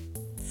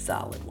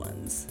 solid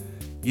ones.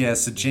 Yeah,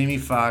 so Jamie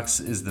Foxx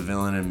is the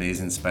villain in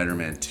Amazing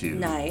Spider-Man 2.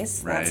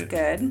 Nice. Right? That's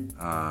good.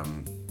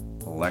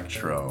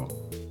 Electro.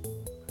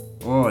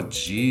 Oh,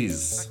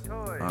 jeez.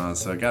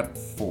 So I got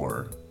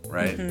 4,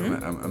 right?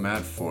 I'm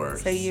at 4.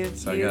 So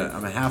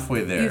I'm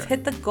halfway there. You've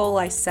hit the goal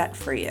I set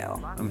for you.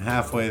 I'm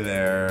halfway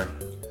there.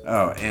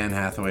 Oh, Anne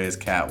Hathaway is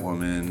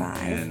Catwoman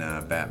 5. in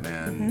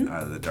Batman,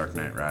 The Dark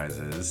Knight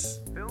Rises.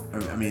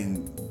 I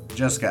mean,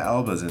 Jessica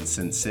Alba's in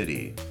Sin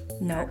City,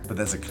 Nope. but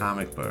that's a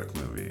comic book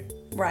movie.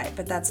 Right,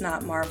 but that's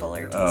not Marvel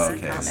or DC Oh,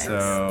 okay, Comics.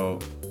 so...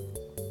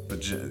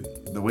 But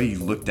the way you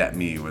looked at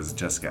me was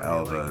Jessica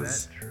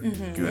Alba's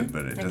good,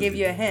 but it I doesn't... give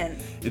you a hint.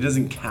 It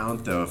doesn't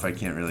count, though, if I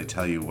can't really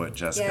tell you what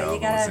Jessica Yeah,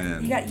 Alba was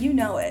in. you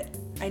know it.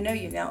 I know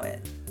you know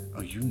it.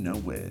 Oh, you know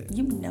it.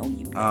 You know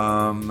you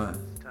know it.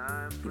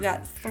 You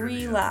got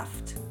 3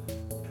 left.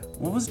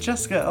 What was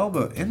Jessica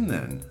Alba in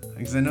then?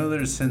 Because I know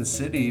there's Sin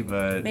City,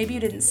 but... Maybe you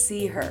didn't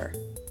see her.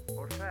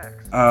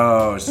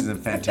 Oh, she's in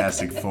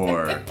Fantastic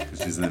Four.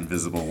 She's an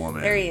invisible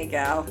woman. There you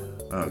go.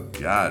 Oh,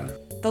 God.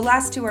 The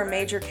last 2 are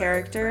major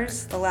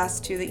characters. The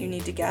last 2 that you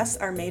need to guess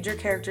are major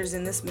characters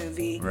in this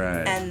movie.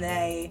 Right. And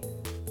they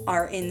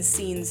are in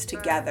scenes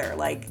together.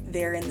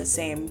 They're in the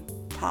same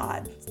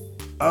pod.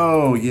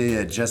 Oh,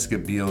 yeah. Jessica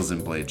Biel's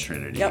in Blade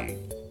Trinity. Yep.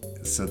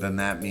 So then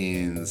that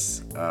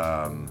means...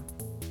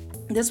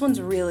 This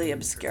one's really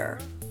obscure.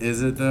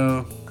 Is it,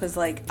 though? Because,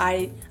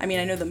 I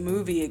know the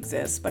movie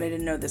exists, but I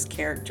didn't know this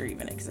character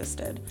even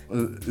existed.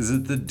 Is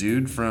it the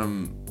dude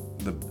from...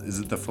 Is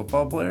it the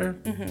football player?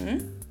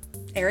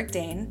 Eric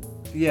Dane.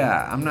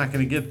 Yeah, I'm not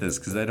going to get this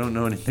because I don't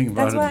know anything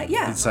about That's him why-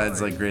 yeah.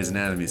 besides, Grey's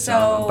Anatomy. So,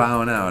 So- I'm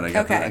bowing out.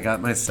 I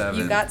got my 7.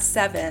 You got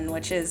 7,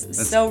 which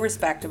is so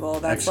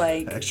respectable. That's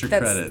extra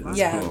that's, credit. That's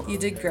yeah, cool. you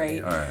did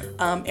great. All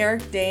right.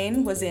 Eric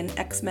Dane was in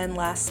X-Men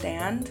Last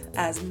Stand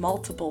as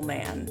Multiple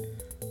Man.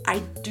 I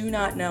do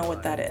not know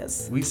what that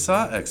is. We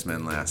saw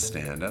X-Men Last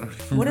Stand. I don't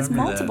remember What is that.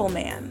 Multiple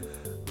Man?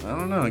 I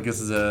don't know. I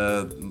guess it's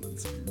a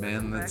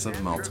man that's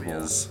of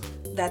multiples.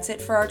 That's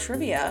it for our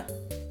trivia.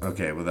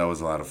 Okay, well, that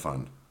was a lot of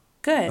fun.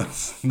 Good.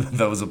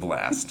 That was a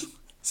blast.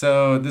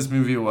 So this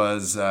movie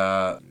was...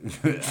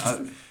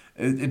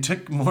 it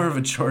took more of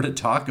a chore to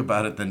talk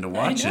about it than to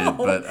watch know. it.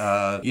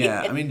 But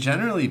yeah, I mean,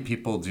 generally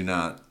people do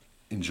not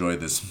enjoy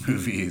this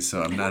movie,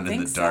 so I'm not in the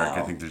think dark.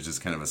 so. I think there's just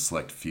kind of a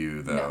select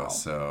few, though. No.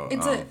 So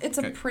It's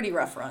a pretty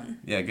rough run.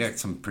 yeah, I got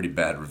some pretty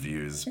bad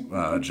reviews,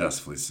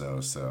 justly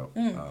so. So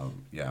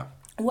yeah.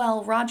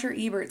 Well, Roger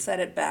Ebert said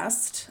it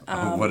best.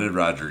 What did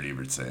Roger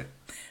Ebert say?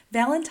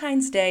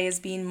 Valentine's Day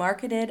is being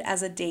marketed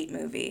as a date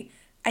movie.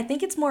 I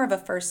think it's more of a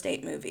first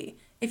date movie.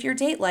 If your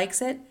date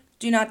likes it,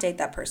 do not date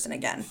that person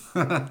again.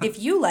 If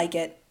you like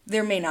it,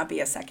 there may not be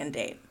a second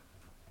date.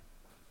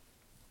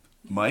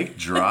 Mic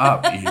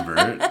drop,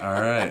 Ebert.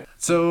 All right.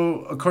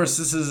 So, of course,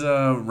 this is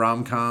a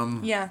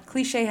rom-com. Yeah,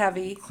 cliche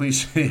heavy.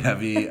 Cliche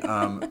heavy.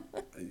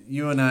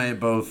 You and I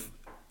both,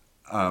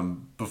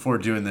 before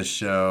doing this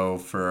show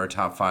for our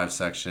top 5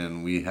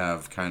 section, we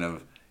have kind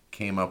of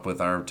came up with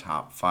our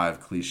top 5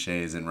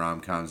 cliches in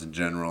rom-coms in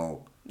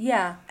general.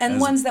 Yeah, and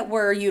ones that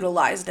were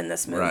utilized in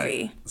this movie.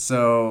 Right.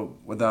 So,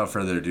 without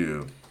further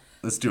ado,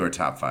 let's do our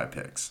top 5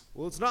 picks.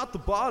 Well, it's not the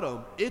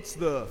bottom, it's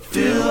the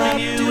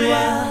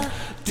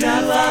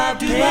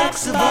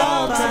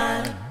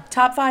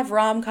Top 5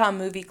 rom-com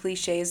movie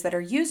cliches that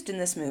are used in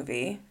this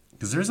movie.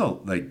 Because there's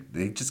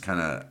they just kind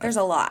of... There's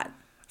a lot. I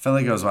felt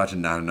like I was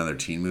watching Not Another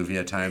Teen Movie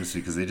at times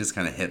because they just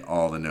kind of hit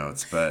all the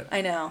notes. But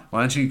I know.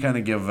 Why don't you kind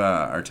of give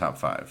our top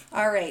 5?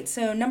 All right,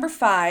 so number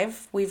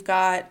 5, we've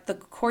got the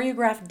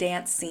choreographed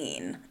dance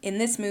scene. In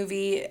this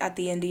movie, at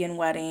the Indian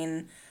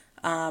wedding...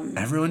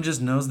 Everyone just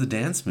knows the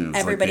dance moves.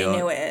 Everybody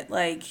knew it.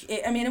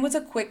 It was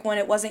a quick one.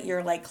 It wasn't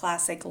your,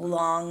 classic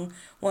long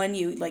one.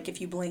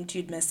 If you blinked,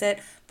 you'd miss it.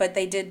 But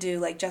they did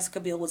do, Jessica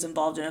Biel was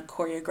involved in a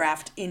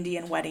choreographed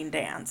Indian wedding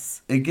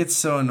dance. It gets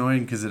so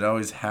annoying because it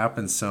always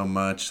happens so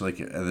much.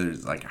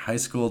 There's, high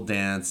school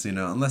dance,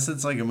 unless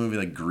it's, a movie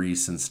like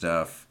Grease and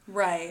stuff.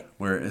 Right.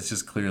 Where it's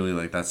just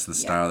clearly, that's the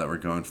style that we're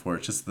going for.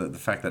 It's just the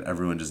fact that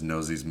everyone just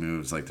knows these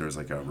moves, there was,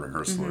 a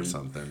rehearsal or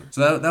something.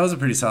 So that was a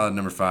pretty solid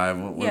number 5.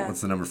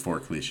 What's the number 4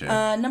 cliche?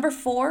 Number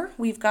 4,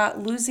 we've got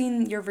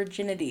losing your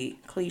virginity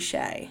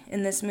cliche.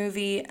 In this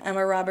movie,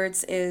 Emma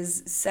Roberts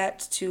is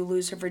set to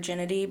lose her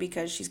virginity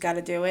because she's got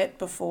to do it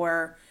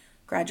before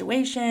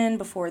graduation,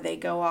 before they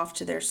go off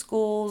to their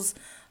schools.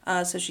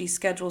 So she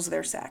schedules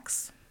their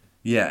sex.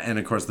 Yeah, and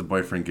of course the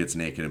boyfriend gets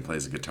naked and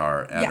plays a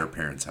guitar at her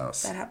parents'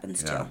 house. That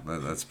happens too. too.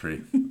 That's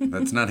pretty.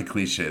 That's not a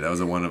cliche. That was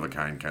a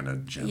one-of-a-kind kind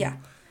of gem. Yeah.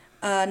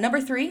 Number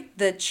 3,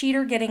 the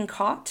cheater getting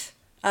caught.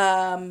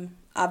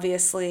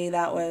 Obviously,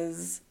 that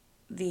was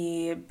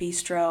the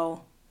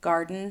bistro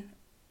garden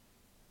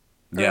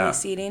early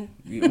seating.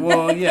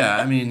 Well,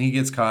 yeah. He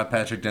gets caught.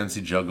 Patrick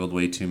Dempsey juggled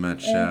way too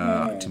much,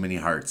 too many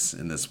hearts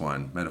in this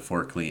one,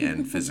 metaphorically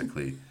and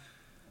physically.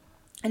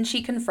 And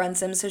she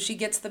confronts him, so she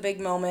gets the big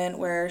moment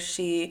where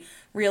she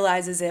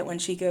realizes it when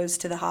she goes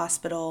to the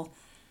hospital,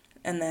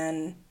 and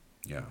then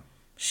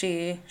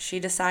she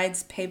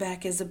decides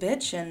payback is a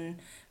bitch and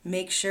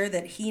makes sure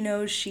that he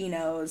knows she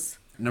knows.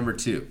 Number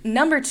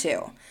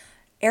 2,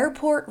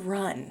 airport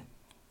run.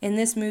 In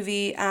this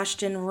movie,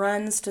 Ashton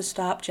runs to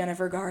stop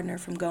Jennifer Gardner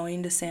from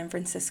going to San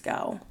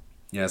Francisco.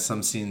 Yeah,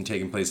 some scene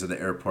taking place at the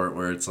airport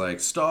where it's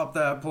stop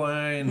that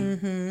plane.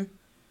 Mm-hmm.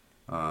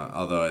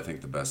 Although I think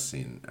the best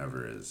scene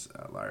ever is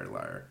Liar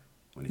Liar.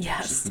 When he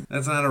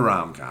That's not a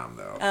rom-com,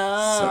 though.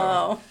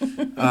 Oh.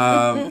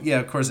 So,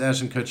 of course,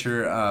 Ashton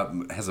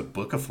Kutcher has a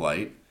book a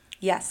flight.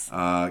 Yes.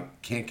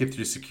 Can't get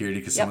through security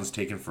because someone's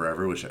taken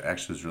forever, which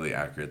actually was really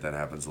accurate. That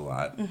happens a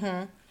lot.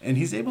 Mm-hmm. And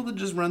he's able to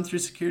just run through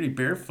security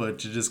barefoot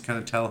to just kind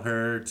of tell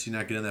her to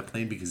not get on that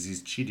plane because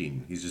he's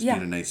cheating. He's just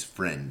being a nice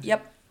friend.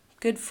 Yep.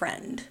 Good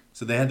friend.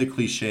 So they had the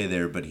cliche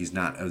there, but he's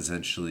not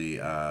essentially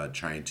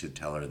trying to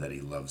tell her that he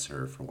loves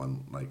her for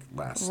one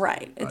last.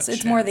 Right.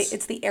 It's more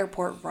it's the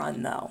airport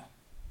run though.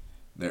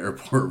 The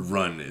airport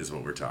run is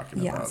what we're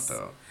talking about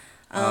though.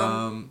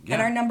 And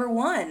our number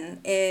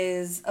 1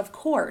 is, of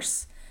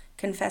course,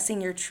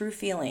 confessing your true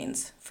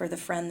feelings for the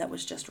friend that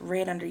was just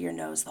right under your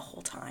nose the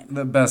whole time.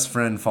 The best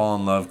friend fall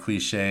in love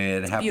cliche.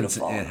 It happens.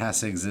 Beautiful. It has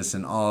to exist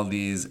in all of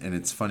these, and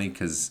it's funny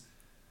because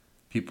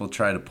people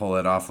try to pull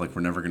it off like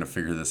we're never going to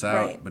figure this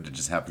out, but it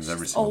just happens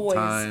every single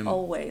time.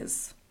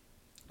 Always.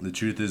 The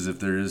truth is, if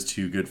there is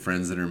 2 good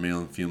friends that are male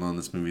and female in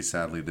this movie,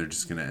 sadly, they're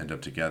just going to end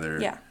up together.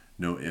 Yeah.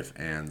 No ifs,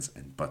 ands,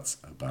 and buts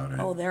about it.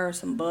 Oh, there are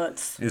some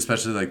buts.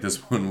 Especially this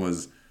one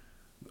was,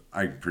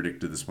 I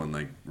predicted this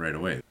one right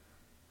away.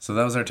 So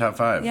that was our top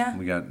 5. Yeah.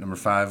 We got number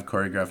 5,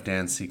 choreographed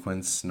dance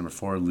sequence. Number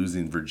 4,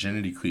 losing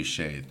virginity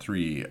cliche.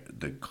 3,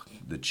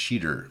 the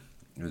cheater.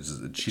 It was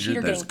a cheater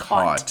that's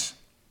caught.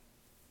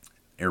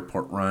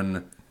 Airport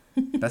run.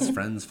 Best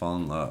friends fall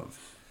in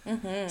love.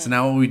 Mm-hmm. So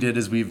now what we did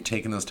is we've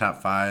taken those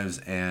top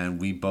 5s and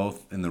we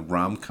both, in the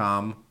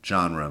rom-com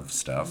genre of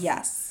stuff.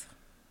 Yes.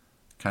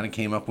 Kind of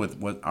came up with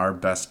what our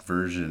best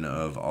version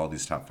of all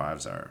these top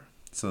 5s are.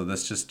 So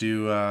let's just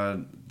do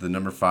the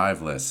number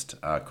 5 list,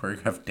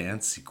 choreographed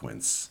dance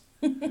sequence.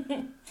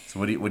 So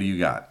what do you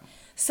got?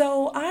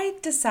 So I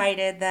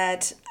decided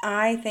that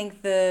I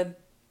think the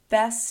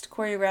best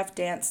choreographed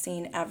dance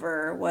scene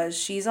ever was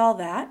She's All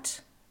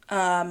That,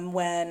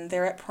 when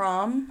they're at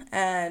prom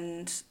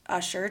and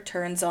Usher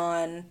turns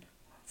on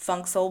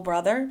Funk Soul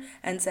Brother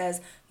and says,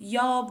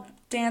 y'all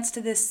dance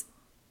to this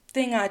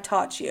thing I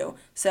taught you.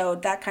 So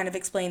that kind of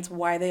explains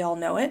why they all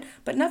know it,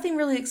 but nothing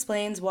really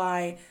explains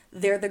why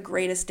they're the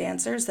greatest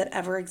dancers that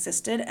ever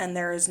existed and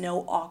there is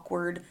no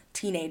awkward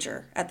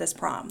teenager at this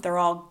prom. They're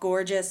all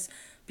gorgeous,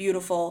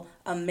 beautiful,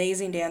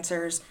 amazing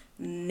dancers,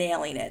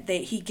 nailing it.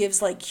 He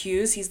gives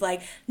cues. He's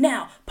like,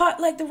 now part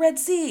like the Red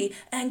Sea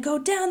and go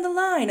down the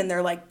line, and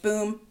they're like,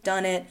 boom,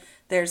 done it.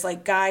 There's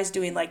guys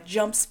doing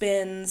jump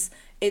spins.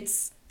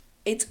 It's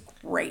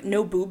great.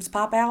 No boobs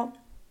pop out.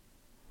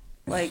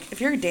 Like, if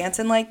you're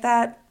dancing like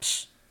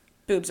that,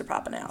 boobs are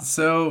popping out.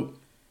 So,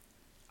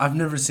 I've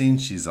never seen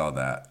She's All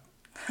That.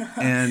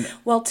 And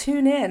Well,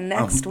 tune in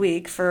next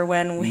week for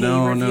when we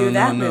review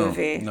that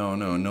movie. No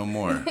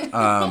more.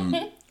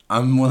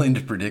 I'm willing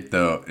to predict,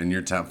 though, in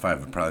your top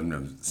 5, I've probably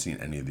never seen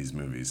any of these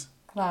movies.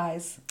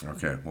 Lies.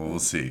 Okay, well, we'll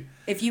see.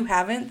 If you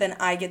haven't, then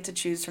I get to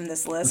choose from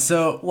this list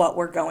So- what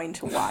we're going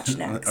to watch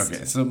next.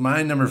 Okay, so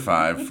my number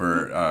 5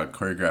 for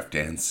choreographed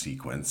dance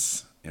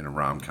sequence in a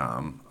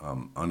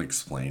rom-com,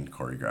 unexplained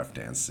choreographed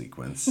dance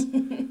sequence.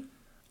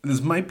 This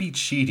might be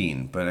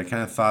cheating, but I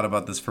kind of thought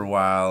about this for a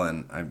while,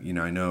 and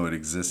I know it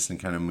exists in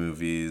kind of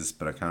movies,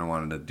 but I kind of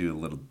wanted to do a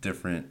little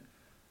different.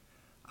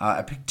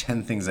 I picked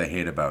 10 Things I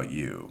Hate About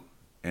You,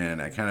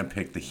 and I kind of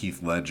picked the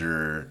Heath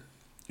Ledger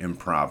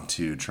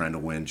impromptu trying to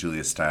win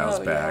Julia Stiles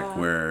back, yeah.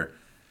 where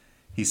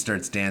he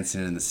starts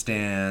dancing in the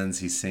stands.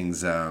 He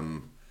sings,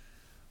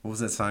 what was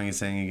that song he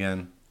sang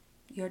again?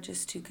 You're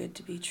just too good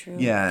to be true.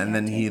 Yeah, and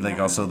Can't then he take my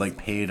also eyes.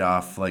 paid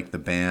off the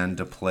band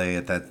to play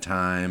at that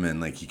time,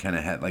 and he kind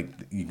of had they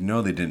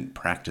didn't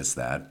practice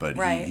that, but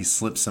Right. he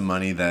slipped some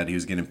money that he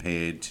was getting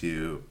paid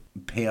to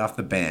pay off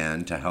the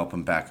band to help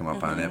him back him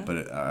up on it,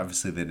 but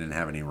obviously they didn't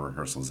have any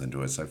rehearsals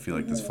into it, so I feel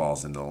like this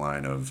falls into the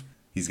line of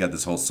he's got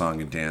this whole song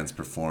and dance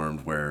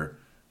performed where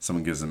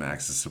someone gives him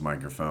access to a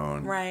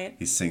microphone. Right.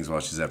 He sings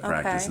while she's at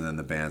practice, Okay. and then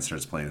the band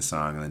starts playing a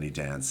song, and then he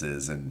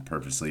dances and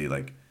purposely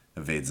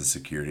evades a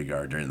security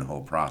guard during the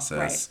whole process.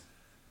 Right.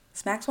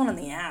 Smacks one on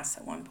the ass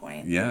at one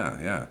point.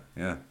 Yeah.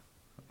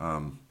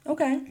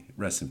 Okay.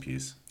 Rest in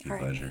peace, Heath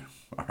R.I.P. Ledger.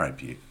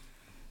 R.I.P.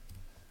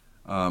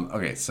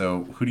 Okay,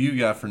 so who do you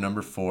got for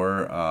number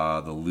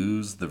 4? The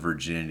lose the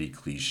virginity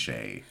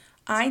cliche.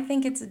 I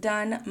think it's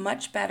done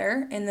much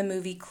better in the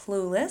movie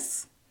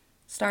Clueless,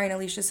 starring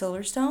Alicia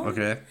Silverstone.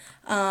 Okay.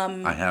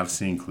 I have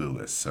seen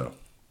Clueless, so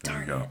there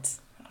Darn you go. it.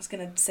 I was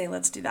going to say,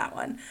 let's do that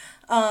one.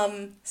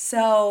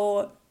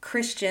 So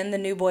Christian, the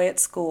new boy at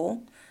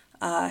school,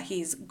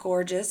 he's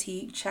gorgeous.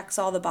 He checks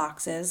all the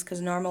boxes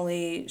because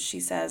normally she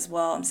says,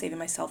 well, I'm saving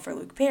myself for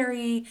Luke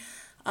Perry.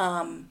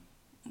 I'm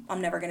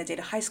never going to date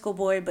a high school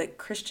boy, but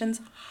Christian's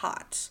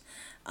hot.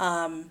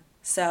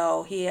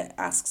 So he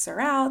asks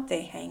her out.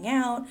 They hang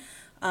out.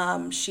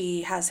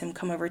 She has him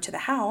come over to the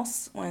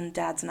house when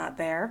dad's not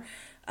there.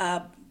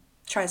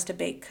 Tries to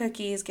bake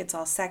cookies, gets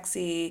all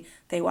sexy.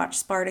 They watch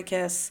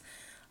Spartacus.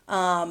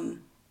 And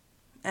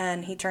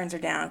he turns her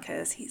down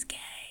because he's gay.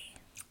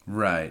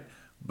 Right.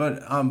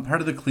 But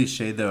part of the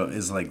cliche, though,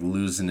 is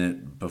losing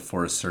it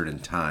before a certain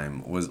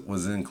time. Was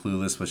in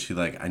Clueless, was she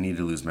I need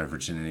to lose my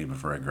virginity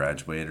before I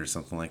graduate or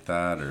something like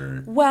that?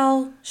 Or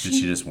Well, did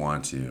she just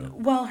want to?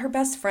 Well, her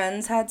best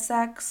friends had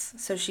sex,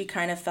 so she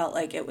kind of felt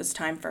like it was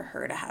time for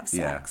her to have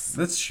sex.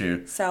 Yeah, that's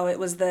true. So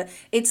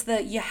it's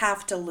the you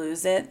have to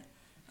lose it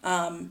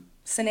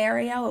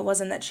scenario. It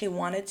wasn't that she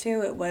wanted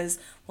to. It was,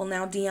 well,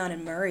 now Dion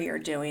and Murray are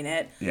doing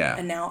it. Yeah.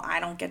 And now I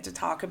don't get to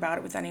talk about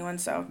it with anyone,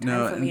 so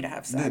time for and me to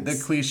have sex.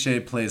 The cliche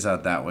plays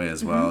out that way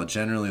as well.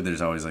 Generally,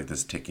 there's always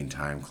this ticking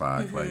time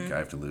clock. I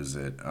have to lose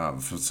it.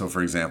 So,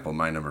 for example,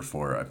 my number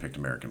 4, I picked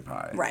American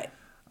Pie. Right.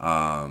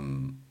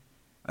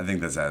 I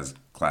think that's as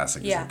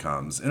classic Yeah. as it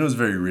comes, and it was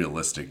very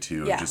realistic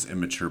too. Yeah. Just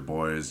immature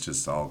boys,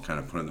 just all kind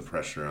of putting the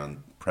pressure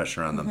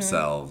on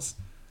themselves.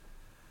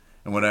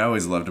 And what I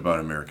always loved about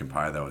American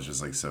Pie that was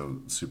just so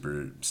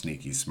super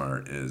sneaky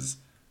smart is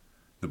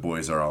the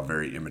boys are all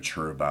very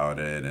immature about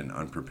it and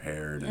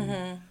unprepared.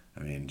 And I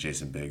mean,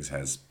 Jason Biggs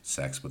has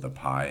sex with a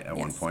pie at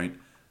one Yes. point,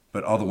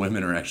 but all the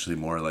women are actually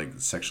more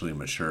sexually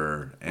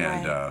mature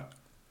and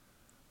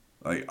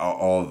Right.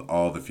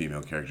 all the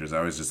female characters. I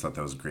always just thought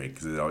that was great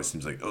because it always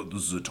seems oh,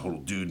 this is a total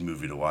dude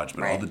movie to watch,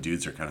 but all Right. the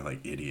dudes are kind of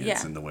idiots,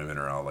 Yeah. and the women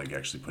are all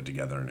actually put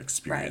together and Right.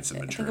 experienced I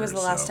and mature. think it was the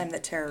last time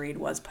that Tara Reid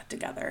was put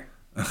together.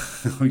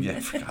 Oh yeah, I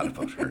forgot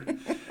about her.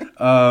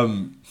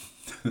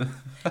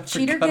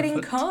 Cheater getting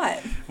caught.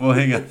 Well,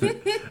 hang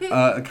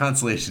on.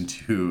 Consolation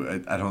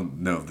 2. I don't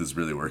know if this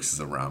really works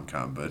as a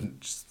rom-com, but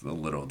just the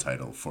literal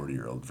title,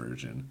 40-Year-Old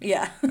Virgin.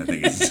 Yeah. I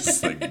think it's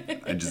just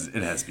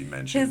it has to be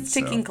mentioned. His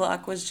ticking so.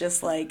 clock was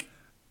just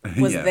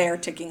was Yeah. their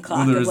ticking clock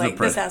Well, there of is the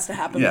this has to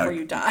happen Yeah, before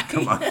you die.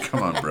 Come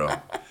on, bro.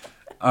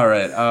 All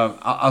right,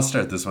 I'll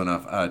start this one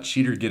off.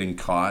 Cheater getting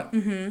caught.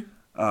 Mm-hmm.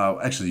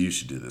 Actually, you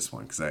should do this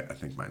one because I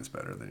think mine's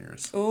better than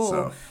yours. Ooh.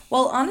 So,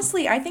 Well,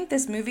 honestly, I think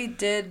this movie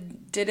did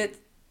it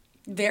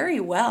very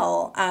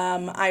well.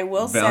 I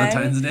will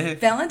Valentine's say Day?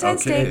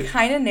 Valentine's Day Okay.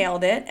 kind of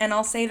nailed it, and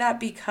I'll say that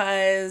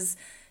because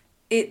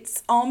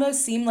it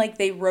almost seemed like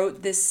they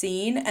wrote this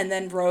scene and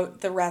then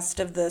wrote the rest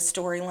of the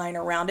storyline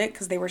around it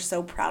because they were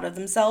so proud of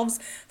themselves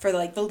for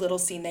the little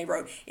scene they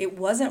wrote. It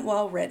wasn't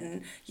well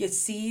written. You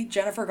see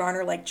Jennifer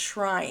Garner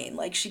trying.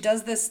 She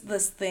does this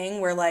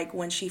thing where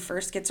when she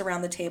first gets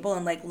around the table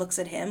and looks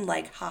at him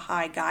haha,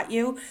 I got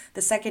you.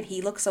 The second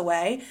he looks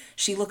away,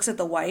 she looks at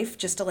the wife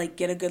just to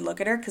get a good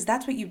look at her because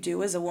that's what you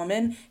do as a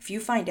woman. If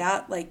you find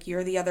out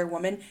you're the other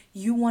woman,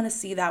 you want to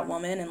see that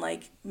woman and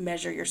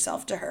measure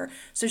yourself to her.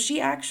 So she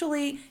actually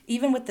actually,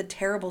 even with the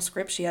terrible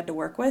script she had to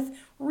work with,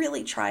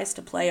 really tries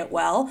to play it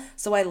well.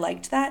 So I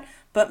liked that.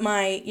 But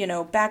my,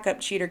 backup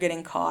cheater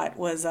getting caught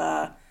was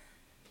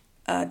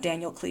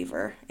Daniel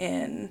Cleaver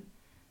in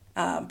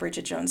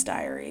Bridget Jones'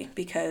 Diary,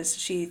 because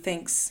she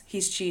thinks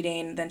he's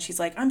cheating. Then she's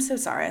like, I'm so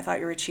sorry, I thought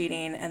you were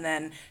cheating. And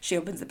then she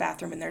opens the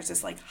bathroom and there's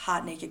this like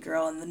hot naked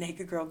girl, and the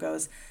naked girl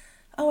goes,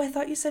 oh, I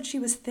thought you said she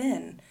was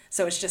thin.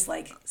 So it's just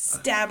like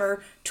stab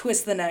her,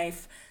 twist the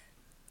knife,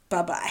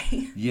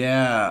 bye-bye.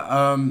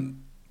 Yeah.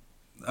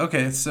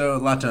 Okay, so a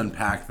lot to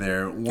unpack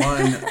there.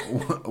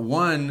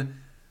 One,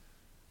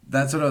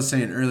 that's what I was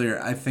saying earlier.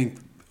 I think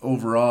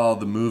overall,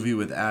 the movie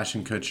with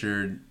Ashton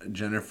Kutcher,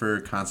 Jennifer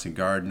Constant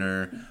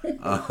Gardner,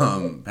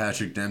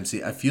 Patrick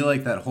Dempsey, I feel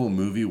like that whole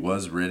movie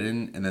was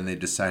written, and then they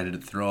decided to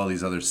throw all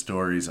these other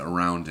stories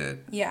around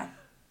it. Yeah.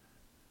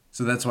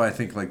 So that's why I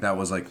think like that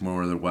was like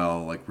more of the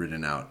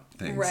written out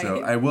thing. Right.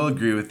 So I will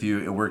agree with you.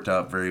 It worked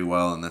out very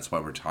well, and that's why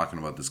we're talking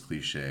about this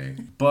cliche.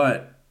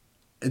 But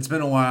it's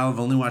been a while. I've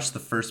only watched the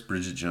first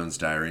Bridget Jones'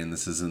 Diary, and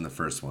this isn't the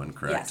first one,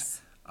 correct?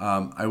 Yes.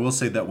 I will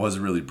say that was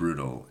really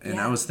brutal. And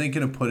Yeah. I was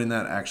thinking of putting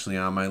that actually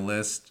on my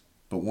list.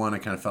 But one, I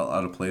kind of felt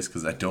out of place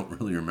because I don't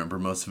really remember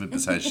most of it,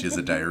 besides she has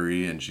a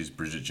diary and she's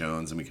Bridget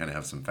Jones, and we kind of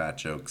have some fat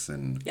jokes,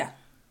 and Yeah.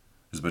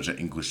 there's a bunch of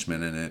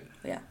Englishmen in it.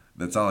 Yeah.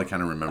 That's all I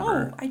kind of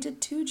remember. Oh, I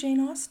did 2 Jane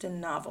Austen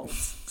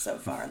novels so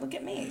far. Look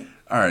at me.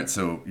 All right,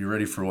 so you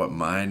ready for what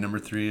my number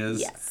 3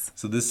 is? Yes.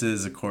 So this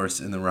is, of course,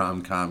 in the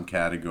rom-com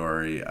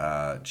category,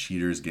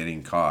 cheaters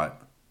getting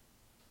caught.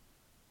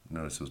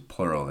 Notice it was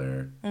plural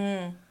there.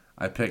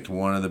 I picked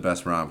one of the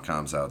best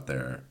rom-coms out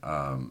there,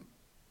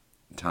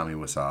 Tommy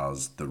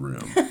Wiseau's The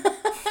Room.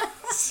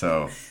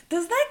 So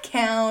Does that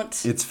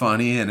count? it's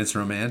funny and it's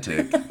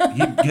romantic.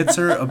 He gets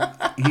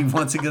her. He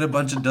wants to get a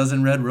bunch of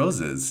dozen red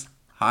roses.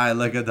 Hi,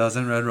 like a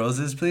dozen red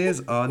roses, please.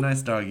 Oh,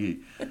 nice doggy.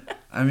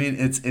 I mean,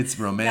 it's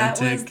romantic.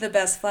 That was the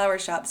best flower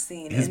shop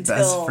scene His until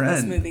best friend.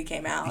 this movie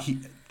came out.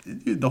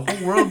 Dude, the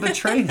whole world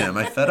betrayed him.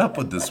 I fed up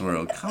with this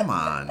world. Come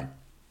on.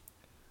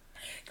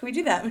 Can we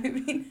do that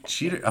movie?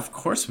 Cheater, of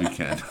course we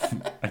can.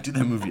 I do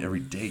that movie every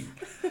day.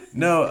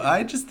 No,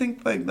 I just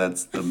think like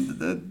that's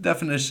the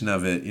definition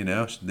of it,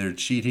 They're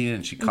cheating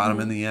and she caught him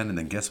in the end, and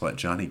then guess what?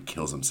 Johnny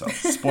kills himself.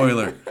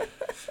 Spoiler.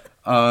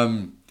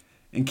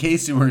 In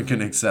case you weren't going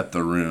to accept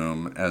The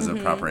Room as a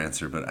proper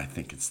answer, but I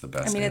think it's the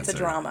best answer. It's a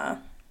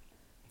drama.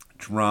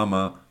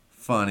 Drama,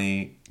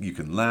 funny, you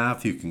can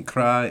laugh, you can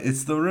cry.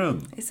 It's The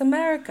Room. It's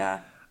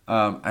America.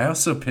 I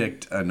also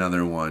picked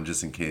another one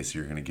just in case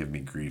you're going to give me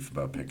grief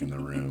about picking The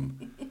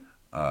Room.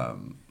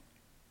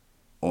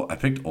 I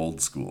picked Old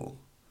School.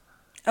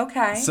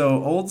 Okay.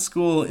 So Old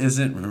School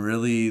isn't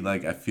really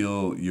like, I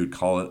feel you'd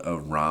call it a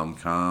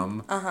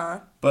rom-com.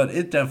 Uh-huh. But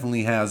it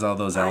definitely has all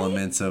those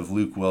elements of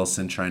Luke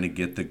Wilson trying to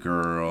get the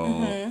girl.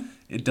 Mm-hmm.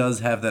 It does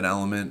have that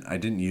element. I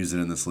didn't use it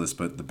in this list,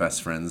 but the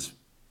best friends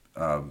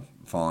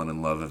falling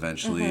in love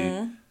eventually.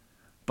 Mm-hmm.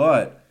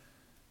 But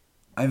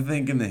I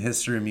think in the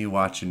history of me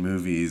watching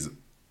movies,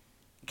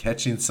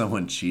 catching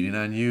someone cheating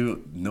on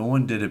you, no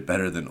one did it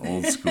better than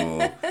Old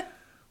School.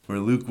 Where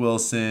Luke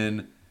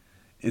Wilson,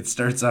 it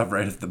starts off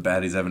right off the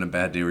bat. He's having a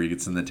bad day where he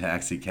gets in the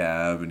taxi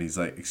cab and he's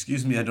like,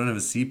 "Excuse me, I don't have a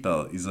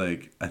seatbelt." He's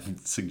like, "I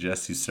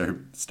suggest you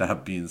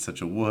stop being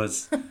such a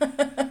wuss."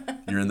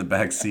 You're in the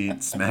back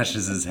seat,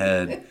 smashes his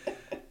head,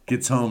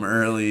 gets home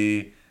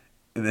early.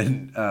 And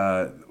then,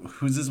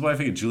 who's his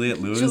wife again?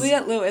 Juliette Lewis?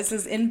 Juliette Lewis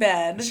is in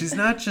bed. She's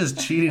not just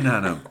cheating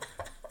on him.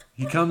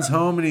 He comes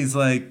home and he's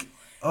like,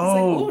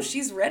 "Oh,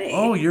 she's ready.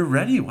 Oh, you're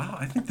ready. Wow,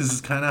 I think this is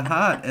kind of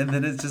hot." And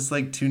then it's just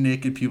like 2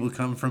 naked people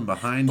come from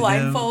behind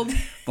Blindfold.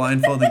 him.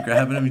 Blindfold and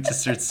grabbing him. He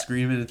just starts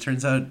screaming. It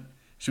turns out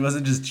she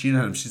wasn't just cheating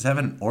on him. She's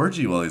having an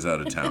orgy while he's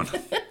out of town.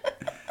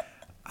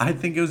 I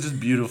think it was just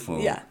beautiful.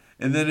 Yeah.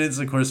 And then it's,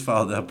 of course,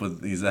 followed up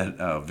with he's at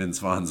Vince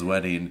Vaughn's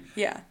wedding.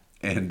 Yeah.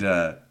 And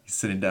he's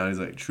sitting down. He's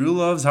like, "True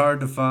love's hard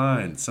to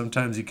find.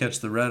 Sometimes you catch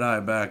the red eye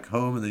back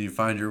home, and then you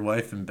find your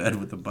wife in bed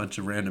with a bunch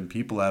of random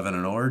people having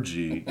an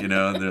orgy." And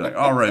they're like,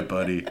 "All right,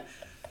 buddy."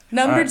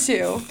 Number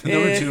 2.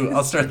 Number 2.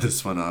 I'll start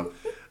this one off.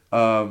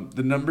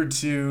 The number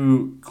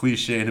 2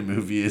 cliche in a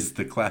movie is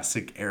the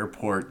classic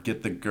airport: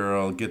 get the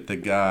girl, get the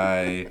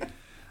guy,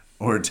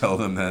 or tell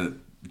them that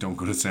don't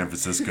go to San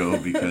Francisco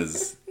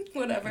because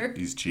whatever.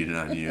 he's cheating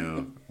on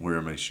you. Where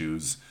are my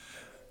shoes?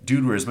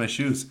 Dude, where's my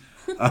shoes?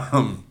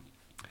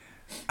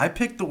 I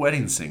picked The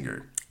Wedding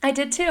Singer. I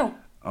did too.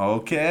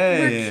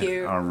 Okay. We're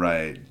cute. All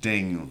right.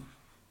 Ding.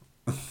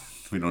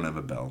 We don't have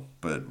a bell,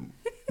 but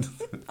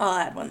I'll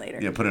add one later.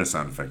 yeah, put a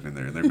sound effect in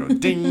there. They're going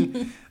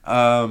ding.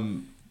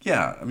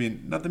 Yeah, I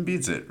mean, nothing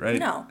beats it, right?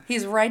 No,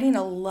 he's writing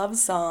a love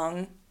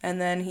song, and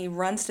then he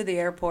runs to the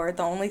airport.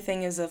 The only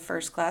thing is a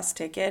first class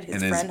ticket.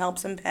 His friend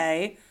helps him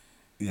pay.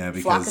 Yeah,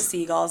 because Flock of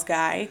Seagulls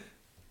guy.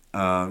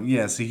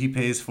 yeah, so he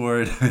pays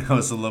for it. I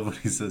also love when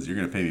he says, "You're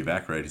gonna pay me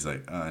back, right?" He's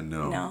like, no.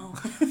 No.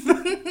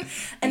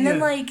 And then,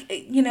 like,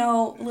 you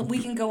know, we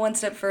can go one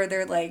step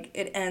further. Like,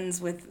 it ends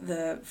with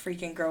the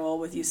freaking Girl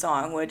With You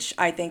song, which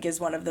I think is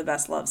one of the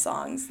best love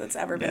songs that's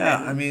ever been Yeah,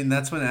 written. I mean,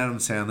 that's when Adam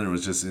Sandler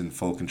was just in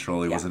full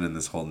control. He wasn't in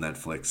this whole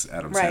Netflix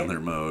Adam Right.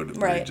 Sandler mode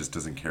where he Right. just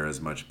doesn't care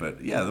as much.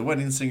 But yeah, The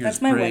Wedding Singer That's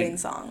is my great. wedding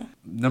song.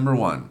 Number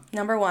one.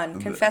 Number one,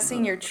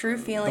 confessing your true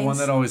feelings. The one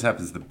that always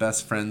happens. The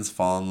best friends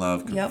fall in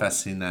love,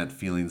 confessing that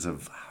feelings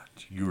of,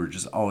 you were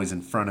just always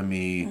in front of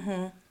me.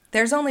 Mm-hmm.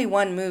 There's only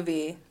one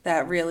movie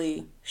that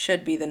really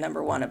should be the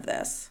number one of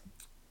this.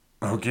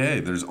 Okay,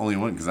 there's only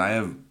one, because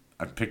I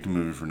picked a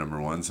movie for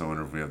number one, so I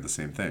wonder if we have the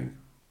same thing.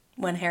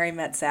 When Harry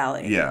Met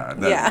Sally. Yeah,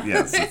 Yeah.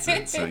 Yes, that's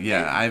it. So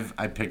yeah,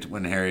 I picked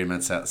When Harry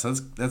Met Sally. So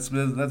that's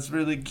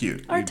really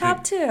cute. Our We top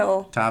picked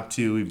two. Top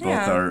two, we both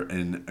Yeah. are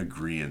in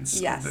agreement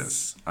Yes. of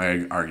this.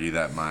 I argue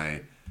that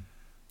my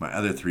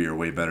other three are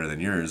way better than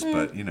yours,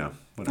 but you know,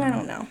 whatever. I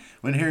don't know.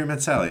 When Harry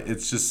Met Sally,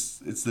 it's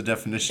the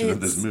definition of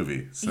this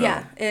movie. So.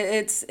 Yeah,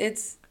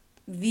 it's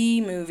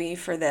the movie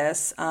for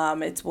this.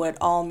 It's what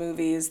all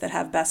movies that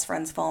have best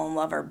friends fall in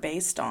love are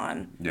based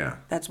on. Yeah.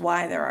 That's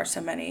why there are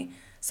so many.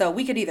 So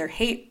we could either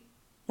hate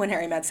When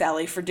Harry Met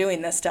Sally for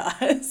doing this to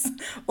us,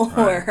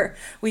 or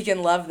we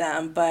can love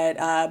them.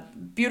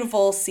 But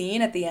beautiful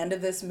scene at the end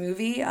of this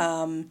movie.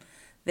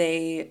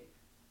 They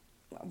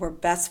were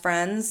best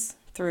friends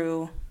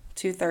through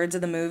 2/3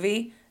 of the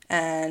movie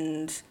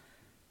and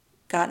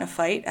got in a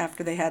fight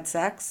after they had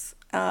sex.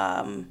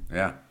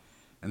 Yeah.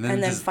 And then,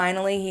 And then just,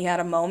 finally he had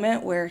a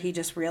moment where he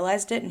just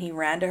realized it and he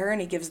ran to her and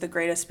he gives the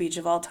greatest speech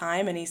of all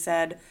time and he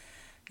said,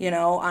 you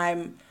know,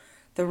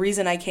 the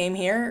reason I came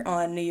here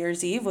on New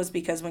Year's Eve was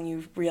because when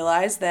you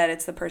realize that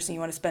it's the person you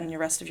want to spend the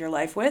rest of your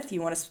life with,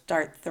 you want to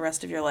start the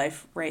rest of your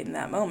life right in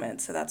that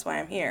moment. So that's why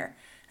I'm here.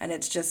 And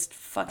it's just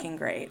fucking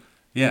great.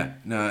 yeah,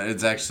 no,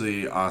 it's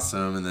actually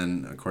awesome. And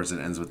then, of course, it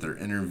ends with their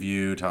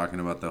interview talking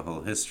about the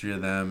whole history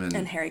of them.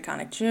 And Harry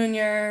Connick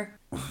Jr.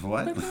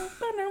 what?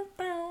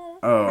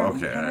 Oh,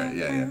 okay. All right.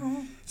 Yeah,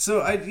 yeah.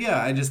 So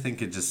I just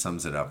think it just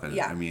sums it up, and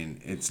Yeah. I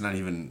mean, it's not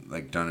even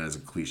like done as a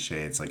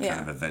cliche. It's like Yeah.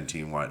 kind of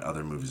inventing what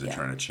other movies are Yeah.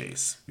 trying to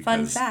chase.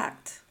 Fun because-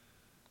 fact.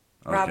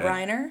 Rob Okay.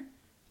 Reiner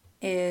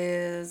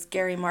is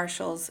Gary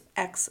Marshall's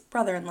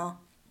ex-brother-in-law.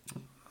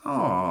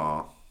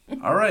 Oh,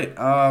 all right.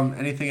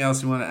 Anything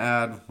else you want to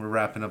add? We're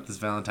wrapping up this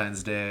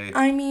Valentine's Day.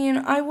 I mean,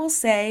 I will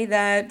say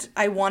that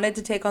I wanted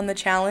to take on the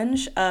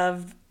challenge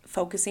of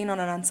focusing on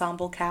an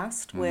ensemble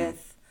cast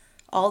with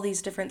all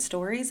these different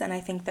stories, and I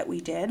think that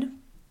we did.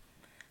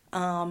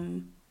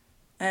 And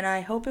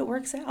I hope it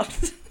works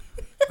out.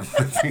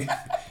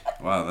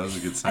 Wow, that was a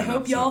good sign. I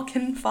hope up, y'all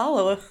can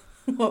follow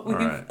what we've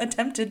right.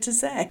 attempted to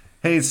say.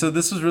 Hey, so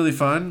this was really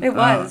fun. It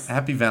was.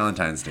 Happy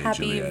Valentine's Day,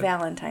 Happy Juliet.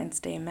 Valentine's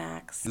Day,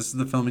 Max. This is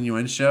the Film and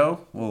UN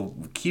show. We'll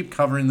keep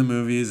covering the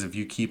movies if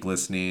you keep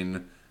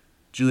listening.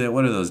 Juliet,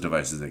 what are those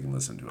devices they can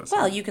listen to us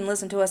Well, on? you can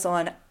listen to us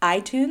on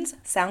iTunes,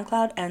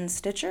 SoundCloud, and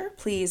Stitcher.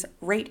 Please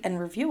rate and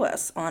review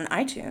us on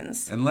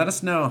iTunes. And let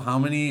us know how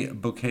many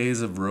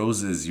bouquets of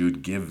roses you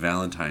would give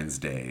Valentine's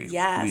Day.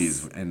 Yes.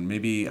 Please. And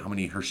maybe how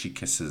many Hershey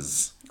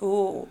Kisses,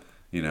 Ooh.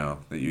 that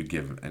you'd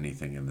give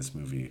anything in this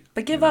movie.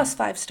 But give us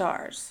 5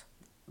 stars.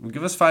 Well,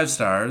 give us 5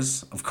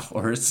 stars, of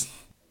course.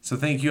 So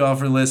thank you all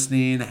for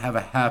listening. Have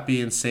a happy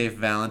and safe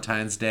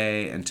Valentine's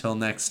Day. Until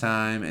next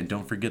time. And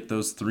don't forget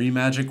those 3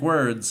 magic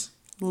words.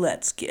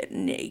 Let's get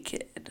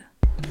naked.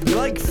 You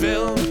like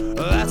film?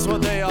 That's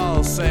what they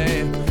all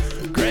say.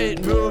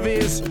 Great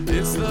movies,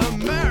 it's the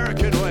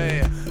American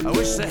way. I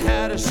wish they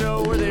had a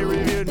show where they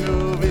reviewed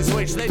movies,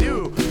 which they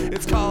do.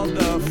 It's called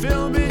the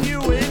Film and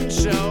UN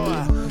Show.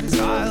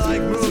 I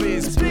like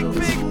movies, big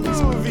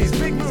movies,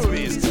 big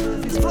movies.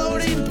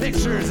 Floating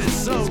pictures, it's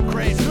so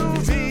great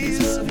movies.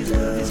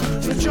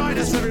 So join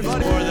us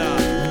everybody for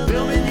the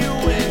Film and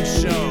UN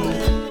Show.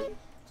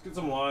 Let's get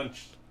some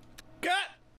lunch.